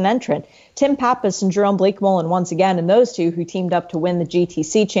full season entrant. Tim Pappas and Jerome Bleakmullen once again, and those 2 who teamed up to win the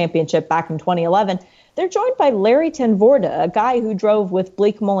GTC championship back in 2011. They're joined by Larry Ten Voorde, a guy who drove with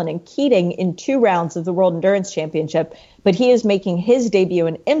Bleakmullen and Keating in 2 rounds of the World Endurance Championship, but he is making his debut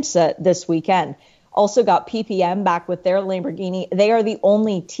in IMSA this weekend. Also got PPM back with their Lamborghini. They are the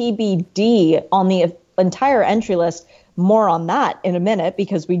only TBD on the entire entry list. More on that in a minute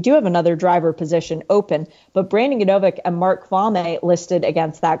because we do have another driver position open. But Brandon Godovic and Mark Vame listed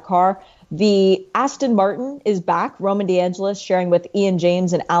against that car. The Aston Martin is back. Roman DeAngelis sharing with Ian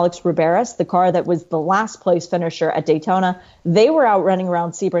James and Alex Riberas, the car that was the last place finisher at Daytona. They were out running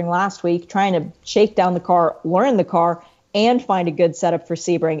around Sebring last week trying to shake down the car, learn the car, and find a good setup for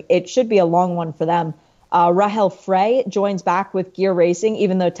Sebring. It should be a long one for them. Rahel Frey joins back with Gear Racing,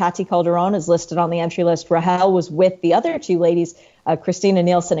 even though Tati Calderon is listed on the entry list. Rahel was with the other 2 ladies, Christina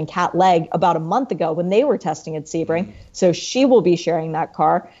Nielsen and Kat Legg, about a month ago when they were testing at Sebring. So she will be sharing that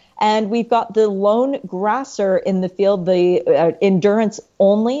car. And we've got the lone grasser in the field, the endurance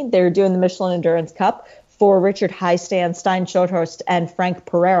only. They're doing the Michelin Endurance Cup for Richard Heistand, Stein Schothorst, and Frank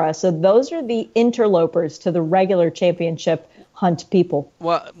Pereira. So those are the interlopers to the regular championship hunt people.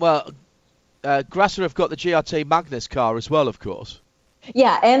 Well, Grasser have got the GRT Magnus car as well, of course.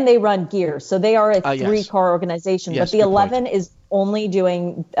 Yeah, and they run gear. So they are a 3-car organization. Yes, but the 11 is only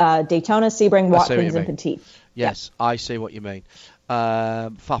doing Daytona, Sebring, Watkins, and Petit. Yes, yeah. I see what you mean.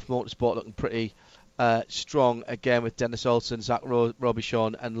 Pfaff Motorsport looking pretty strong again with Dennis Olsen, Zach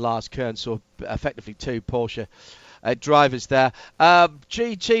Robichon, and Lars Kern. So effectively 2 Porsche drivers there.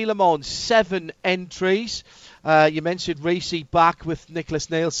 GT Le Mans, 7 entries. You mentioned Risi back with Nicholas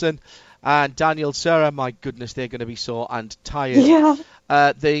Nielsen and Daniel Serra. My goodness, they're going to be sore and tired. Yeah.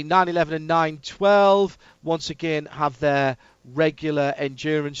 The 911 and 912 once again have their regular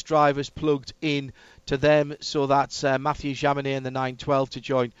endurance drivers plugged in to them. So that's Matthew Jaminet in the 912 to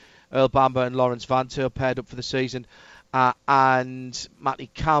join Earl Bamber and Lawrence Vantil paired up for the season. And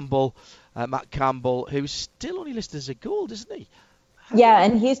Matt Campbell, who's still only listed as a gold, isn't he? Yeah,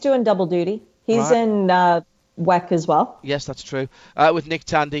 and he's doing double duty. He's in WEC as well. Yes, that's true. With Nick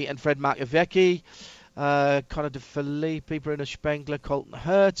Tandy and Fred Machiavecchi, Connor De Filippi, Bruno Spengler, Colton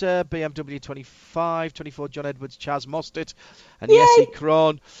Herter, BMW 25, 24, John Edwards, Chaz Mostert, and Jesse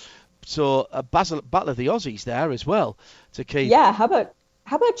Krohn. So a battle of the Aussies there as well to keep. Yeah, how about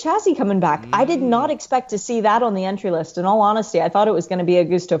Chazzy coming back? I did not expect to see that on the entry list. In all honesty, I thought it was going to be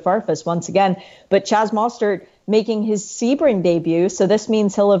Augusto Farfus once again. But Chaz Mostert making his Sebring debut, so this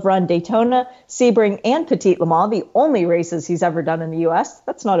means he'll have run Daytona, Sebring, and Petit Le Mans, the only races he's ever done in the U.S.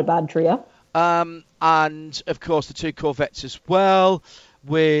 That's not a bad trio. And, of course, the 2 Corvettes as well,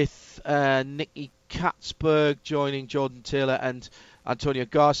 with Nicky Katzberg joining Jordan Taylor and Antonio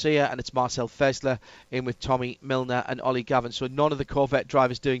Garcia, and it's Marcel Fessler in with Tommy Milner and Ollie Gavin. So none of the Corvette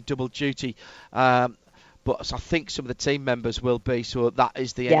drivers doing double duty, but I think some of the team members will be. So that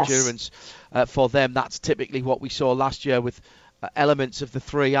is the endurance for them. That's typically what we saw last year with elements of the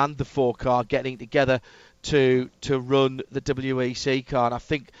 3 and the 4 car getting together to run the WEC car. And I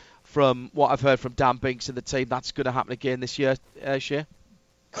think from what I've heard from Dan Binks and the team, that's going to happen again this year, Shea?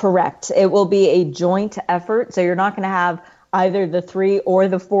 Correct. It will be a joint effort, so you're not going to have either the 3 or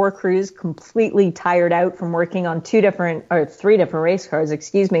the 4 crews completely tired out from working on 3 different race cars,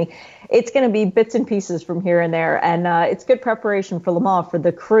 It's going to be bits and pieces from here and there, and it's good preparation for Le Mans for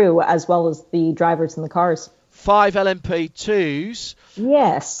the crew as well as the drivers in the cars. 5 LMP2s.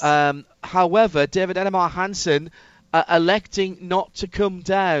 Yes. However, David Ennemar Hansen electing not to come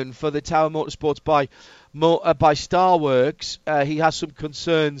down for the Tower Motorsports by Starworks. He has some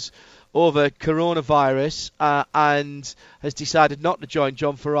concerns over coronavirus and has decided not to join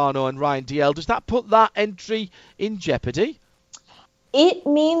John Ferrano and Ryan DL. Does that put that entry in jeopardy? It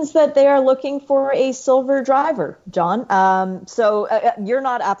means that they are looking for a silver driver, John. So you're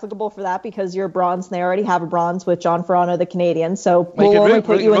not applicable for that because you're bronze, and they already have a bronze with John Ferrano, the Canadian. So we'll only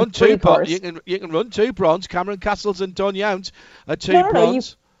put you in 3 cars. You can run 2 bronze. Cameron Castles and Don Yount are 2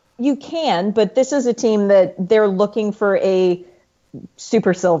 bronze. You can, but this is a team that they're looking for a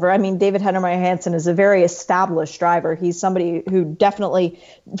super silver. I mean, David Hennemeyer Hansen is a very established driver. He's somebody who definitely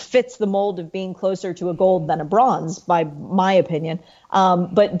fits the mold of being closer to a gold than a bronze, by my opinion.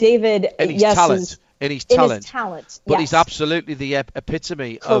 But David, in his talent. But he's absolutely the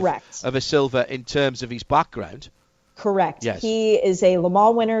epitome of a silver in terms of his background. Correct. Yes. He is a Le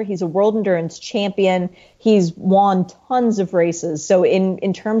Mans winner. He's a World Endurance champion. He's won tons of races. So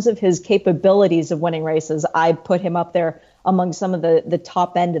in terms of his capabilities of winning races, I put him up there among some of the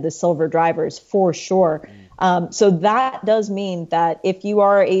top end of the silver drivers for sure. So that does mean that if you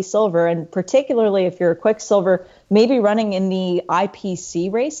are a silver, and particularly if you're a Quicksilver, maybe running in the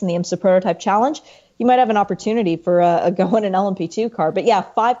IPC race in the IMSA Prototype Challenge, you might have an opportunity for a go in an LMP2 car. But yeah,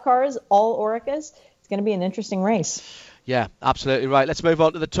 5 cars, all Oricas. It's going to be an interesting race. Yeah, absolutely right. Let's move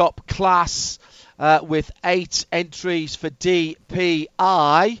on to the top class with 8 entries for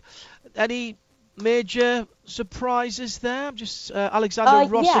DPI. Any major surprises there? Just Alexander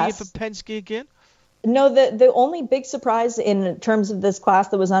Rossi for Penske again? No, the only big surprise in terms of this class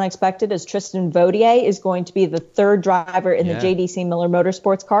that was unexpected is Tristan Vautier is going to be the 3rd driver in the JDC Miller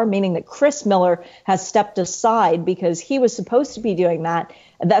Motorsports car, meaning that Chris Miller has stepped aside because he was supposed to be doing that.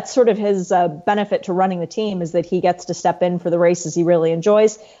 That's sort of his benefit to running the team, is that he gets to step in for the races he really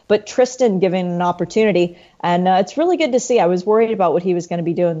enjoys. But Tristan given an opportunity, and it's really good to see. I was worried about what he was going to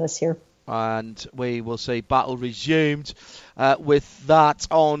be doing this year. And we will see battle resumed with that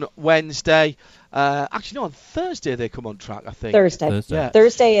on Wednesday. Actually, no, on Thursday they come on track, I think.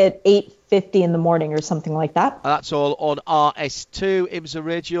 Thursday at 8:50 in the morning or something like that. That's all on RS2, IMSA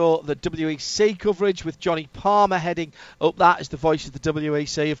Radio, the WEC coverage with Johnny Palmer heading up. That is the voice of the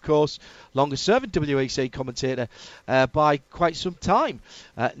WEC, of course, longest serving WEC commentator by quite some time,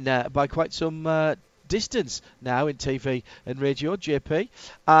 by quite some distance now in TV and radio, JP,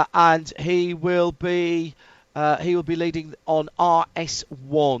 and he will be leading on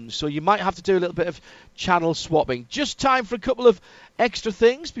RS1, so you might have to do a little bit of channel swapping. Just time for a couple of extra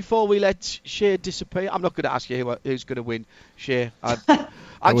things before we let Shea disappear. I'm not going to ask you who's going to win, Shea. That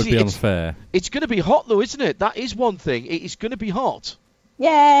would be unfair. It's going to be hot though, isn't it? That is one thing. It is going to be hot.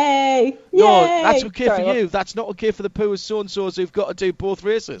 Yay! No, Yay! that's okay Sorry, for you. That's not okay for the poor so-and-sos who've got to do both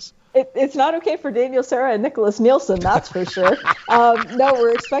races. It's not okay for Daniel Serra and Nicholas Nielsen, that's for sure. No,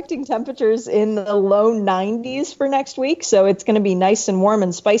 we're expecting temperatures in the low 90s for next week, so it's going to be nice and warm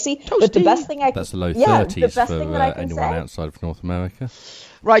and spicy. Toasty. But the best thing That's the low 30s for anyone outside of North America.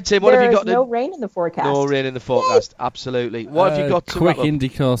 Right, Tim, what have you got? There's no rain in the forecast. No rain in the forecast, absolutely. What have you got to quick wrap up?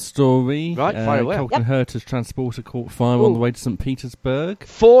 IndyCar story. Right, fire away. Colton Herta's transporter caught fire on the way to St. Petersburg.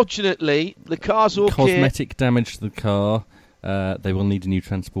 Fortunately, the car's okay. Cosmetic damage to the car. They will need a new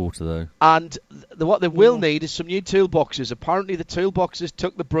transporter, though. And what they will need is some new toolboxes. Apparently, the toolboxes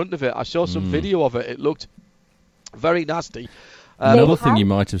took the brunt of it. I saw some video of it. It looked very nasty. Another thing you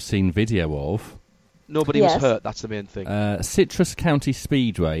might have seen video of. Nobody was hurt. That's the main thing. Citrus County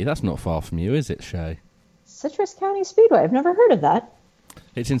Speedway. That's not far from you, is it, Shay? Citrus County Speedway. I've never heard of that.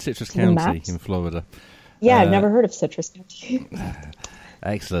 It's in Citrus County in Florida. Yeah, I've never heard of Citrus County.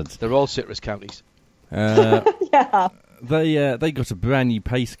 Excellent. They're all citrus counties. Yeah. They got a brand new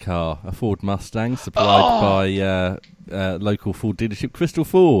pace car, a Ford Mustang, supplied by local Ford dealership Crystal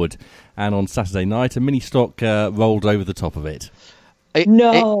Ford. And on Saturday night, a mini stock rolled over the top of it. It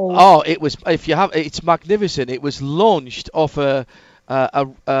was. It's magnificent. It was launched off an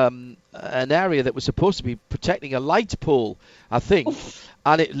area that was supposed to be protecting a light pole, I think,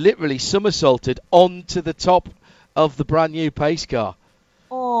 and it literally somersaulted onto the top of the brand new pace car.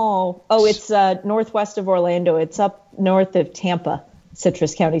 Oh, it's northwest of Orlando. It's up north of Tampa,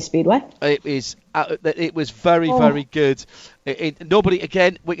 Citrus County Speedway. It is. It was very, very good. Nobody.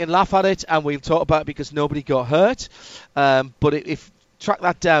 Again, we can laugh at it and we'll talk about it because nobody got hurt. But if track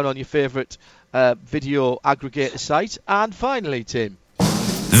that down on your favourite video aggregator site. And finally, Tim.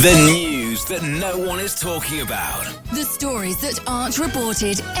 The news that no one is talking about. The stories that aren't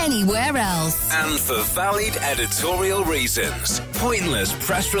reported anywhere else. And for valid editorial reasons. Pointless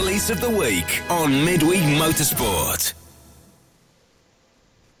press release of the week on Midweek Motorsport.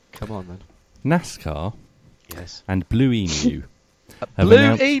 Come on, man. NASCAR Yes. and Blue Emu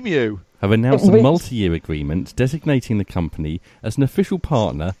Emu? have announced a multi-year agreement designating the company as an official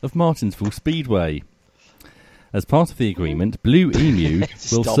partner of Martinsville Speedway. As part of the agreement, Blue Emu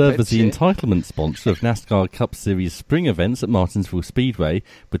will serve as the entitlement sponsor of NASCAR Cup Series spring events at Martinsville Speedway,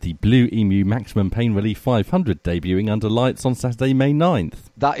 with the Blue Emu Maximum Pain Relief 500 debuting under lights on Saturday, May 9th.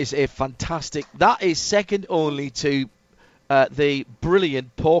 That is a fantastic... That is second only to the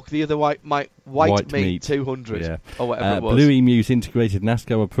brilliant Pork the Other White Meat 200, or whatever it was. Blue Emu's integrated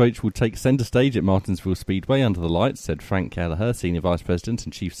NASCAR approach will take centre stage at Martinsville Speedway under the lights, said Frank Kelleher, Senior Vice President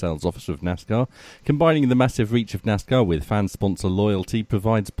and Chief Sales Officer of NASCAR. Combining the massive reach of NASCAR with fan-sponsor loyalty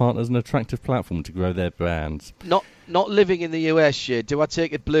provides partners an attractive platform to grow their brands. Not living in the US, do I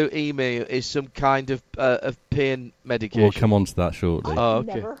take it Blue Emu is some kind of pain medication? We'll come on to that shortly. I've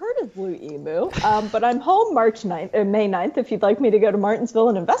never heard of Blue Emu, but I'm home May 9th if you'd like me to go to Martinsville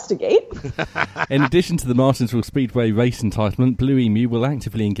and investigate. In addition to the Martinsville Speedway race entitlement, Blue Emu will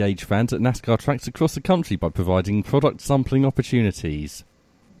actively engage fans at NASCAR tracks across the country by providing product sampling opportunities.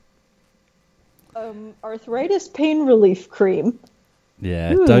 Arthritis pain relief cream.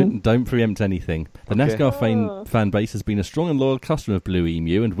 Yeah, don't preempt anything. The NASCAR fan base has been a strong and loyal customer of Blue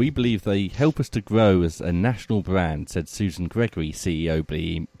Emu, and we believe they help us to grow as a national brand, said Susan Gregory,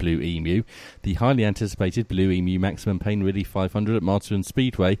 CEO Blue Emu. The highly anticipated Blue Emu Maximum Pain Relief 500 at Martinsville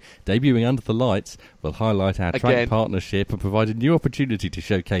Speedway, debuting under the lights, will highlight our track partnership and provide a new opportunity to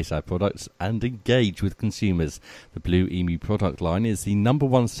showcase our products and engage with consumers. The Blue Emu product line is the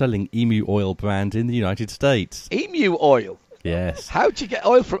 #1 selling emu oil brand in the United States. Emu oil? Yes. How'd you get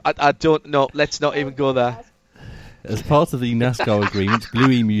oil from... I don't know. Let's not even go there. As part of the NASCAR agreement, Blue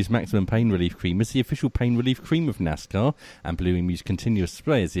Emu's Maximum Pain Relief Cream is the official pain relief cream of NASCAR, and Blue Emu's Continuous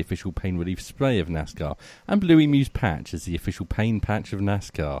Spray is the official pain relief spray of NASCAR, and Blue Emu's Patch is the official pain patch of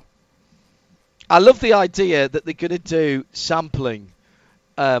NASCAR. I love the idea that they're going to do sampling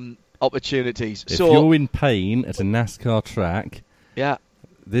opportunities. If you're in pain at a NASCAR track... Yeah.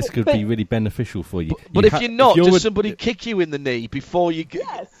 This could be really beneficial for you. But if you're not, does somebody kick you in the knee before you get...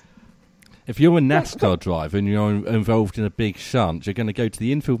 Yes. If you're a NASCAR driver and you're involved in a big shunt, you're going to go to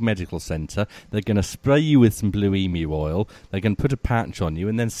the Infield Medical Centre, they're going to spray you with some Blue Emu oil, they're going to put a patch on you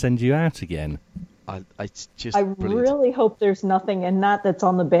and then send you out again. It's just I brilliant. really hope there's nothing in that's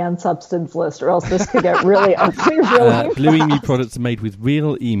on the banned substance list, or else this could get really ugly really Blue fast. Emu products are made with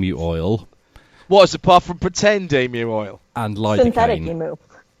real emu oil. What is apart from pretend emu oil? And lidocaine. Synthetic emu.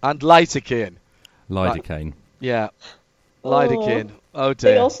 And lidocaine. Lidocaine. Yeah. Lidocaine. Oh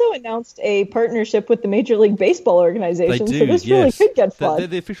dear. They also announced a partnership with the Major League Baseball organization, They do, so this really could get fun. They're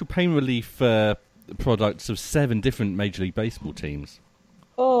the official pain relief products of 7 different Major League Baseball teams.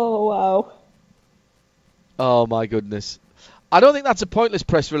 Oh, wow. Oh, my goodness. I don't think that's a pointless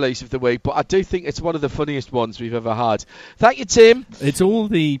press release of the week, but I do think it's one of the funniest ones we've ever had. Thank you, Tim. It's all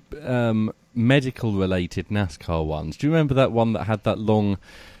the medical-related NASCAR ones. Do you remember that one that had that long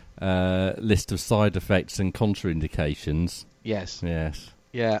list of side effects and contraindications? Yes. Yes.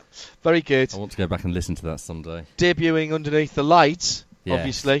 Yeah. Very good. I want to go back and listen to that someday. Debuting underneath the lights, yes.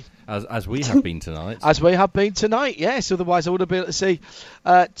 Obviously. As we have been tonight. As we have been tonight, yes. Otherwise, I would have been able to see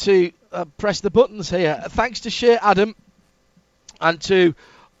to press the buttons here. Thanks to Shea Adam and to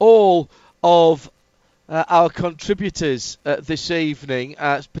all of our contributors this evening,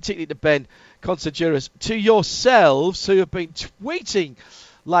 particularly to Ben Consagiris, to yourselves who have been tweeting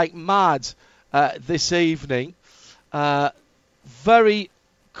like mad this evening. Very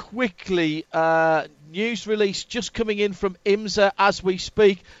quickly, news release just coming in from IMSA as we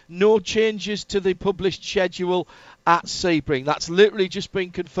speak. No changes to the published schedule at Sebring. That's literally just been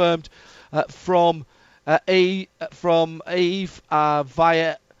confirmed from Eve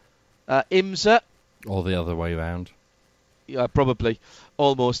via IMSA. Or the other way around. Probably,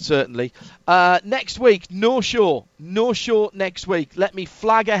 almost certainly. Next week, no show next week. Let me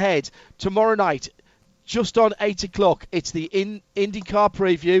flag ahead. Tomorrow night, just on 8 o'clock, it's the IndyCar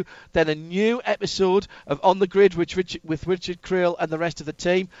preview, then a new episode of On the Grid with Richard Creel and the rest of the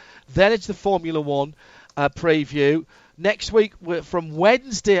team. Then it's the Formula One preview. Next week, from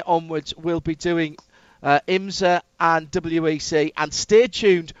Wednesday onwards, we'll be doing IMSA and WEC. And stay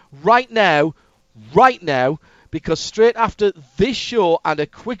tuned right now, because straight after this show and a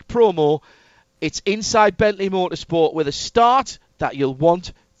quick promo, it's Inside Bentley Motorsport with a start that you'll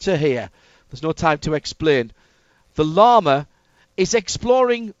want to hear. There's no time to explain. The Llama is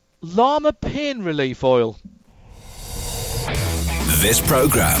exploring llama pain relief oil. This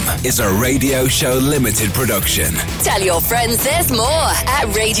program is a Radio Show Limited production. Tell your friends there's more at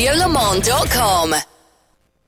radiolemans.com.